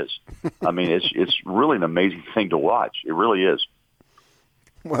rebound is his. I mean, it's really an amazing thing to watch. It really is.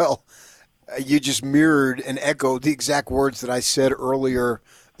 Well, you just mirrored and echoed the exact words that I said earlier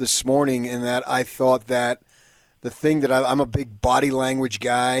this morning, in that I thought that the thing that I'm a big body language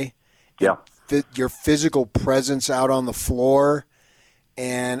guy. Yeah. Your physical presence out on the floor.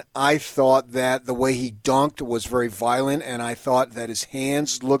 And I thought that the way he dunked was very violent, and I thought that his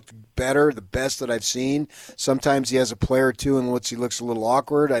hands looked better, the best that I've seen. Sometimes he has a play or two in which he looks a little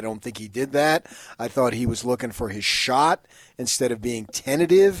awkward. I don't think he did that. I thought he was looking for his shot instead of being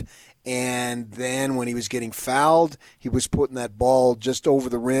tentative. And then when he was getting fouled, he was putting that ball just over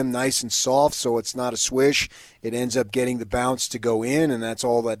the rim nice and soft, so it's not a swish. It ends up getting the bounce to go in, and that's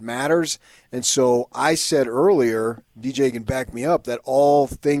all that matters. And so I said earlier, DJ can back me up, that all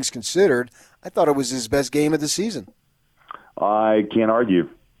things considered, I thought it was his best game of the season. I can't argue.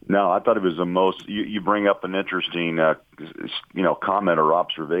 No, I thought it was the most. You bring up an interesting, comment or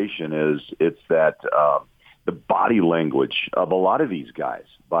observation. It's that the body language of a lot of these guys,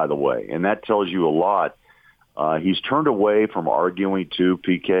 by the way, and that tells you a lot. He's turned away from arguing too,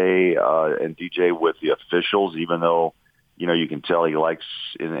 PK and DJ, with the officials, even though, you can tell he likes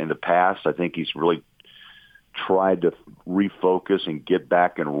in the past. I think he's really tried to refocus and get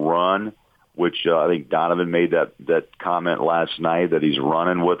back and run, which I think Donovan made that comment last night, that he's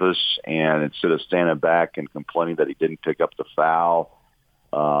running with us, and instead of standing back and complaining that he didn't pick up the foul.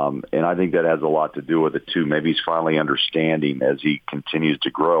 And I think that has a lot to do with it, too. Maybe he's finally understanding as he continues to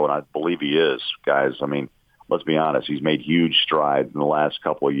grow, and I believe he is, guys. I mean, let's be honest. He's made huge strides in the last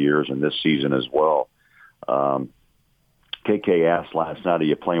couple of years and this season as well. KK asked last night, are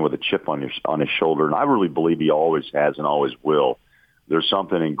you playing with a chip on his shoulder? And I really believe he always has and always will. There's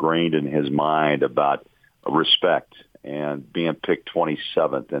something ingrained in his mind about respect and being picked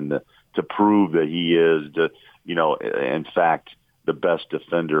 27th, and to prove that he is, in fact, the best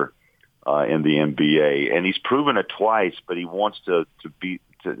defender in the NBA. And he's proven it twice, but he wants to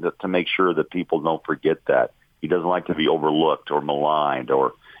make sure that people don't forget that. He doesn't like to be overlooked or maligned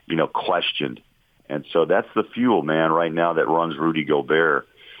or, questioned. And so that's the fuel, man, right now that runs Rudy Gobert.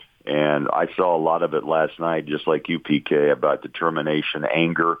 And I saw a lot of it last night, just like you, PK, about determination,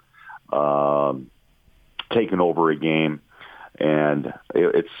 anger, taking over a game. And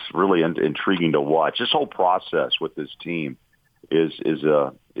it's really intriguing to watch. This whole process with this team is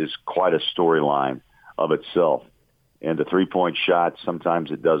quite a storyline of itself. And the three-point shot,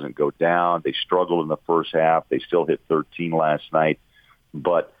 sometimes it doesn't go down. They struggled in the first half. They still hit 13 last night.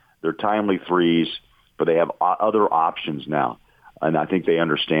 But they're timely threes, but they have other options now. And I think they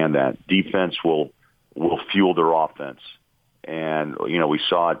understand that. Defense will fuel their offense. And, we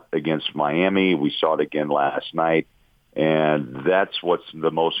saw it against Miami. We saw it again last night. And that's what's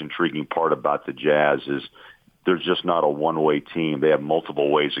the most intriguing part about the Jazz is there's just not a one-way team. They have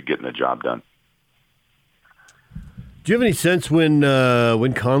multiple ways of getting the job done. Do you have any sense when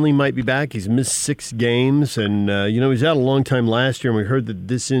Conley might be back? He's missed 6 games, and he's out a long time last year, and we heard that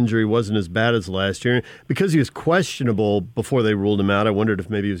this injury wasn't as bad as last year. Because he was questionable before they ruled him out, I wondered if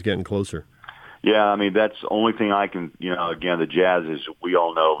maybe he was getting closer. Yeah, I mean, that's the only thing I can, again, the Jazz is, we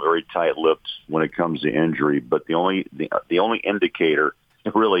all know, very tight-lipped when it comes to injury, but the only indicator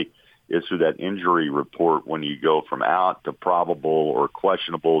really is through that injury report when you go from out to probable or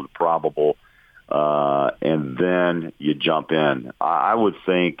questionable to probable, and then you jump in. I would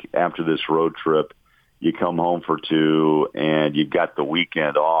think after this road trip, you come home for 2, and you've got the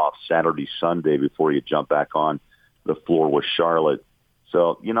weekend off, Saturday, Sunday, before you jump back on the floor with Charlotte.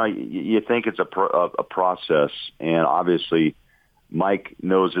 So, you think it's a process, and obviously Mike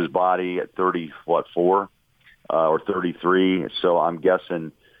knows his body at 4 or 33, so I'm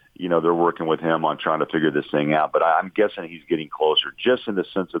guessing, they're working with him on trying to figure this thing out. But I'm guessing he's getting closer, just in the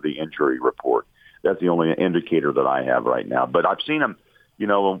sense of the injury report. That's the only indicator that I have right now. But I've seen him,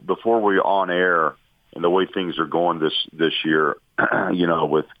 before we were on air and the way things are going this year,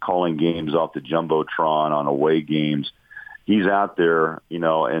 with calling games off the Jumbotron on away games. He's out there,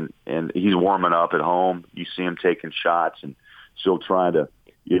 and he's warming up at home. You see him taking shots and still trying to,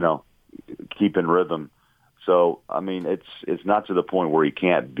 keep in rhythm. So, I mean, it's not to the point where he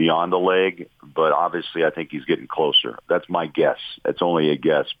can't be on the leg, but obviously I think he's getting closer. That's my guess. It's only a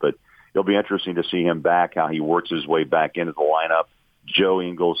guess, but it'll be interesting to see him back, how he works his way back into the lineup. Joe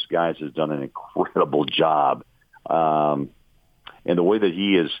Ingles, guys, has done an incredible job. And the way that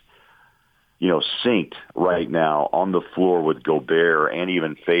he is, synced right now on the floor with Gobert and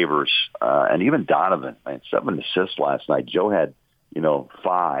even Favors and even Donovan. 7 assists last night. Joe had,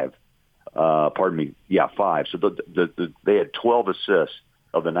 5. 5. So they had 12 assists.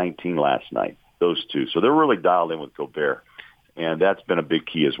 of the 19 last night, those two. So they're really dialed in with Gobert, and that's been a big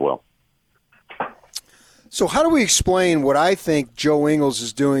key as well. So how do we explain what I think Joe Ingles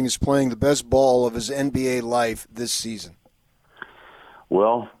is doing is playing the best ball of his NBA life this season?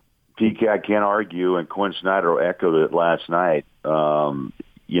 Well, PK, I can't argue, and Quinn Snyder echoed it last night.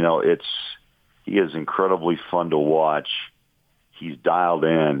 He is incredibly fun to watch. He's dialed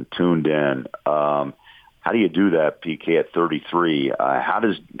in, tuned in. How do you do that, PK, at 33? How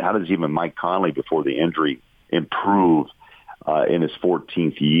does even Mike Conley, before the injury, improve in his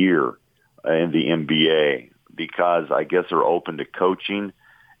 14th year in the NBA? Because I guess they're open to coaching,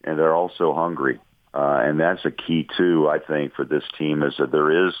 and they're also hungry. And that's a key, too, I think, for this team, is that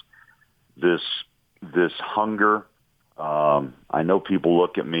there is this hunger. I know people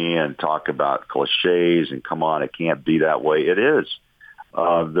look at me and talk about cliches and, come on, it can't be that way. It is.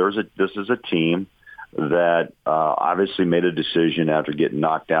 This is a team that obviously made a decision after getting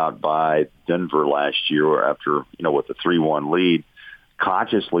knocked out by Denver last year, or after, with the 3-1 lead,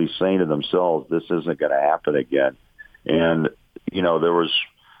 consciously saying to themselves, this isn't going to happen again. And, there was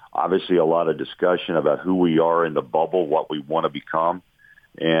obviously a lot of discussion about who we are in the bubble, what we want to become,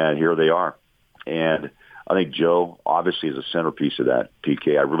 and here they are. And I think Joe obviously is a centerpiece of that,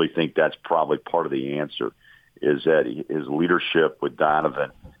 PK. I really think that's probably part of the answer, is that his leadership with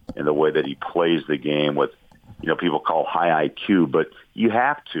Donovan and the way that he plays the game with, people call high IQ, but you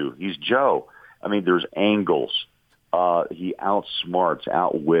have to. He's Joe. I mean, there's angles. He outsmarts,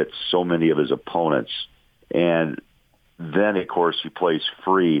 outwits so many of his opponents. And then, of course, he plays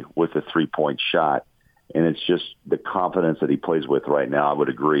free with a three-point shot. And it's just the confidence that he plays with right now, I would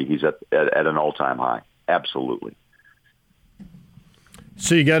agree. He's at an all-time high. Absolutely.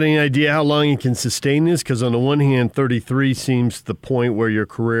 So you got any idea how long you can sustain this? Because on the one hand, 33 seems the point where your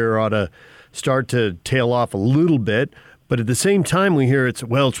career ought to start to tail off a little bit. But at the same time, we hear it's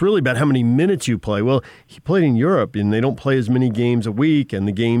really about how many minutes you play. Well, he played in Europe, and they don't play as many games a week, and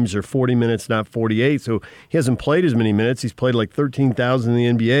the games are 40 minutes, not 48. So he hasn't played as many minutes. He's played like 13,000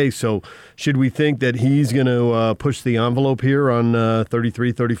 in the NBA. So should we think that he's going to push the envelope here on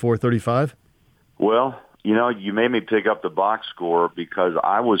 33, 34, 35? Well, you made me pick up the box score, because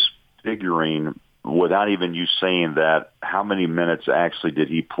I was figuring, without even you saying that, how many minutes actually did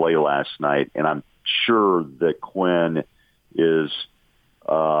he play last night. And I'm sure that Quinn is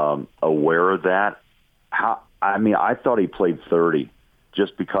aware of that. I thought he played 30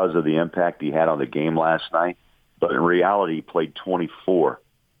 just because of the impact he had on the game last night. But in reality, he played 24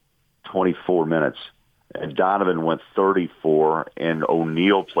 minutes. And Donovan went 34, and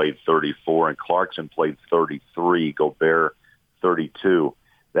O'Neal played 34, and Clarkson played 33, Gobert 32.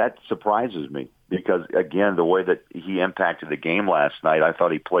 That surprises me because, again, the way that he impacted the game last night, I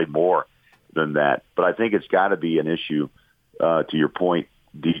thought he played more than that. But I think it's got to be an issue, to your point,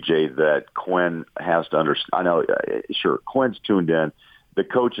 DJ, that Quinn has to understand. I know, sure, Quinn's tuned in. The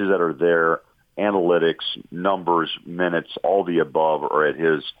coaches that are there, analytics, numbers, minutes, all the above are at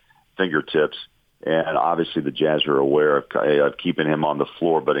his fingertips. And obviously the Jazz are aware of keeping him on the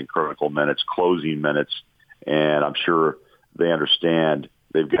floor, but in critical minutes, closing minutes. And I'm sure they understand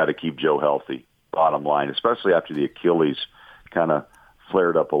they've got to keep Joe healthy, bottom line, especially after the Achilles kind of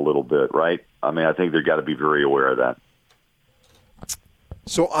flared up a little bit, right? I mean, I think they've got to be very aware of that.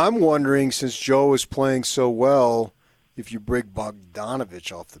 So I'm wondering, since Joe is playing so well, if you bring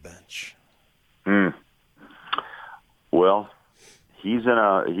Bogdanovich off the bench. Well, he's in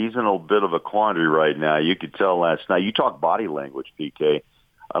a bit of a quandary right now. You could tell last night. You talk body language, PK.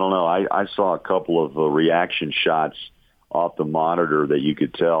 I don't know. I saw a couple of reaction shots off the monitor that you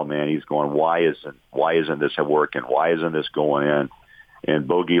could tell, man, he's going, why isn't this working? Why isn't this going in? And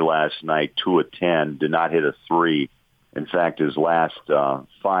Bogey last night, 2 of 10, did not hit a three. In fact, his last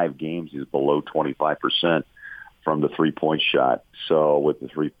 5 games, he's below 25% from the three-point shot. So with the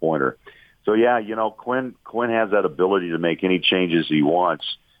three-pointer. So, yeah, Quinn has that ability to make any changes he wants.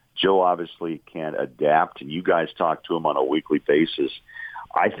 Joe obviously can adapt, and you guys talk to him on a weekly basis.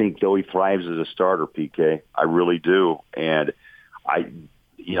 I think, though, he thrives as a starter, PK. I really do. And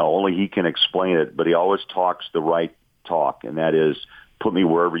only he can explain it, but he always talks the right talk, and that is, put me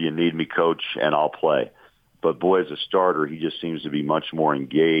wherever you need me, coach, and I'll play. But, boy, as a starter, he just seems to be much more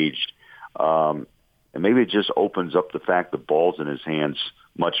engaged. And maybe it just opens up the fact the ball's in his hands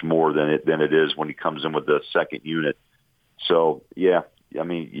much more than it is when he comes in with the second unit. So, yeah, I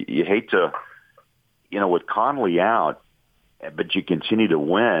mean, you hate to, with Conley out, but you continue to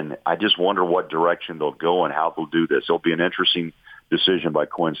win, I just wonder what direction they'll go and how they'll do this. It'll be an interesting decision by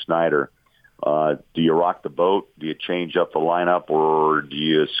Quinn Snyder. Do you rock the boat? Do you change up the lineup, or do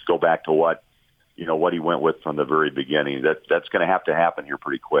you go back to what, what he went with from the very beginning. That's going to happen here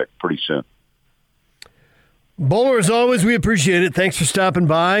pretty quick, pretty soon. Bowler, as always, we appreciate it. Thanks for stopping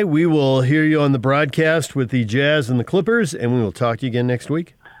by. We will hear you on the broadcast with the Jazz and the Clippers, and we will talk to you again next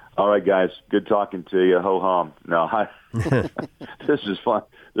week. All right, guys. Good talking to you. Ho hum. No, this is fun.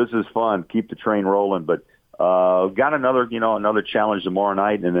 This is fun. Keep the train rolling. But got another challenge tomorrow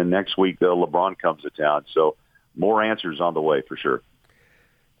night, and then next week LeBron comes to town. So more answers on the way for sure.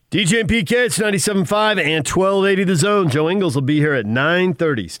 DJ and PK, it's 97.5 and 1280 The Zone. Joe Ingles will be here at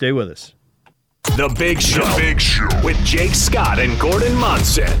 9:30. Stay with us. The Big Show. With Jake Scott and Gordon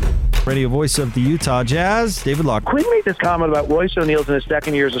Monson. Radio voice of the Utah Jazz, David Locke. Quinn made this comment about Royce O'Neal's in his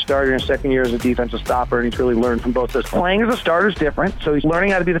second year as a starter and his second year as a defensive stopper, and he's really learned from both those. Playing as a starter is different, so he's learning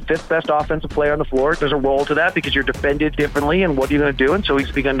how to be the fifth best offensive player on the floor. There's a role to that because you're defended differently, and what are you going to do? And so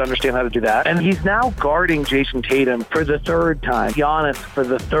he's begun to understand how to do that. And he's now guarding Jason Tatum for the third time, Giannis for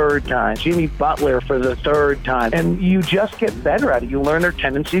the third time, Jimmy Butler for the third time, and you just get better at it. You learn their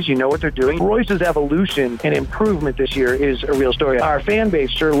tendencies, you know what they're doing. Royce's evolution and improvement this year is a real story. Our fan base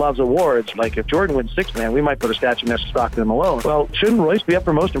sure loves awards. Like if Jordan wins sixth man, we might put a statue next to Stockton and Malone. Well, shouldn't Royce be up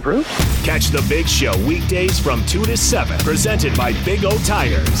for most improved? Catch the Big Show weekdays from 2 to 7. Presented by Big O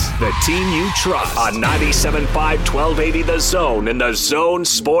Tires, the team you trust. On 97.5, 1280 The Zone and the Zone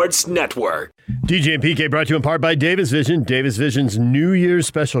Sports Network. DJ and PK brought to you in part by Davis Vision. Davis Vision's New Year's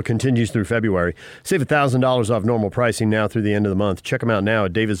special continues through February. Save $1,000 off normal pricing now through the end of the month. Check them out now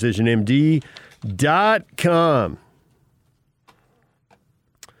at davisvisionmd.com.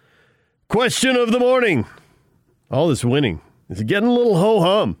 Question of the morning. All this winning. Is it getting a little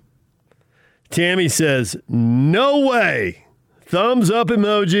ho-hum? Tammy says, no way. Thumbs up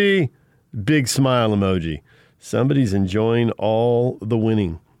emoji. Big smile emoji. Somebody's enjoying all the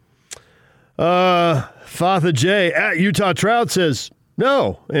winning. Fatha J at Utah Trout says,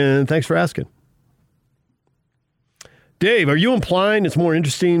 no. And thanks for asking. Dave, are you implying it's more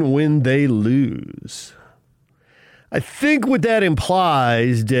interesting when they lose? I think what that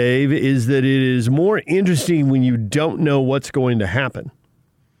implies, Dave, is that it is more interesting when you don't know what's going to happen.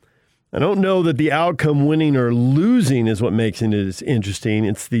 I don't know that the outcome, winning or losing, is what makes it interesting.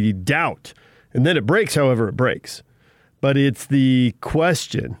 It's the doubt. And then it breaks however it breaks. But it's the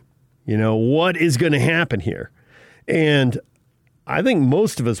question, what is going to happen here? And I think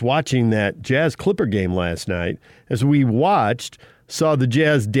most of us watching that Jazz Clipper game last night, as we watched, saw the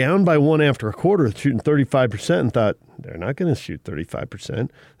Jazz down by one after a quarter, shooting 35%, and thought, they're not going to shoot 35%.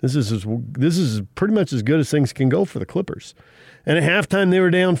 This is pretty much as good as things can go for the Clippers. And at halftime, they were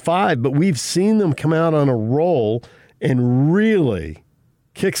down 5, but we've seen them come out on a roll and really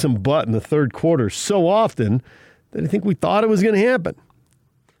kick some butt in the third quarter so often that I think we thought it was going to happen.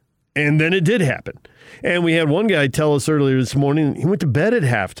 And then it did happen. And we had one guy tell us earlier this morning he went to bed at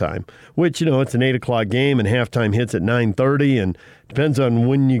halftime, which, it's an 8 o'clock game and halftime hits at 9:30 and depends on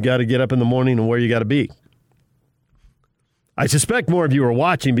when you got to get up in the morning and where you got to be. I suspect more of you are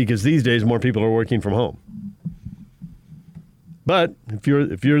watching because these days more people are working from home. But if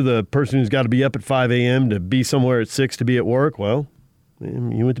you're the person who's got to be up at 5 a.m. to be somewhere at 6 to be at work, well,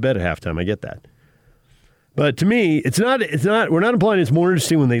 you went to bed at halftime. I get that. But to me, it's not. We're not implying it's more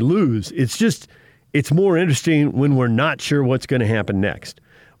interesting when they lose. It's more interesting when we're not sure what's going to happen next.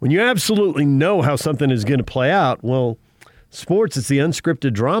 When you absolutely know how something is going to play out, well, sports, it's the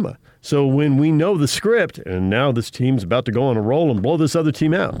unscripted drama. So when we know the script, and now this team's about to go on a roll and blow this other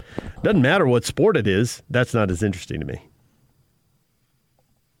team out, doesn't matter what sport it is, that's not as interesting to me.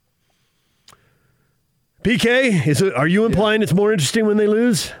 PK, are you implying it's more interesting when they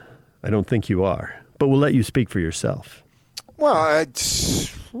lose? I don't think you are, but we'll let you speak for yourself. Well,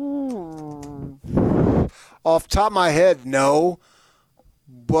 off the top of my head, no.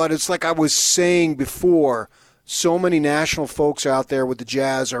 But it's like I was saying before, so many national folks out there with the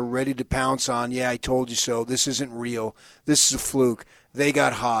Jazz are ready to pounce on, I told you so, this isn't real, this is a fluke, they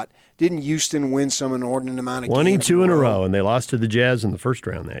got hot. Didn't Houston win some inordinate amount of games? 22 in a row, and they lost to the Jazz in the first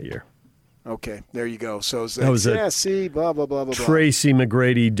round that year. Okay, there you go. So that was blah, blah, blah, blah. Tracy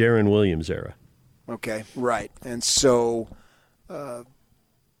McGrady, Darren Williams era. Okay, right. And so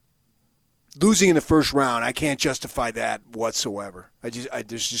losing in the first round, I can't justify that whatsoever.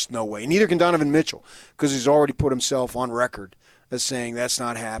 There's just no way. Neither can Donovan Mitchell because he's already put himself on record as saying that's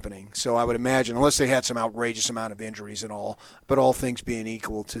not happening. So I would imagine, unless they had some outrageous amount of injuries and all, but all things being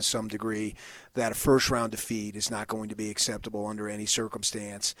equal to some degree, that a first-round defeat is not going to be acceptable under any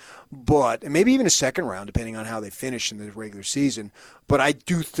circumstance. But and maybe even a second round, depending on how they finish in the regular season. But I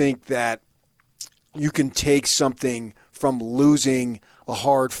do think that you can take something from losing a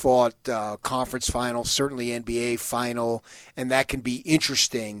hard-fought conference final, certainly NBA final, and that can be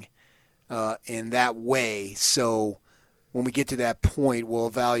interesting in that way. So when we get to that point, we'll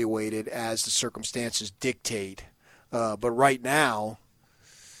evaluate it as the circumstances dictate. But right now,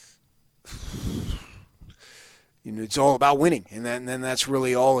 it's all about winning, and then that's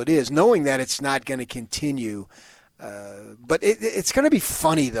really all it is, knowing that it's not going to continue. But it's going to be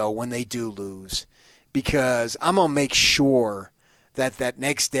funny, though, when they do lose, because I'm going to make sure that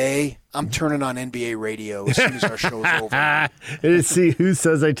next day I'm turning on NBA radio as soon as our show's over. And see who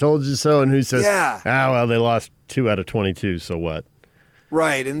says I told you so and who says, yeah. They lost 2 out of 22, so what?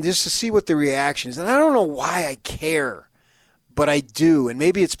 Right, and just to see what the reaction is. And I don't know why I care, but I do. And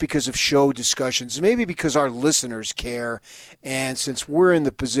maybe it's because of show discussions. Maybe because our listeners care. And since we're in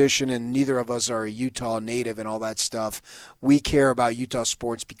the position and neither of us are a Utah native and all that stuff, we care about Utah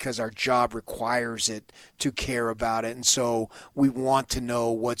sports because our job requires it to care about it. And so we want to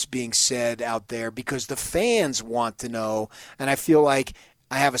know what's being said out there because the fans want to know. And I feel like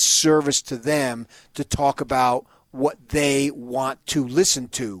I have a service to them to talk about what they want to listen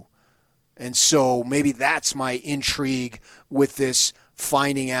to. And so maybe that's my intrigue with this,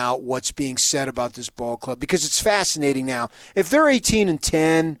 finding out what's being said about this ball club, because it's fascinating now. If they're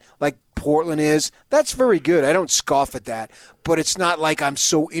 18-10, like Portland is, that's very good. I don't scoff at that. But it's not like I'm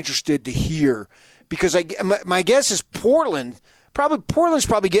so interested to hear, because my guess is Portland's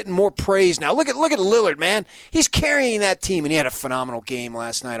probably getting more praise now. Look at Lillard, man. He's carrying that team, and he had a phenomenal game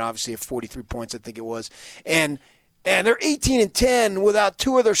last night, obviously at 43 points, I think it was. And they're 18-10 without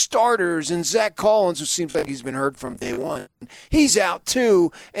 2 of their starters, and Zach Collins, who seems like he's been hurt from day one, he's out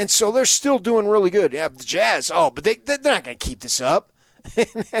too, and so they're still doing really good. Yeah, the Jazz, but they're not going to keep this up.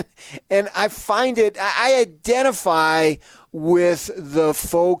 And I find it, I identify with the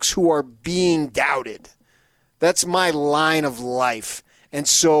folks who are being doubted. That's my line of life, and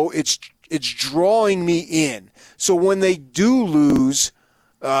so it's drawing me in. So when they do lose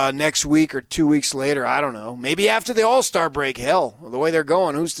next week or 2 weeks later, I don't know, maybe after the All-Star break, hell, the way they're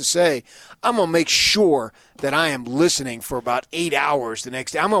going, who's to say? I'm going to make sure that I am listening for about 8 hours the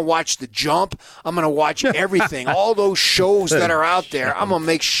next day. I'm going to watch The Jump. I'm going to watch everything, all those shows that are out there. I'm going to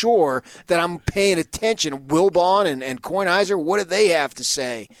make sure that I'm paying attention. Wilbon and Kornheiser, what do they have to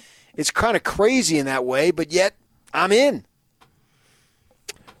say? It's kind of crazy in that way, but yet I'm in.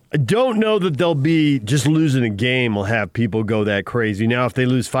 I don't know that they'll be just losing a game will have people go that crazy. Now, if they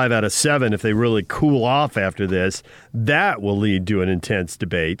lose 5 out of 7, if they really cool off after this, that will lead to an intense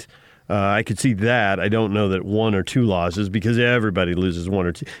debate. I could see that. I don't know that 1 or 2 losses, because everybody loses 1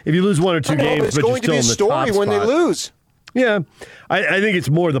 or 2. If you lose 1 or 2 games, but you're still in the top spot. It's going to be a story when they lose. Yeah. I think it's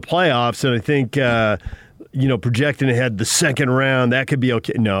more the playoffs, and I think projecting ahead the second round, that could be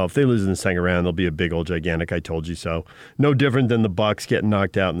okay. No, if they lose in the second round, they'll be a big old gigantic I told you so. No different than the Bucks getting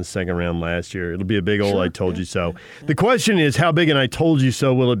knocked out in the second round last year. It'll be a big old I told you so. The question is, how big an I told you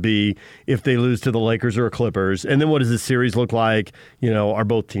so will it be if they lose to the Lakers or Clippers? And then what does the series look like? Are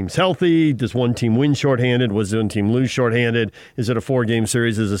both teams healthy? Does one team win shorthanded? Was one team lose shorthanded? Is it a 4-game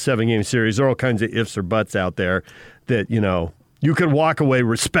series? Is it a 7-game series? There are all kinds of ifs or buts out there that, you could walk away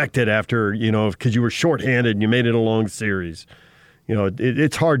respected after, because you were shorthanded and you made it a long series.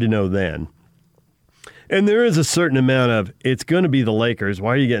 It's hard to know then. And there is a certain amount of, it's going to be the Lakers.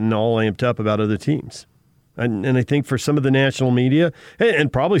 Why are you getting all amped up about other teams? And I think for some of the national media,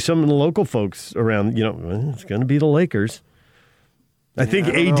 and probably some of the local folks around, it's going to be the Lakers. I think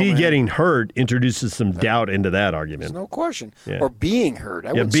AD getting hurt introduces some doubt into that argument. There's no question. Yeah. Or being hurt.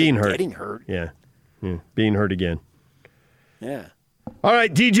 I wouldn't being say hurt. Getting hurt. Yeah. Being hurt again. Yeah. All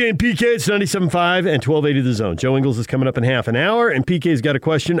right, DJ and PK, it's 97.5 and 1280 The Zone. Joe Ingles is coming up in half an hour, and PK's got a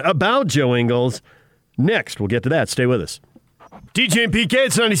question about Joe Ingles. Next, we'll get to that. Stay with us. DJ and PK,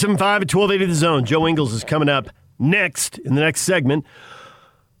 it's 97.5 and 1280 The Zone. Joe Ingles is coming up next in the next segment.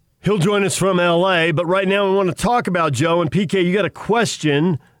 He'll join us from L.A., but right now we want to talk about Joe. And PK, you got a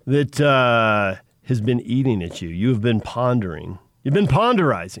question that has been eating at you. You have been pondering. You've been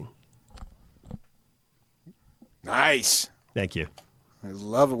ponderizing. Nice. Thank you. I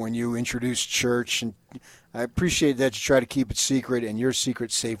love it when you introduce church, and I appreciate that you try to keep it secret, and your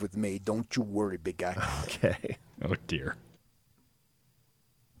secret's safe with me. Don't you worry, big guy. Okay. Oh, dear.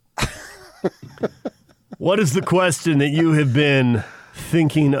 What is the question that you have been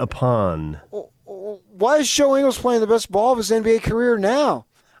thinking upon? Why is Joe Ingles playing the best ball of his NBA career now?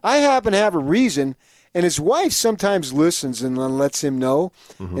 I happen to have a reason, and his wife sometimes listens and then lets him know.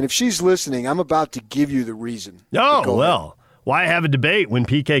 Mm-hmm. And if she's listening, I'm about to give you the reason. Oh, well, why have a debate when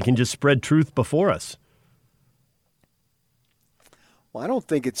PK can just spread truth before us? Well, I don't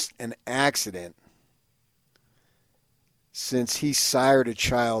think it's an accident since he sired a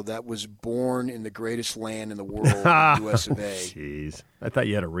child that was born in the greatest land in the world, the US of A. Jeez. I thought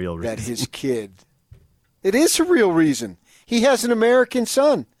you had a real reason. That his kid. It is a real reason. He has an American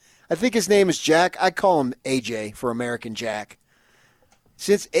son. I think his name is Jack. I call him AJ for American Jack.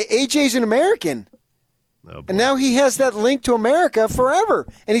 Since AJ's an American. Oh, and now he has that link to America forever.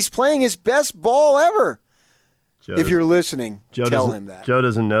 And he's playing his best ball ever. If you're listening, tell him that. Joe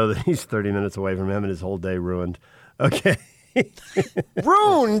doesn't know that he's 30 minutes away from him and his whole day ruined. Okay.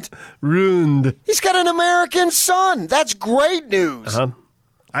 Ruined? Ruined. He's got an American son. That's great news. Uh-huh.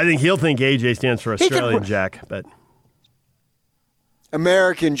 I think he'll think AJ stands for Australian Jack, but...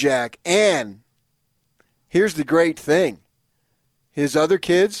 American Jack. And here's the great thing. His other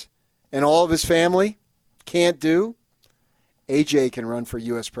kids and all of his family can't do. AJ can run for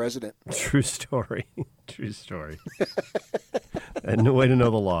U.S. president. True story. True story. And no way to know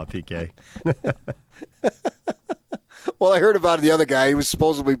the law, PK. Well, I heard about the other guy. He was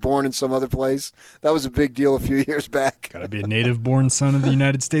supposedly born in some other place. That was a big deal a few years back. Got to be a native-born son of the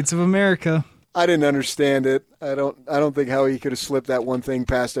United States of America. I didn't understand it. I don't think how he could have slipped that one thing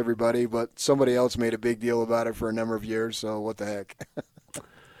past everybody, but somebody else made a big deal about it for a number of years, so what the heck.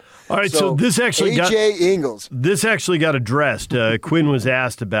 All right, so this actually Ingles. This actually got addressed. Quinn was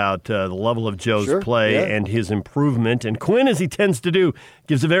asked about the level of Joe's play and his improvement, and Quinn, as he tends to do,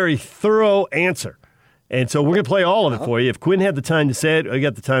 gives a very thorough answer. And so we're going to play all of it for you. If Quinn had the time to say it, I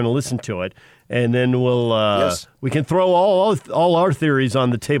got the time to listen to it, and then we can throw all our theories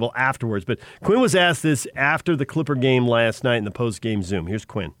on the table afterwards. But Quinn was asked this after the Clipper game last night in the post-game Zoom. Here's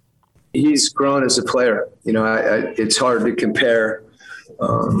Quinn. He's grown as a player. You know, it's hard to compare.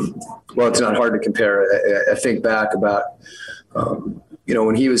 Well, it's not hard to compare. I think back about,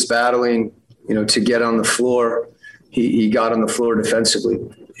 when he was battling, to get on the floor, he got on the floor defensively.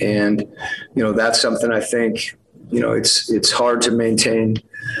 And, that's something I think, it's hard to maintain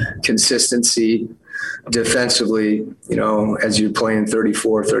consistency defensively, as you're playing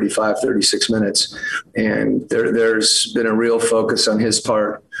 34, 35, 36 minutes. And there's been a real focus on his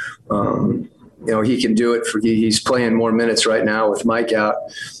part. He can do it he's playing more minutes right now with Mike out,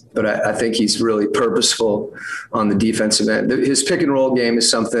 but I think he's really purposeful on the defensive end. His pick and roll game is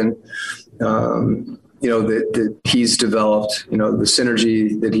something, that he's developed, the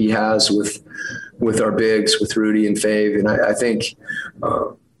synergy that he has with our bigs, with Rudy and Fave. And I think,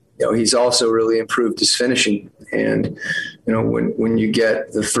 he's also really improved his finishing. And, when you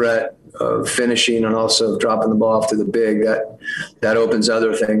get the threat of finishing and also dropping the ball off to the big, that opens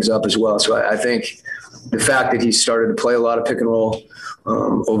other things up as well. So I think the fact that he started to play a lot of pick and roll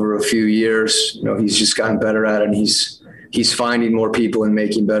over a few years, he's just gotten better at it, and he's finding more people and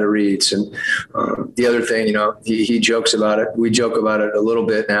making better reads. And the other thing, he jokes about it. We joke about it a little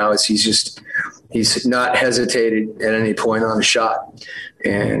bit now, is he's not hesitated at any point on a shot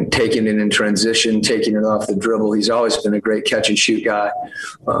and taking it in transition, taking it off the dribble. He's always been a great catch and shoot guy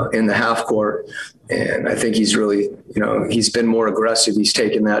in the half court. And I think he's really, he's been more aggressive. He's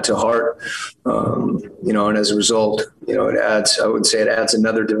taken that to heart, and as a result, I would say it adds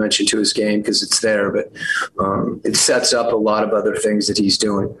another dimension to his game because it's there, but it sets up a lot of other things that he's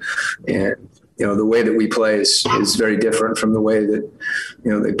doing. And, the way that we play is very different from the way that,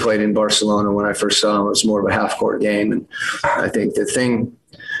 they played in Barcelona when I first saw him. It was more of a half court game. And I think the thing,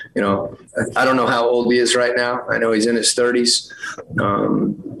 I don't know how old he is right now. I know he's in his 30s,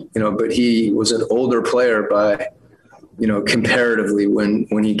 but he was an older player by, comparatively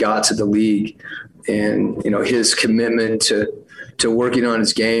when he got to the league. And, his commitment to working on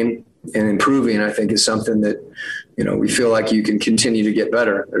his game and improving, I think, is something that, we feel like you can continue to get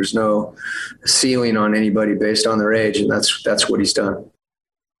better. There's no ceiling on anybody based on their age, and that's what he's done.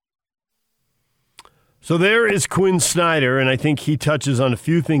 So there is Quinn Snyder, and I think he touches on a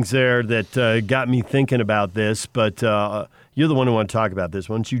few things there that got me thinking about this, but you're the one who want to talk about this.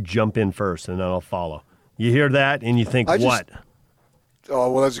 Why don't you jump in first, and then I'll follow. You hear that, and you think, what?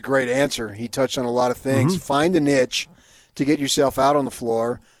 Oh, well, that's a great answer. He touched on a lot of things. Mm-hmm. Find a niche to get yourself out on the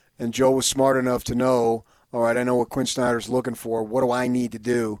floor, and Joe was smart enough to know, all right, I know what Quinn Snyder's looking for. What do I need to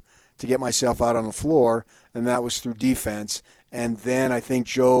do to get myself out on the floor? And that was through defense. And then I think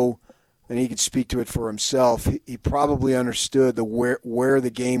Joe, and he could speak to it for himself, he probably understood where the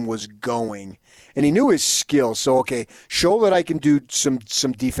game was going. And he knew his skills. So, okay, show that I can do some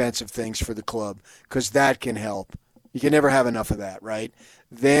defensive things for the club, because that can help. You can never have enough of that, right?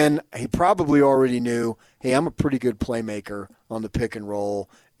 Then he probably already knew, hey, I'm a pretty good playmaker on the pick and roll,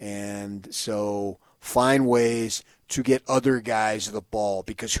 and so find ways to get other guys the ball,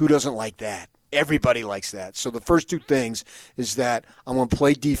 because who doesn't like that? Everybody likes that. So the first two things is that I'm going to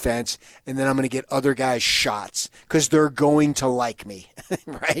play defense, and then I'm going to get other guys shots because they're going to like me,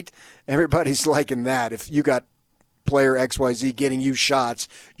 right? Everybody's liking that. If you got player XYZ getting you shots,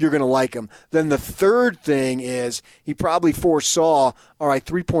 you're going to like him. Then the third thing is he probably foresaw, all right,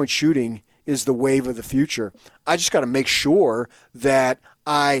 three-point shooting is the wave of the future. I just got to make sure that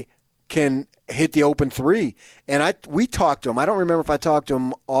I can hit the open three. And we talked to him. I don't remember if I talked to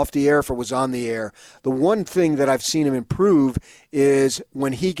him off the air, if it was on the air. The one thing that I've seen him improve is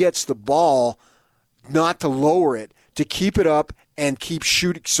when he gets the ball, not to lower it, to keep it up and keep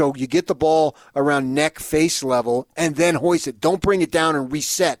shooting. So you get the ball around neck, face level, and then hoist it. Don't bring it down and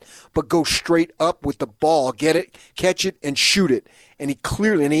reset, but go straight up with the ball. Get it, catch it, and shoot it. And he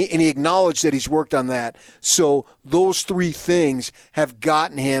clearly, and he acknowledged that he's worked on that. So those three things have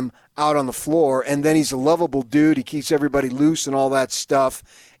gotten him out on the floor. And then he's a lovable dude. He keeps everybody loose and all that stuff.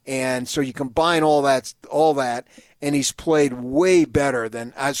 And so you combine all that, and he's played way better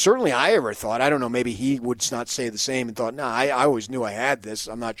than certainly I ever thought. I don't know, maybe he would not say the same and thought, I always knew I had this.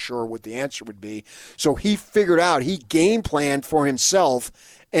 I'm not sure what the answer would be. So he figured out, he game planned for himself,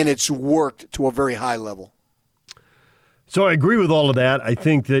 and it's worked to a very high level. So I agree with all of that. I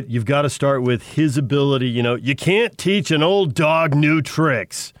think that you've got to start with his ability. You can't teach an old dog new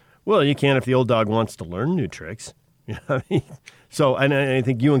tricks. Well, you can if the old dog wants to learn new tricks. You know what I mean? So, and I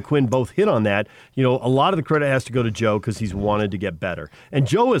think you and Quinn both hit on that. A lot of the credit has to go to Joe because he's wanted to get better. And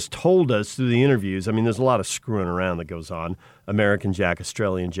Joe has told us through the interviews, there's a lot of screwing around that goes on. American Jack,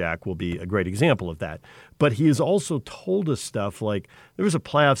 Australian Jack will be a great example of that. But he has also told us stuff like there was a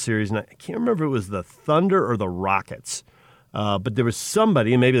playoff series, and I can't remember if it was the Thunder or the Rockets. But there was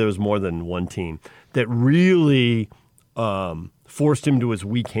somebody, and maybe there was more than one team, that really forced him to his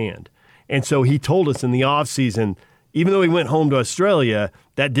weak hand. And so he told us in the offseason, even though he went home to Australia,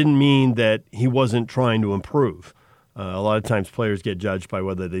 that didn't mean that he wasn't trying to improve. A lot of times players get judged by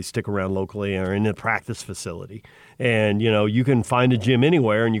whether they stick around locally or in a practice facility. And, you can find a gym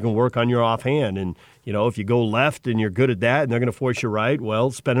anywhere and you can work on your offhand. And, if you go left and you're good at that and they're going to force you right,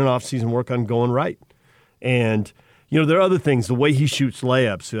 well, spend an offseason work on going right. And, there are other things. The way he shoots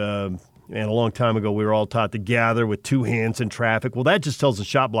layups, and a long time ago we were all taught to gather with two hands in traffic. Well, that just tells the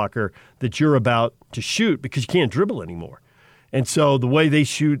shot blocker that you're about to shoot because you can't dribble anymore. And so the way they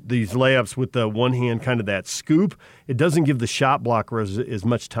shoot these layups with the one hand, kind of that scoop, it doesn't give the shot blocker as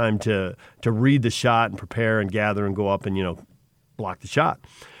much time to read the shot and prepare and gather and go up and, block the shot.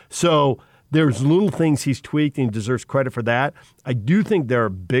 So there's little things he's tweaked, and he deserves credit for that. I do think there are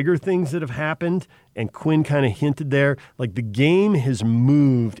bigger things that have happened, and Quinn kind of hinted there. Like the game has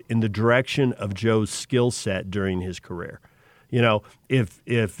moved in the direction of Joe's skill set during his career.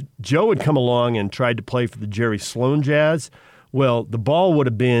 If Joe had come along and tried to play for the Jerry Sloan Jazz, well, the ball would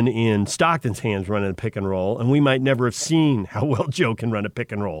have been in Stockton's hands running a pick and roll, and we might never have seen how well Joe can run a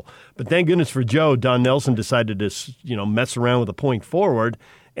pick and roll. But thank goodness for Joe, Don Nelson decided to mess around with a point forward,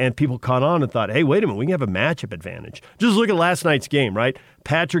 and people caught on and thought, hey, wait a minute, we can have a matchup advantage. Just look at last night's game, right?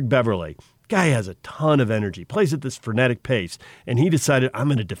 Patrick Beverley. Guy has a ton of energy, plays at this frenetic pace, and he decided, I'm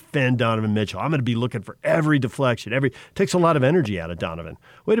going to defend Donovan Mitchell. I'm going to be looking for every deflection. Takes a lot of energy out of Donovan.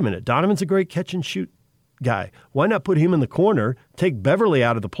 Wait a minute, Donovan's a great catch-and-shoot guy. Why not put him in the corner, take Beverley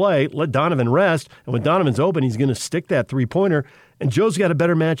out of the play, let Donovan rest, and when Donovan's open, he's going to stick that three-pointer, and Joe's got a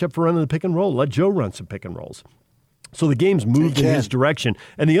better matchup for running the pick and roll. Let Joe run some pick and rolls. So the game's moved in his direction.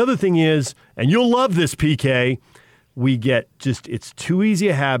 And the other thing is, and you'll love this, PK, it's too easy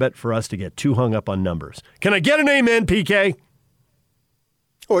a habit for us to get too hung up on numbers. Can I get an amen, PK?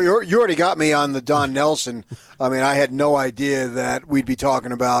 Well, you already got me on the Don Nelson. I had no idea that we'd be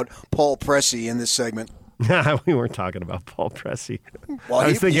talking about Paul Pressey in this segment. We weren't talking about Paul Pressey. Well,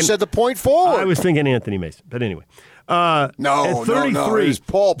 you said the point forward. I was thinking Anthony Mason. But anyway. No. It was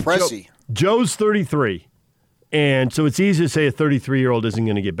Paul Pressey. Joe's 33. And so it's easy to say a 33-year-old isn't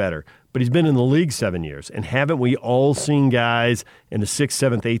going to get better. But he's been in the league 7 years. And haven't we all seen guys in the 6th,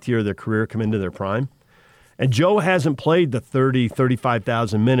 7th, 8th year of their career come into their prime? And Joe hasn't played the 30,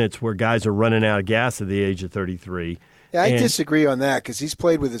 35,000 minutes where guys are running out of gas at the age of 33. Yeah, I disagree on that because he's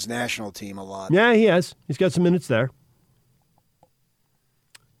played with his national team a lot. Yeah, he has. He's got some minutes there.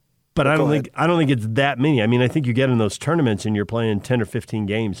 But I don't think it's that many. I think you get in those tournaments and you're playing 10 or 15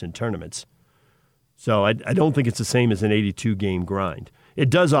 games in tournaments. So I don't think it's the same as an 82-game grind.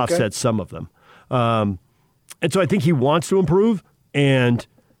 It does offset some of them. And so I think he wants to improve. And,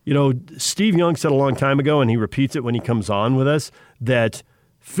 Steve Young said a long time ago, and he repeats it when he comes on with us, that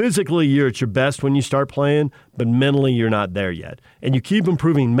physically you're at your best when you start playing, but mentally you're not there yet. And you keep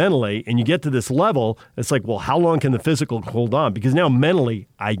improving mentally, and you get to this level, it's like, well, how long can the physical hold on? Because now mentally,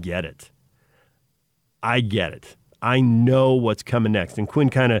 I get it. I get it. I know what's coming next. And Quinn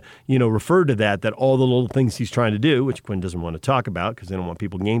kind of, referred to that all the little things he's trying to do, which Quinn doesn't want to talk about because they don't want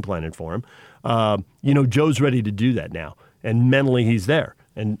people game planning for him. Joe's ready to do that now. And mentally he's there.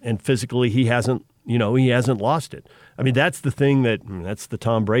 And physically he hasn't lost it. I mean, that's the thing that's the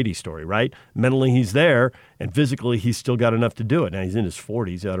Tom Brady story, right? Mentally he's there, and physically he's still got enough to do it. Now he's in his 40s.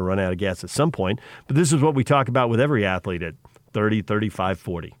 He's got to run out of gas at some point. But this is what we talk about with every athlete at 30, 35,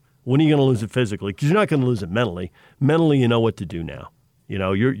 40. When are you going to lose it physically? Because you're not going to lose it mentally. Mentally, you know what to do now.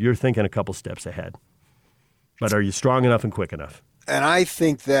 You're thinking a couple steps ahead. But are you strong enough and quick enough? And I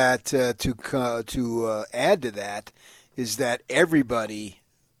think that to add to that is that everybody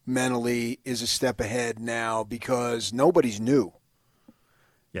mentally is a step ahead now because nobody's new.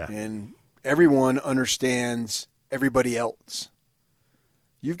 Yeah. And everyone understands everybody else.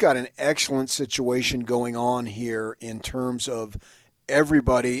 You've got an excellent situation going on here in terms of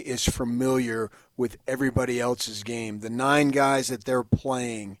everybody is familiar with everybody else's game. The 9 guys that they're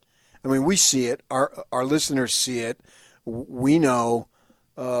playing, I mean, we see it. Our listeners see it. We know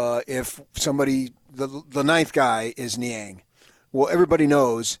if somebody, the 9th guy is Niang. Well, everybody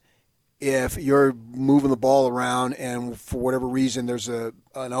knows if you're moving the ball around and for whatever reason there's an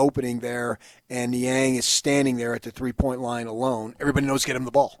opening there and Niang is standing there at the 3-point line alone, everybody knows get him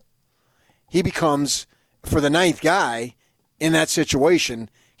the ball. He becomes, for the 9th guy in that situation,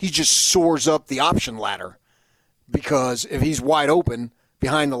 he just soars up the option ladder because if he's wide open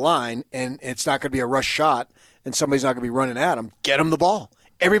behind the line and it's not going to be a rush shot and somebody's not going to be running at him, get him the ball.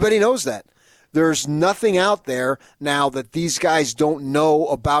 Everybody knows that. There's nothing out there now that these guys don't know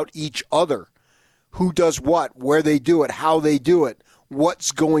about each other. Who does what, where they do it, how they do it,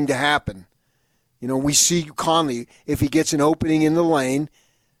 what's going to happen. We see Conley, if he gets an opening in the lane,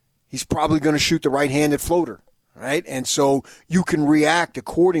 he's probably going to shoot the right-handed floater, right? And so you can react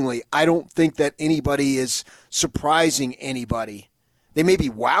accordingly. I don't think that anybody is surprising anybody. They may be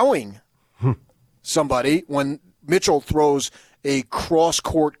wowing somebody when Mitchell throws a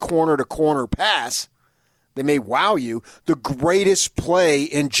cross-court corner-to-corner pass. They may wow you. The greatest play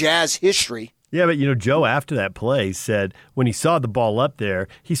in Jazz history. Yeah, but, Joe, after that play, said when he saw the ball up there,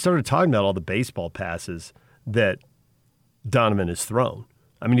 he started talking about all the baseball passes that Donovan has thrown.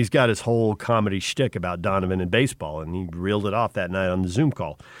 I mean, he's got his whole comedy shtick about Donovan and baseball, and he reeled it off that night on the Zoom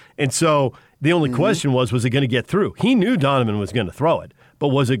call. And so the only question was it going to get through? He knew Donovan was going to throw it. But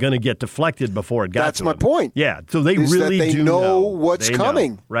was it going to get deflected before it got That's to my him? point. Yeah, so they really they do know what's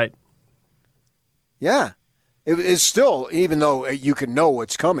coming. Right. Yeah. It's still, even though you can know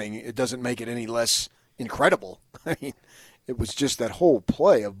what's coming, it doesn't make it any less incredible. I mean, it was just that whole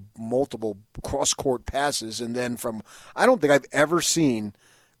play of multiple cross-court passes, and then I don't think I've ever seen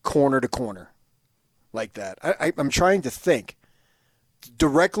corner to corner like that. I'm trying to think.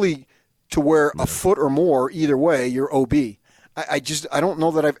 Directly to where a foot or more, either way, you're OB. I don't know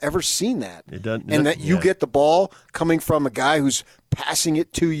that I've ever seen that. That you get the ball coming from a guy who's passing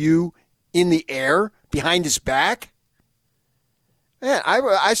it to you in the air behind his back. Man,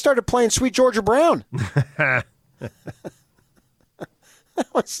 I started playing Sweet Georgia Brown. That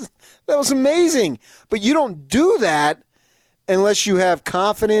was amazing. But you don't do that unless you have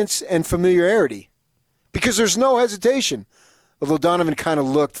confidence and familiarity, because there's no hesitation. Although Donovan kind of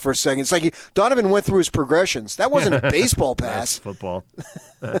looked for a second. It's like Donovan went through his progressions. That wasn't a baseball pass. That's football.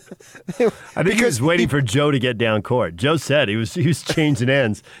 I think he was waiting for Joe to get down court. Joe said he was changing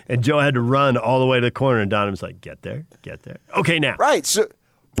ends, and Joe had to run all the way to the corner, and Donovan's like, get there. Okay, now. Right. So,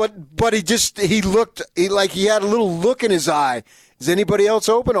 but he looked like he had a little look in his eye. Is anybody else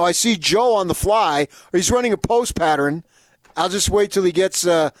open? Oh, I see Joe on the fly, or he's running a post pattern. I'll just wait till he gets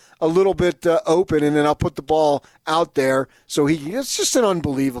a little bit open, and then I'll put the ball out there. So it's just an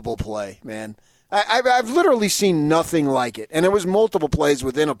unbelievable play, man. I've literally seen nothing like it. And there was multiple plays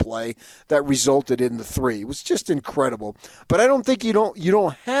within a play that resulted in the 3. It was just incredible. But I don't think you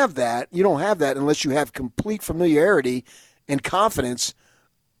don't have that. You don't have that unless you have complete familiarity and confidence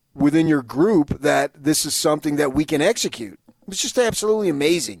within your group that this is something that we can execute. It was just absolutely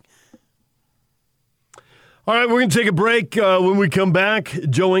amazing. All right, we're going to take a break. When we come back,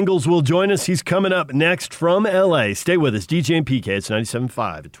 Joe Ingles will join us. He's coming up next from L.A. Stay with us. DJ and PK, it's 97.5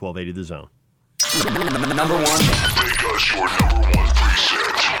 at 1280 The Zone. Number one. Make us your number one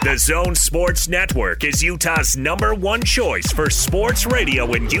preset. The Zone Sports Network is Utah's number one choice for sports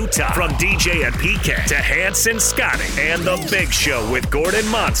radio in Utah. From DJ and PK to Hanson Scotty and The Big Show with Gordon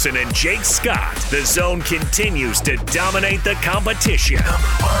Monson and Jake Scott. The Zone continues to dominate the competition. Number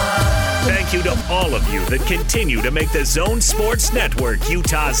one. Thank you to all of you that continue to make the Zone Sports Network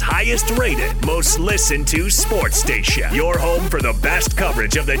Utah's highest rated, most listened to sports station. Your home for the best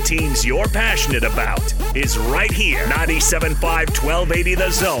coverage of the teams you're passionate about is right here. 97.5 1280 The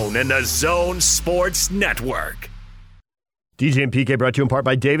Zone and the Zone Sports Network. DJ and PK brought to you in part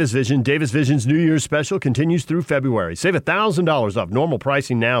by Davis Vision. Davis Vision's New Year's special continues through February. Save $1,000 off normal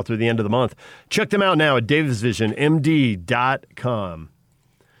pricing now through the end of the month. Check them out now at davisvisionmd.com.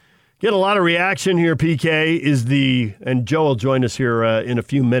 Get a lot of reaction here, PK, and Joe will join us here in a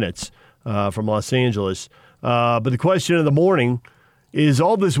few minutes from Los Angeles. But the question of the morning is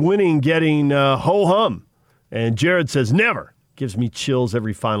all this winning getting ho-hum? And Jared says, never. Gives me chills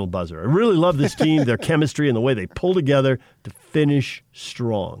every final buzzer. I really love this team, their chemistry, and the way they pull together to finish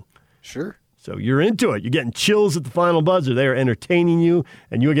strong. Sure. So you're into it. You're getting chills at the final buzzer. They are entertaining you,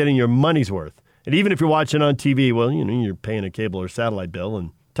 and you're getting your money's worth. And even if you're watching on TV, well, you're paying a cable or satellite bill,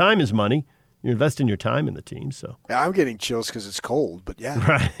 and time is money. You're investing your time in the team. So yeah, I'm getting chills because it's cold, but yeah.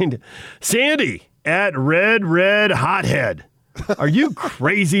 Right. Sandy at Red Hothead. Are you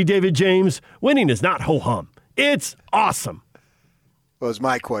crazy, David James? Winning is not ho-hum. It's awesome. Well, it's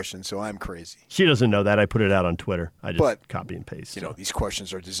my question, so I'm crazy. She doesn't know that. I put it out on Twitter. I just copy and paste. These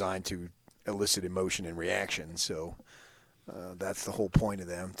questions are designed to elicit emotion and reaction, so that's the whole point of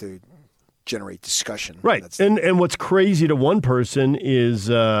them, to generate discussion. Right. And what's crazy to one person is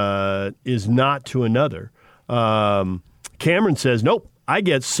not to another. Cameron says, nope, I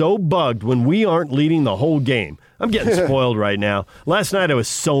get so bugged when we aren't leading the whole game. I'm getting spoiled right now. Last night I was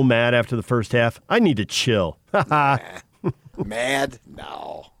so mad after the first half. I need to chill. Mad?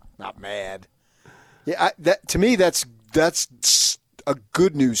 No, not mad. Yeah, to me, that's a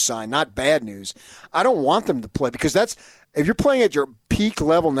good news sign, not bad news. I don't want them to play because if you're playing at your peak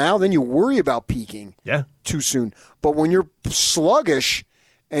level now, then you worry about peaking too soon. But when you're sluggish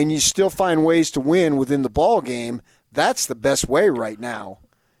and you still find ways to win within the ball game, that's the best way right now,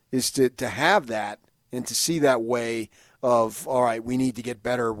 is to have that and to see that way of, all right, we need to get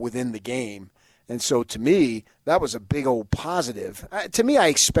better within the game. And so to me, that was a big old positive. To me, I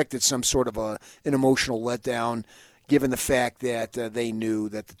expected some sort of an emotional letdown, given the fact that they knew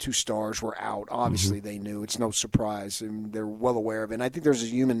that the two stars were out. Obviously, they knew. It's no surprise, and they're well aware of it. And I think there's a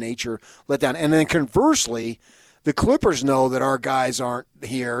human nature letdown. And then conversely, the Clippers know that our guys aren't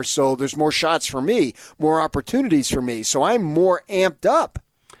here, so there's more shots for me, more opportunities for me. So I'm more amped up.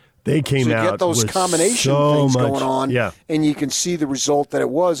 They came so you out get those with combination so things much, going on, and you can see the result that it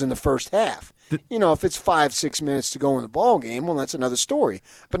was in the first half. If it's 5-6 minutes to go in the ball game, well, that's another story.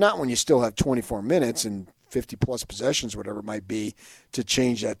 But not when you still have 24 minutes and 50-plus possessions, whatever it might be, to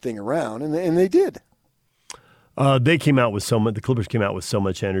change that thing around, and they did. They came out with so much. The Clippers came out with so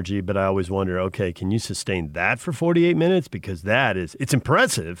much energy, but I always wonder, okay, can you sustain that for 48 minutes? Because it's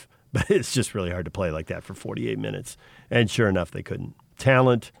impressive, but it's just really hard to play like that for 48 minutes. And sure enough, they couldn't.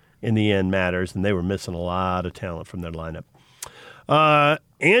 Talent in the end matters, and they were missing a lot of talent from their lineup.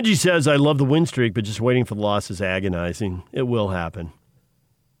 Angie says, I love the win streak, but just waiting for the loss is agonizing. It will happen.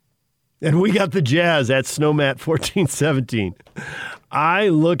 And we got the Jazz at Snowmat 14-17. I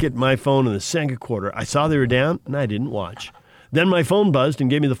look at my phone in the second quarter. I saw they were down, and I didn't watch. Then my phone buzzed and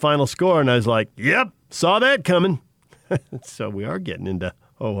gave me the final score, and I was like, yep, saw that coming. So we are getting into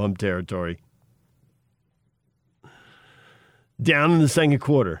ho-hum territory. Down in the second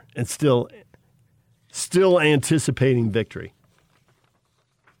quarter, and still anticipating victory.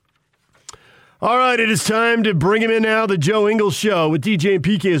 All right, it is time to bring him in now. The Joe Ingles Show with DJ and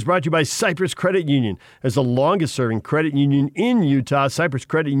PK is brought to you by Cyprus Credit Union. As the longest-serving credit union in Utah, Cyprus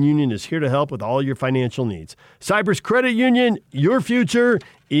Credit Union is here to help with all your financial needs. Cyprus Credit Union, your future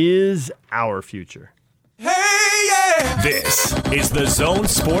is our future. Hey, yeah! This is the Zone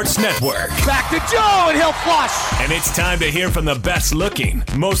Sports Network. Back to Joe, and he'll flush. And it's time to hear from the best-looking,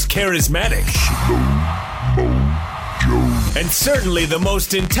 most charismatic, and certainly the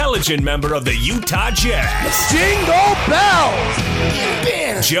most intelligent member of the Utah Jazz. Jingle bells!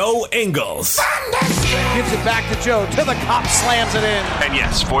 Joe Ingles. Gives it back to Joe. To the cop, slams it in. And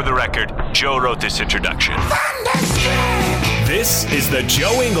yes, for the record, Joe wrote this introduction. This is the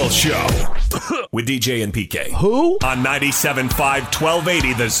Joe Ingles Show with DJ and PK. Who? On 97.5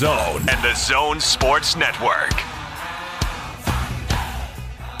 1280 The Zone and the Zone Sports Network.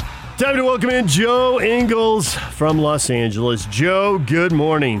 Time to welcome in Joe Ingles from Los Angeles. Joe, good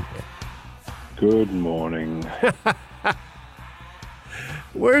morning. Good morning.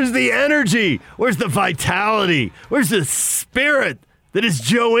 Where's the energy? Where's the vitality? Where's the spirit that is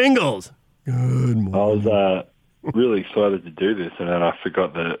Joe Ingles? Good morning. I was really excited to do this, and then I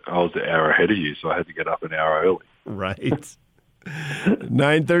forgot that I was an hour ahead of you, so I had to get up an hour early. Right.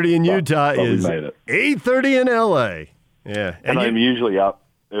 9:30 in Utah is 8:30 in LA. Yeah, and I'm usually up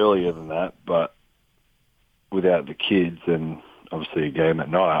earlier than that, but without the kids and obviously a game at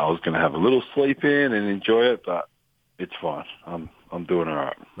night, I was going to have a little sleep in and enjoy it, but it's fine. I'm doing all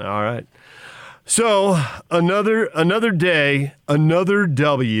right. All right. So another day, another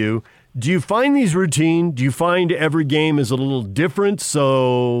W. Do you find these routine? Do you find every game is a little different,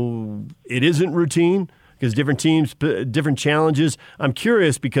 so it isn't routine? Because different teams, different challenges. I'm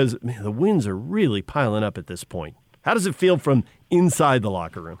curious because the wins are really piling up at this point. How does it feel from inside the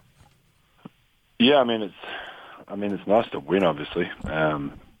locker room? Yeah, I mean it's nice to win. Obviously,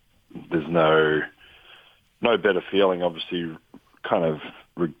 there's no better feeling. Obviously, kind of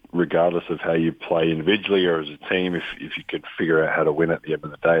regardless of how you play individually or as a team, if you could figure out how to win at the end of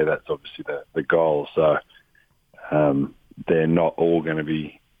the day, that's obviously the goal. So they're not all going to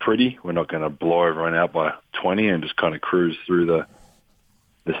be pretty. We're not going to blow everyone out by 20 and just kind of cruise through the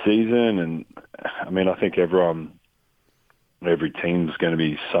season. And I mean, I think every team's going to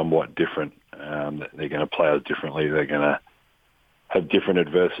be somewhat different. They're going to play out differently. They're going to have different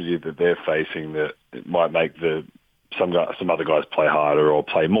adversity that they're facing that it might make some other guys play harder or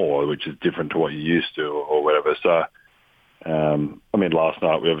play more, which is different to what you're used to or whatever. So, I mean, last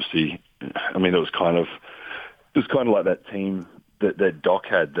night it was kind of like that team that Doc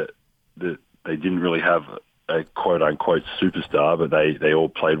had that they didn't really have a quote unquote superstar, but they all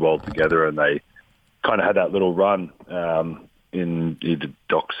played well together and they kind of had that little run in either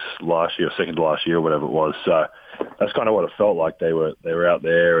Doc's last year or second to last year or whatever it was. So that's kind of what it felt like. They were out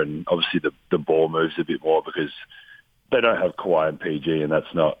there, and obviously the ball moves a bit more because they don't have Kawhi and PG, and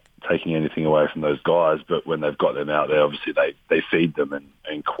that's not taking anything away from those guys. But when they've got them out there, obviously they feed them,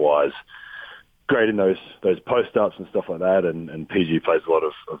 and Kawhi's great in those post-ups and stuff like that, and PG plays a lot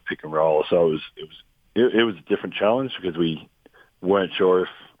of pick and roll. So it was a different challenge because we weren't sure if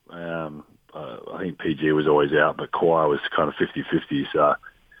I think PG was always out, but Kawhi was kind of 50-50. So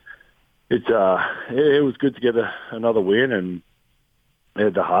it was good to get another win, and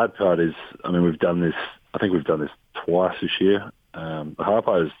the hard part is, I mean, I think we've done this twice this year. The hard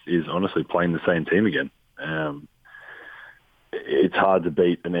part is honestly playing the same team again. It's hard to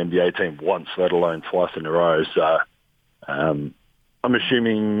beat an NBA team once, let alone twice in a row. So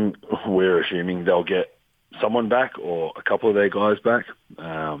we're assuming they'll get someone back or a couple of their guys back.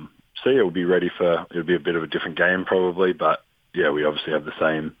 So yeah, we'll be ready it'll be a bit of a different game probably, but yeah, we obviously have the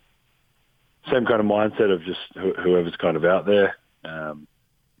same kind of mindset of just whoever's kind of out there,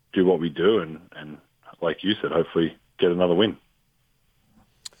 do what we do, and like you said, hopefully get another win.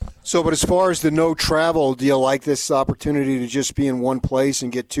 So, but as far as the no travel, do you like this opportunity to just be in one place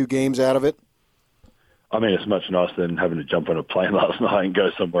and get 2 games out of it? I mean, it's much nicer than having to jump on a plane last night and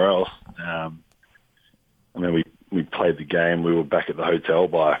go somewhere else. I mean, we played the game. We were back at the hotel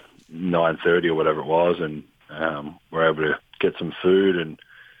by 9:30 or whatever it was, and we're able to get some food. And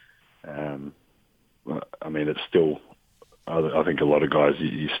I mean, it's still. I think a lot of guys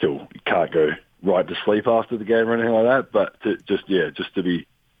you can't go right to sleep after the game or anything like that. But just to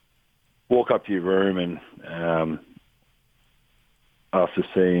walk up to your room and after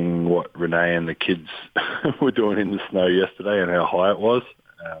seeing what Renee and the kids were doing in the snow yesterday and how high it was.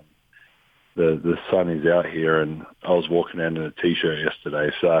 The sun is out here, and I was walking around in a T-shirt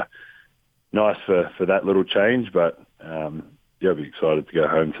yesterday. So nice for that little change, but I'll be excited to go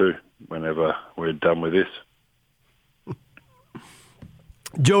home too whenever we're done with this.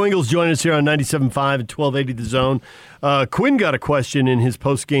 Joe Ingles joining us here on 97.5 and 1280 The Zone. Quinn got a question in his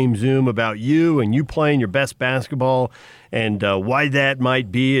post-game Zoom about you and you playing your best basketball and why that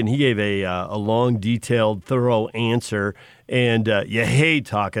might be, and he gave a long, detailed, thorough answer. And you hate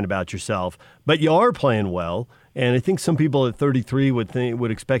talking about yourself, but you are playing well. And I think some people at 33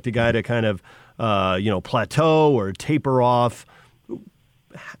 would expect a guy to kind of plateau or taper off.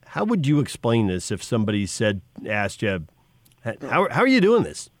 How would you explain this if somebody asked you, how are you doing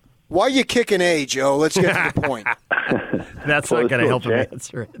this? Why are you kicking A, Joe? Let's get to the point. That's not going to help him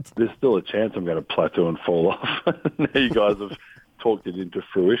answer it. There's still a chance I'm going to plateau and fall off. Now you guys have talked it into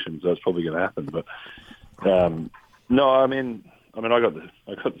fruition, so it's probably going to happen. But no, I mean, I got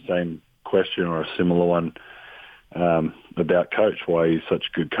the same question or a similar one about Coach, why he's such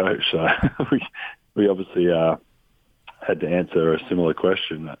a good coach. So we obviously had to answer a similar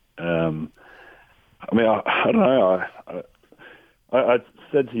question. I mean, I don't know. I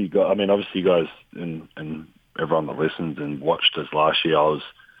said to you guys, I mean, obviously you guys and everyone that listens and watched us last year, I was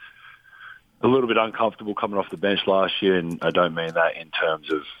a little bit uncomfortable coming off the bench last year, and I don't mean that in terms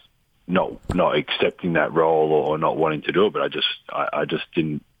of not accepting that role or not wanting to do it, but I just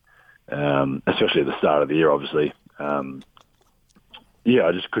didn't, especially at the start of the year, obviously.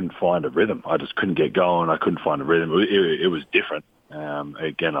 I just couldn't find a rhythm. I just couldn't get going. I couldn't find a rhythm. It was different.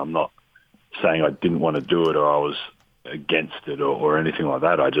 Again, I'm not saying I didn't want to do it or I was against it or anything like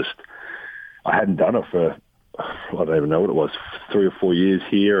that. I hadn't done it for, I don't even know what it was, 3 or 4 years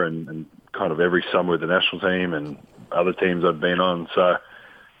here and kind of every summer with the national team and other teams I'd been on. So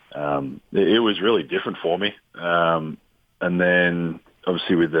it was really different for me. And then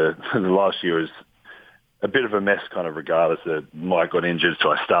obviously with the last year was a bit of a mess kind of regardless that Mike got injured,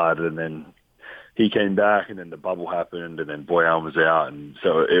 so I started and then he came back and then the bubble happened and then Boyan was out. And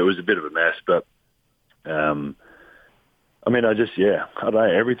so it was a bit of a mess, but I mean, I don't know,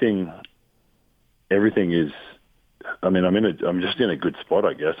 everything is, I mean, I'm just in a good spot,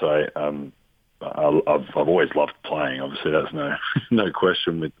 I guess. I've always loved playing. Obviously, that's no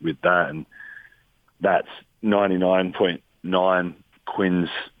question with that, and that's 99.9 Quinn's.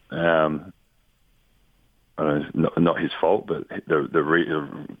 Not his fault, but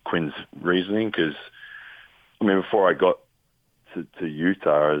Quinn's reasoning. Because I mean, before I got to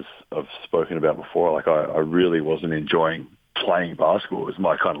Utah, as I've spoken about before, like I really wasn't enjoying playing basketball. It was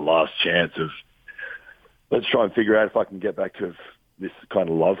my kind of last chance of let's try and figure out if I can get back to this kind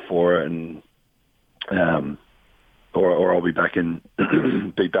of love for it, and or I'll be back in the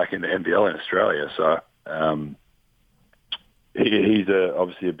NBL in Australia. So he's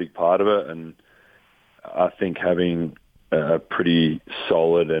obviously a big part of it, and I think having a pretty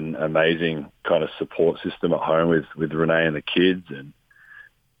solid and amazing kind of support system at home with Renee and the kids, and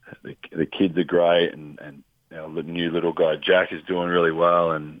the kids are great, and you know, the new little guy Jack is doing really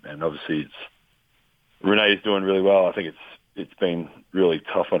well, and obviously Renee's doing really well. I think it's been really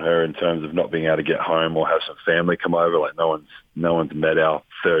tough on her in terms of not being able to get home or have some family come over. Like no one's met our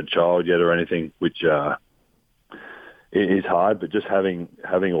third child yet or anything, which it is hard. But just having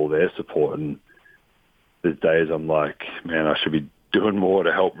all their support, and there's days I'm like, man, I should be doing more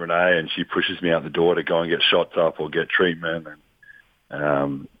to help Renee, and she pushes me out the door to go and get shots up or get treatment.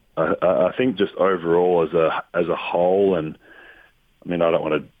 And I think just overall as a whole, and I mean, I don't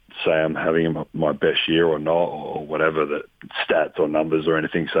want to say I'm having my best year or not, or whatever the stats or numbers or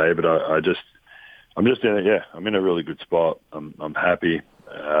anything say, but I'm just I'm in a really good spot. I'm happy,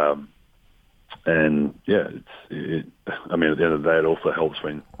 and yeah, I mean, at the end of the day, it also helps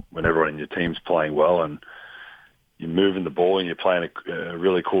when everyone in your team's playing well and you're moving the ball and you're playing a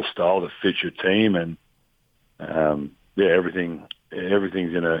really cool style that fits your team, and everything's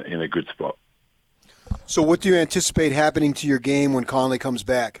in a good spot. So what do you anticipate happening to your game when Conley comes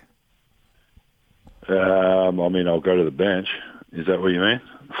back? I mean, I'll go to the bench. Is that what you mean?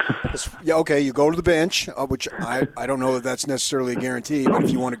 Yeah, okay, you go to the bench, which I don't know that that's necessarily a guarantee, but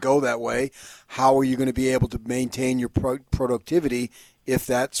if you want to go that way, how are you going to be able to maintain your productivity if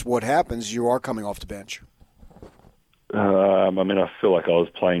that's what happens, you are coming off the bench? I mean, I feel like I was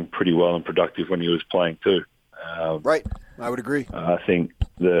playing pretty well and productive when he was playing too. Right, I would agree. I think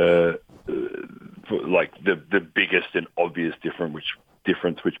the biggest and obvious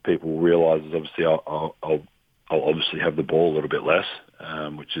difference which people realise is obviously I'll obviously have the ball a little bit less,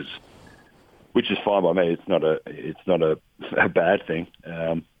 which is fine by me. It's not a bad thing,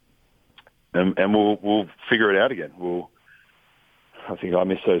 and we'll figure it out again. I think I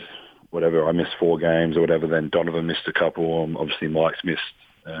missed I missed 4 games or whatever. Then Donovan missed a couple. Obviously Mike's missed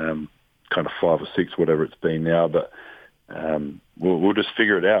kind of 5 or 6, whatever it's been now. But we'll just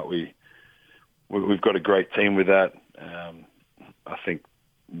figure it out. We've got a great team with that. I think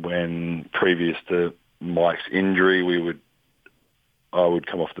when previous to Mike's injury, I would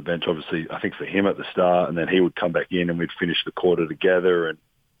come off the bench, obviously, I think for him at the start, and then he would come back in and we'd finish the quarter together. And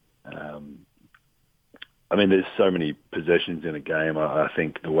I mean, there's so many possessions in a game. I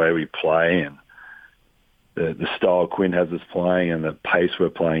think the way we play and the style Quinn has us playing and the pace we're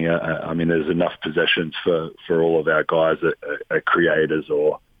playing at, I mean, there's enough possessions for all of our guys that are creators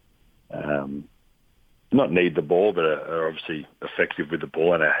or not need the ball, but are obviously effective with the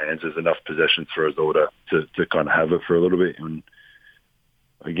ball in our hands. There's enough possessions for us all to kind of have it for a little bit. And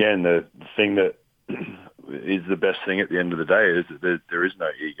again, the thing that is the best thing at the end of the day is that there is no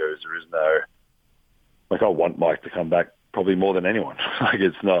egos. There is no, like, I want Mike to come back probably more than anyone. Like,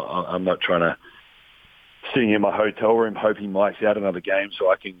 I'm not trying to sitting in my hotel room hoping Mike's out another game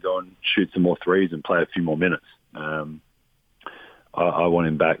so I can go and shoot some more threes and play a few more minutes. I want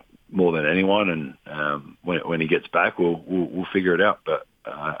him back more than anyone, and when he gets back, we'll figure it out. But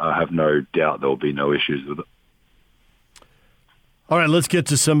I have no doubt there will be no issues with it. All right, let's get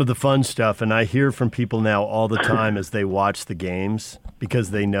to some of the fun stuff. And I hear from people now all the time as they watch the games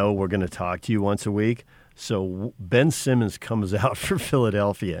because they know we're going to talk to you once a week. So Ben Simmons comes out for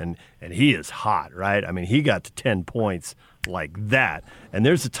Philadelphia, and he is hot, right? I mean, he got to 10 points like that. And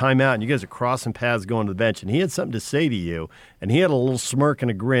there's a timeout, and you guys are crossing paths going to the bench, and he had something to say to you, and he had a little smirk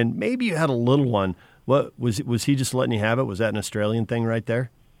and a grin. Maybe you had a little one. What was he just letting you have it? Was that an Australian thing right there?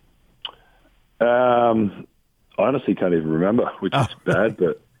 I honestly can't even remember, which is bad,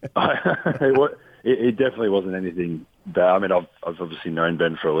 but it definitely wasn't anything bad. I mean, I've obviously known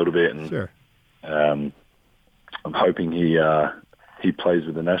Ben for a little bit, and sure. I'm hoping he plays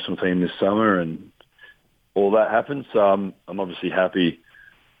with the national team this summer and all that happens. So I'm obviously happy.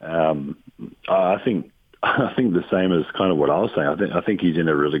 I think the same as kind of what I was saying. I think he's in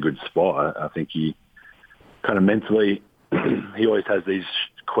a really good spot. I think he kind of mentally, he always has these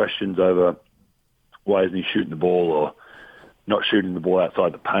questions over why isn't he shooting the ball or not shooting the ball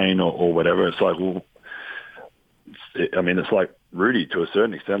outside the paint or whatever. It's like, well, it's like Rudy to a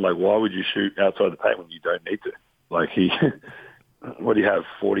certain extent. Like, why would you shoot outside the paint when you don't need to? Like what do you have,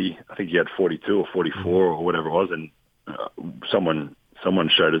 40? I think he had 42 or 44 or whatever it was. And someone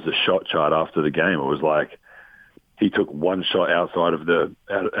showed us a shot chart after the game. It was like he took one shot outside of the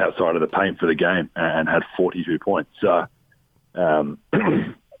paint for the game and had 42 points. So,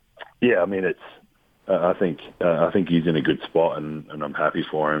 yeah, I mean, it's. I think he's in a good spot, and I'm happy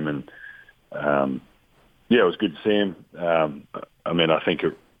for him. And yeah, it was good to see him. I think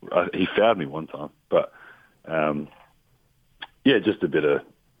he fouled me one time, but yeah, just a bit of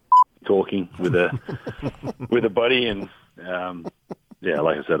talking with a buddy, and yeah,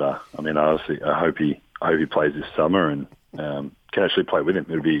 like I said, honestly, I hope he plays this summer and can actually play with him.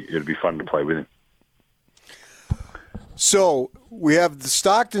 It'll be fun to play with him. So we have the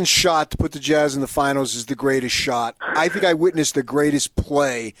Stockton shot to put the Jazz in the finals is the greatest shot. I think I witnessed the greatest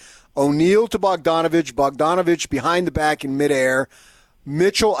play. O'Neal to Bogdanovich behind the back in midair.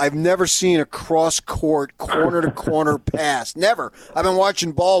 Mitchell, I've never seen a cross-court, corner-to-corner pass. Never. I've been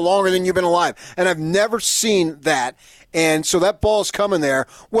watching ball longer than you've been alive, and I've never seen that. And so that ball's coming there.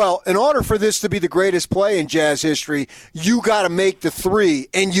 Well, in order for this to be the greatest play in Jazz history, you got to make the three,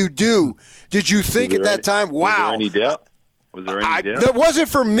 and you do. Did you think at that time, wow. Was there any doubt? That wasn't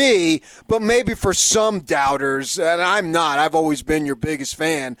for me, but maybe for some doubters, and I'm not. I've always been your biggest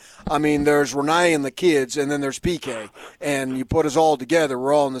fan. I mean, there's Renee and the kids, and then there's PK, and you put us all together.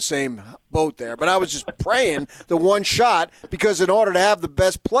 We're all in the same boat there. But I was just praying the one shot, because in order to have the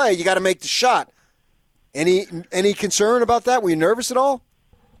best play, you got to make the shot. Any concern about that? Were you nervous at all?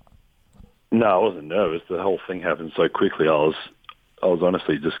 No, I wasn't nervous. The whole thing happened so quickly. I was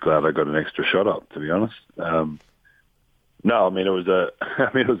honestly just glad I got an extra shot up, to be honest. No, it was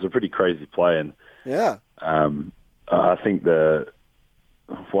a pretty crazy play, and yeah, I think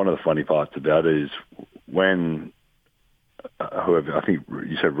one of the funny parts about it is when I think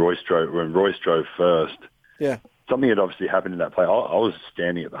you said when Royce drove first. Yeah, something had obviously happened in that play. I was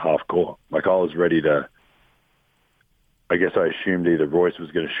standing at the half court, like I was ready to. I guess I assumed either Royce was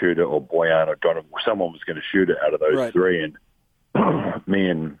going to shoot it or Bojan or Donovan. Someone was going to shoot it out of those three, and me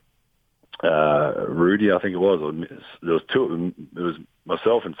and Rudy, I think it was. Or there was two of them. It was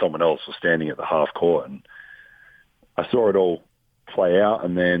myself and someone else was standing at the half court, and I saw it all play out.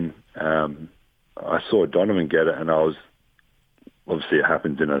 And then I saw Donovan get it, and I was obviously it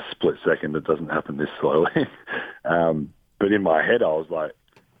happens in a split second. It doesn't happen this slowly. But in my head, I was like,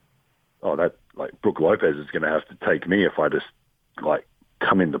 "Oh, that like Brook Lopez is going to have to take me if I just like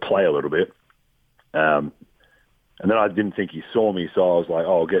come into play a little bit." And then I didn't think he saw me, so I was like,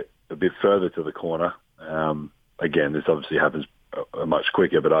 "Oh, I'll get a bit further to the corner." Again, this obviously happens much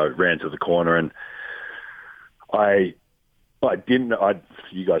quicker, but I ran to the corner, and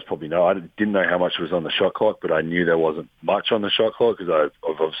you guys probably know, I didn't know how much was on the shot clock, but I knew there wasn't much on the shot clock because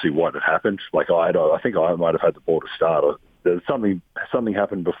of obviously what had happened. Like I think I might have had the ball to start. There's something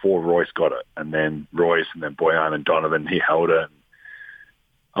happened before Royce got it, and then Royce, and then Bojan and Donovan, he held it. And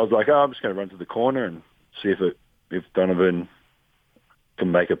I was like, I'm just going to run to the corner and see if Donovan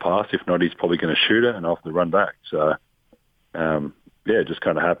can make a pass. If not, he's probably going to shoot it, and I'll have to run back. So, yeah, it just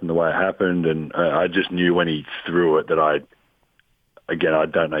kind of happened the way it happened, and I just knew when he threw it that I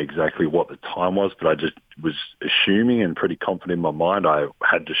don't know exactly what the time was, but I just was assuming and pretty confident in my mind I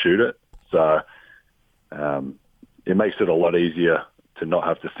had to shoot it. So it makes it a lot easier to not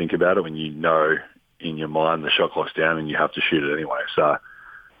have to think about it when you know in your mind the shot clock's down and you have to shoot it anyway. So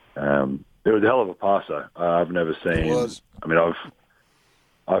it was a hell of a pass, though. I've never seen. It was. I mean,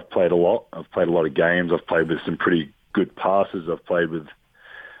 I've played a lot. I've played a lot of games. I've played with some pretty good passes. I've played with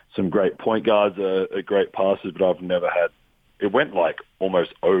some great point guards, great passes, but I've never had. It went like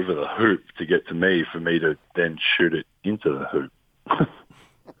almost over the hoop to get to me for me to then shoot it into the hoop.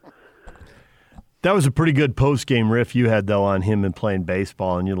 That was a pretty good post-game riff you had, though, on him and playing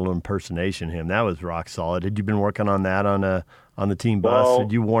baseball and your little impersonation of him. That was rock solid. Had you been working on that on the team bus? Well,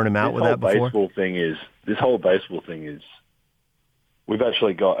 Did you warn him out with that before? This whole baseball thing is, we've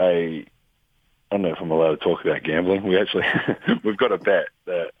actually got I don't know if I'm allowed to talk about gambling. We've got a bet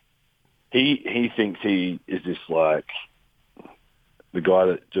that he thinks he is this like the guy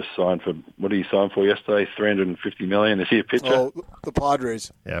that just signed for, what did he sign for yesterday? $350 million. Is he a pitcher? Oh, the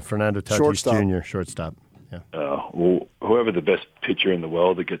Padres. Yeah, Fernando Tatis Jr., shortstop. Yeah. Well, whoever the best pitcher in the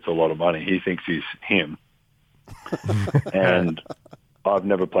world that gets a lot of money, he thinks he's him. And I've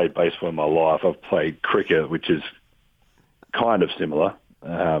never played baseball in my life. I've played cricket, which is kind of similar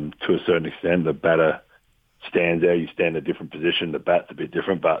to a certain extent. The batter stands there, you stand in a different position, the bat's a bit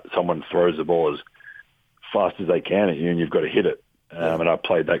different, but someone throws the ball as fast as they can at you and you've got to hit it. And I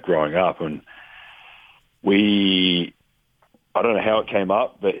played that growing up, and I don't know how it came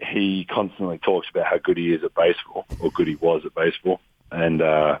up, but he constantly talks about how good he is at baseball, or good he was at baseball. And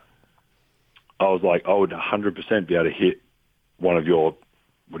I was like, I would 100% be able to hit one of your,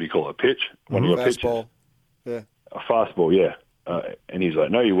 what do you call it, a pitch? One of your fastball. pitches. Yeah. A fastball, yeah. And he's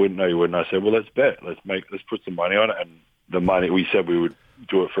like, no, you wouldn't. I said, well, let's bet. Let's put some money on it. And the money, we said we would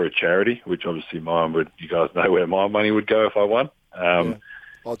do it for a charity, which obviously you guys know where my money would go if I won.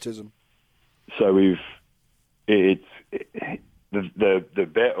 Autism. So the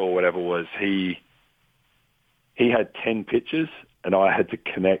bet or whatever was he had 10 pitches and I had to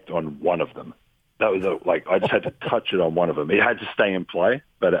connect on one of them. That was I just had to touch it on one of them. It had to stay in play,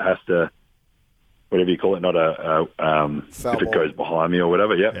 but it has to, whatever you call it, not if it goes behind me or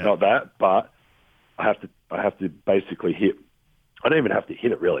whatever. Yep, yeah, not that. But I have to basically hit. I don't even have to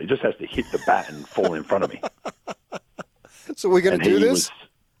hit it really. It just has to hit the bat and fall in front of me. So we're going to do this?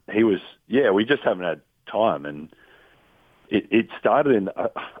 We just haven't had time. And it started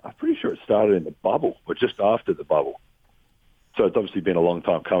I'm pretty sure it started in the bubble, or just after the bubble. So it's obviously been a long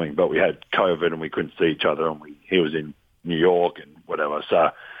time coming, but we had COVID and we couldn't see each other, and he was in New York and whatever.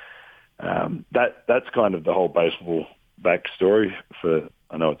 So that's kind of the whole baseball backstory.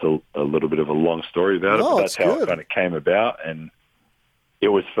 I know it's a little bit of a long story about it, but that's how it kind of came about. And it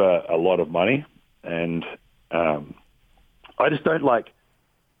was for a lot of money. And I just don't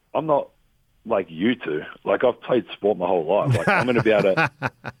I'm not like you two. I've played sport my whole life. I'm going to be able to,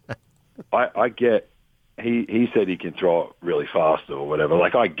 I get, he said he can throw it really fast or whatever.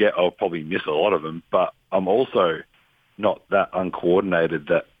 I'll probably miss a lot of them, but I'm also not that uncoordinated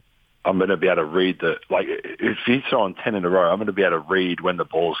that I'm going to be able to read if he's throwing 10 in a row, I'm going to be able to read when the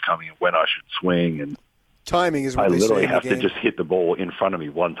ball's coming and when I should swing. And timing is what I they literally say in the have to game. just hit the ball in front of me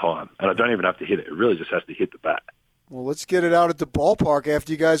one time. And I don't even have to hit it. It really just has to hit the bat. Well, let's get it out at the ballpark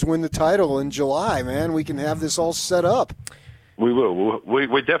after you guys win the title in July, man. We can have this all set up. We will. We're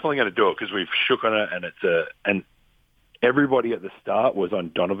definitely going to do it because we've shook on it, and and everybody at the start was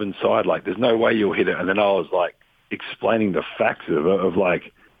on Donovan's side. There's no way you'll hit it. And then I was explaining the facts of it,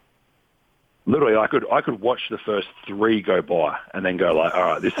 literally, I could watch the first 3 go by and then go all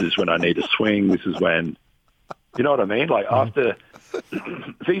right, this is when I need to swing. This is when, you know what I mean? After,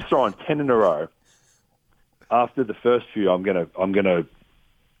 if he's throwing 10 in a row, after the first few, I've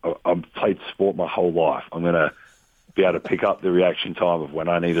played sport my whole life. I'm going to be able to pick up the reaction time of when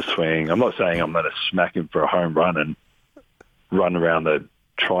I need to swing. I'm not saying I'm going to smack him for a home run and run around the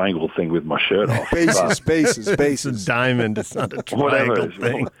triangle thing with my shirt off. Bases. It's a diamond. It's not a triangle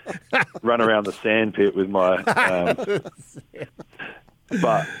thing. Run around the sand pit with my...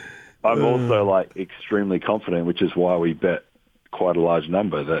 but I'm also extremely confident, which is why we bet quite a large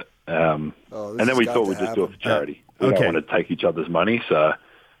number that... and then we thought we'd just do it for charity. We don't want to take each other's money, so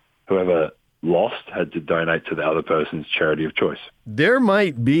whoever lost had to donate to the other person's charity of choice. There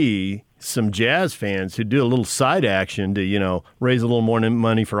might be some Jazz fans who do a little side action to, raise a little more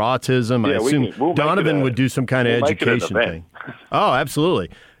money for autism. Yeah, I assume Donovan would do some kind of education thing. Oh, absolutely.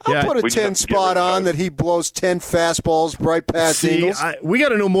 I'll put a 10 spot on that he blows 10 fastballs right past Eagles. We got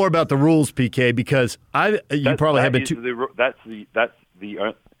to know more about the rules, PK, because I have been too...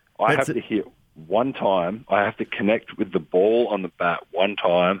 I have to hit one time. I have to connect with the ball on the bat one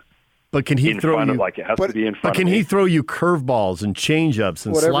time. But can he throw you? It has to be in front. But can he throw you curveballs and changeups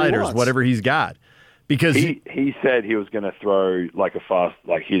and sliders, whatever he's got? Because he said he was going to throw a fast,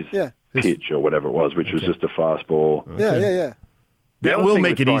 his pitch or whatever it was, which was just a fastball. Okay. Yeah. That will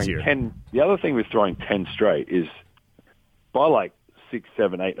make it easier. The other thing with throwing 10 straight is by 6,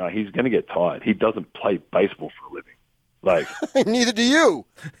 7, 8, 9, he's going to get tired. He doesn't play baseball for a living. Neither do you.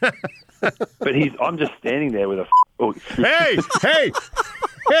 But I'm just standing there with a. Hey!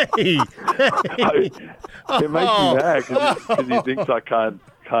 It makes me mad because he thinks I can't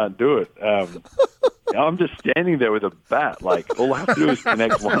can't do it. I'm just standing there with a bat. Like, all I have to do is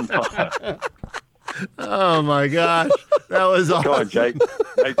connect one time. Oh, my gosh. That was awesome. Go on, Jake.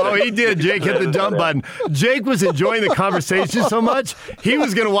 Oh, he did. Jake hit the dump button. Jake was enjoying the conversation so much, he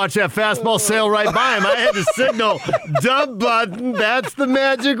was going to watch that fastball sail right by him. I had to signal, dump button. That's the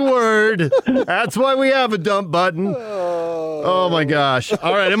magic word. That's why we have a dump button. Oh, my gosh.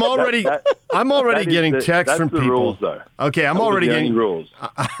 All right, I'm already getting texts from people. Rules, though. Okay, I'm already getting rules.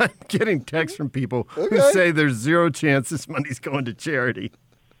 I'm getting texts from people who say there's zero chance this money's going to charity.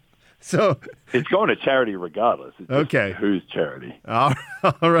 So it's going to charity regardless. It's okay. Whose charity? All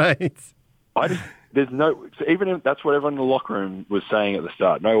right. There's no. So even if that's what everyone in the locker room was saying at the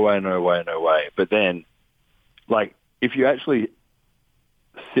start. No way, no way, no way. But then, like, if you actually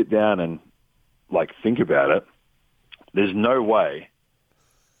sit down and think about it, there's no way.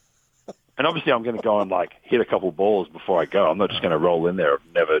 And obviously, I'm going to go and hit a couple balls before I go. I'm not just going to roll in there,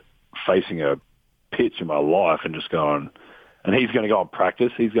 never facing a pitch in my life, and just going. And he's going to go on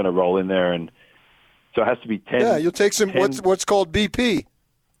practice. He's going to roll in there, and so it has to be 10. Yeah, you'll take some what's called BP.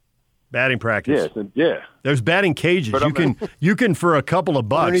 Batting practice. Yeah. There's batting cages. You can for a couple of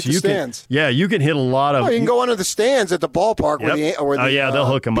bucks. Underneath the stands. You can hit a lot of. Oh, you can go under the stands at the ballpark where they'll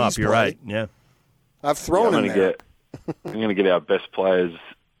hook them up. You're play. Right. Yeah. I've thrown them there. I'm going to get our best players'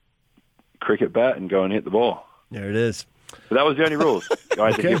 cricket bat and go and hit the ball. There it is. So that was the only rules. I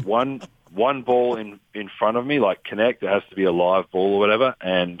had to hit one ball in front of me, connect. It has to be a live ball or whatever,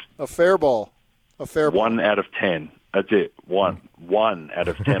 and a fair ball. 1 out of 10. That's it. One out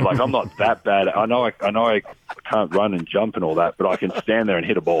of 10. I'm not that bad. I know I can't run and jump and all that, but I can stand there and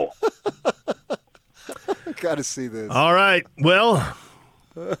hit a ball. Got to see this. All right. Well,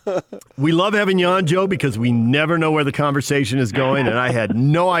 we love having you on, Joe, because we never know where the conversation is going, and I had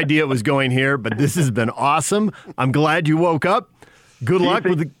no idea it was going here, but this has been awesome. I'm glad you woke up. Good luck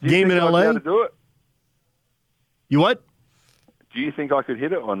with the game in LA. Do do it? You what? Do you think I could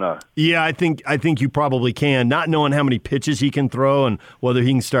hit it or no? Yeah, I think you probably can. Not knowing how many pitches he can throw and whether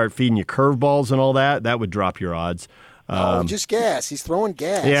he can start feeding you curveballs and all that would drop your odds. Just gas. He's throwing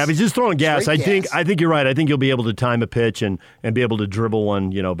gas. Yeah, if he's just throwing gas, I gas. think you're right. I think you'll be able to time a pitch and be able to dribble one,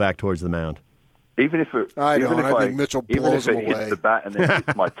 back towards the mound. Even if it, I think Mitchell blows him away. Hits the bat and then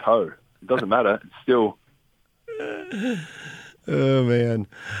hits my toe, it doesn't matter. It's still. Oh man!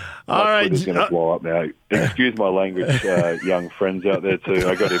 All right, it's going to blow up now. Excuse my language, young friends out there too.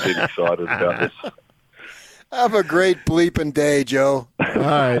 I got a bit excited about this. Have a great bleeping day, Joe. All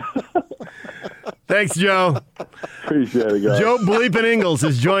right. Thanks, Joe. Appreciate it, guys. Joe Bleepin' Ingles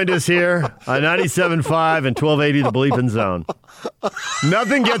has joined us here on 97.5 and 1280 The Bleepin' Zone.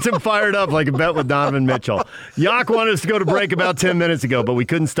 Nothing gets him fired up like a bet with Donovan Mitchell. Yak wanted us to go to break about 10 minutes ago, but we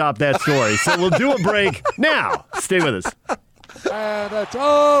couldn't stop that story. So we'll do a break now. Stay with us. And it's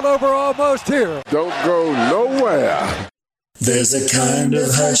all over almost here. Don't go nowhere. There's a kind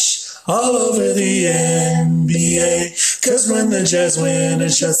of hush all over the NBA, 'cause when the Jazz win,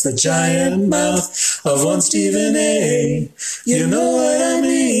 it's just the giant mouth of one Stephen A. You know what I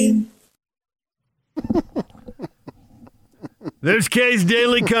mean? There's Kay's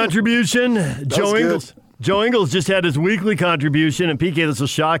daily contribution. Joe Ingles. Joe Ingles just had his weekly contribution, and PK, this will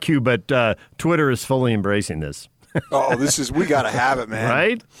shock you, but Twitter is fully embracing this. We got to have it, man.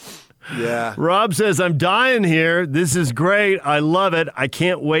 Right? Yeah. Rob says, I'm dying here. This is great. I love it. I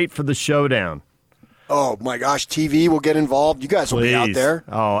can't wait for the showdown. Oh, my gosh. TV will get involved. You guys will be out there.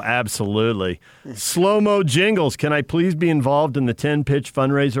 Oh, absolutely. Slow-mo jingles. Can I please be involved in the 10-pitch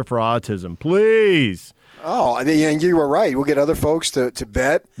fundraiser for autism? Please. Oh, and you were right. We'll get other folks to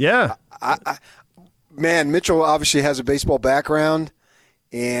bet. Yeah. Man, Mitchell obviously has a baseball background.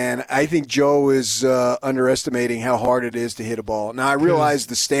 And I think Joe is underestimating how hard it is to hit a ball. Now, I realize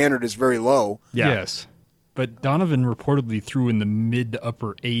the standard is very low. Yeah. Yes. But Donovan reportedly threw in the mid to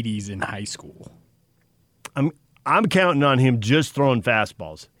upper 80s in high school. I'm counting on him just throwing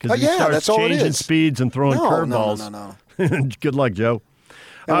fastballs. Because he starts that's all it changing is. speeds and throwing curveballs. No. Good luck, Joe.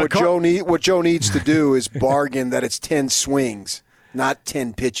 And what Joe needs to do is bargain that it's 10 swings, not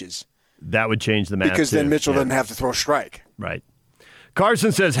 10 pitches. That would change the math, because then Mitchell doesn't have to throw a strike. Right.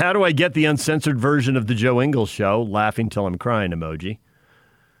 Carson says, how do I get the uncensored version of the Joe Ingles show? Laughing till I'm crying emoji.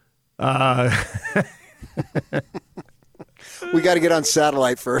 We got to get on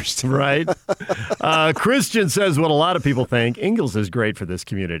satellite first. Right. Christian says what a lot of people think. Ingles is great for this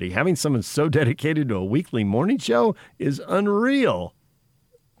community. Having someone so dedicated to a weekly morning show is unreal.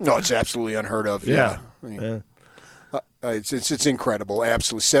 No, it's absolutely unheard of. Yeah. It's incredible.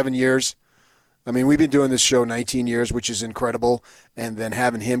 Absolutely. 7 years. I mean, we've been doing this show 19 years, which is incredible. And then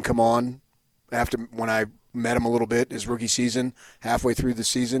having him come on when I met him a little bit his rookie season, halfway through the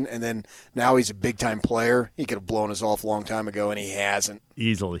season, and then now he's a big-time player. He could have blown us off a long time ago, and he hasn't.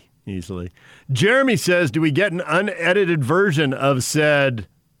 Easily. Jeremy says, do we get an unedited version of said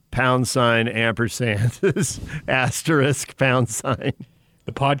 $, ampersand, asterisk, $?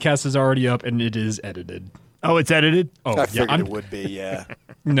 The podcast is already up, and it is edited. Oh, it's edited? Oh, I figured it would be, yeah.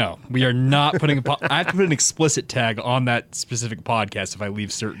 No, we are not putting I have to put an explicit tag on that specific podcast if I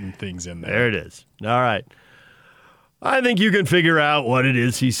leave certain things in there. There it is. All right. I think you can figure out what it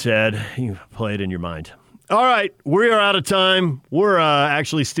is he said. You play it in your mind. All right, we are out of time. We're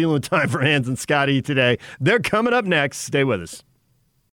actually stealing time for Hans and Scotty today. They're coming up next. Stay with us.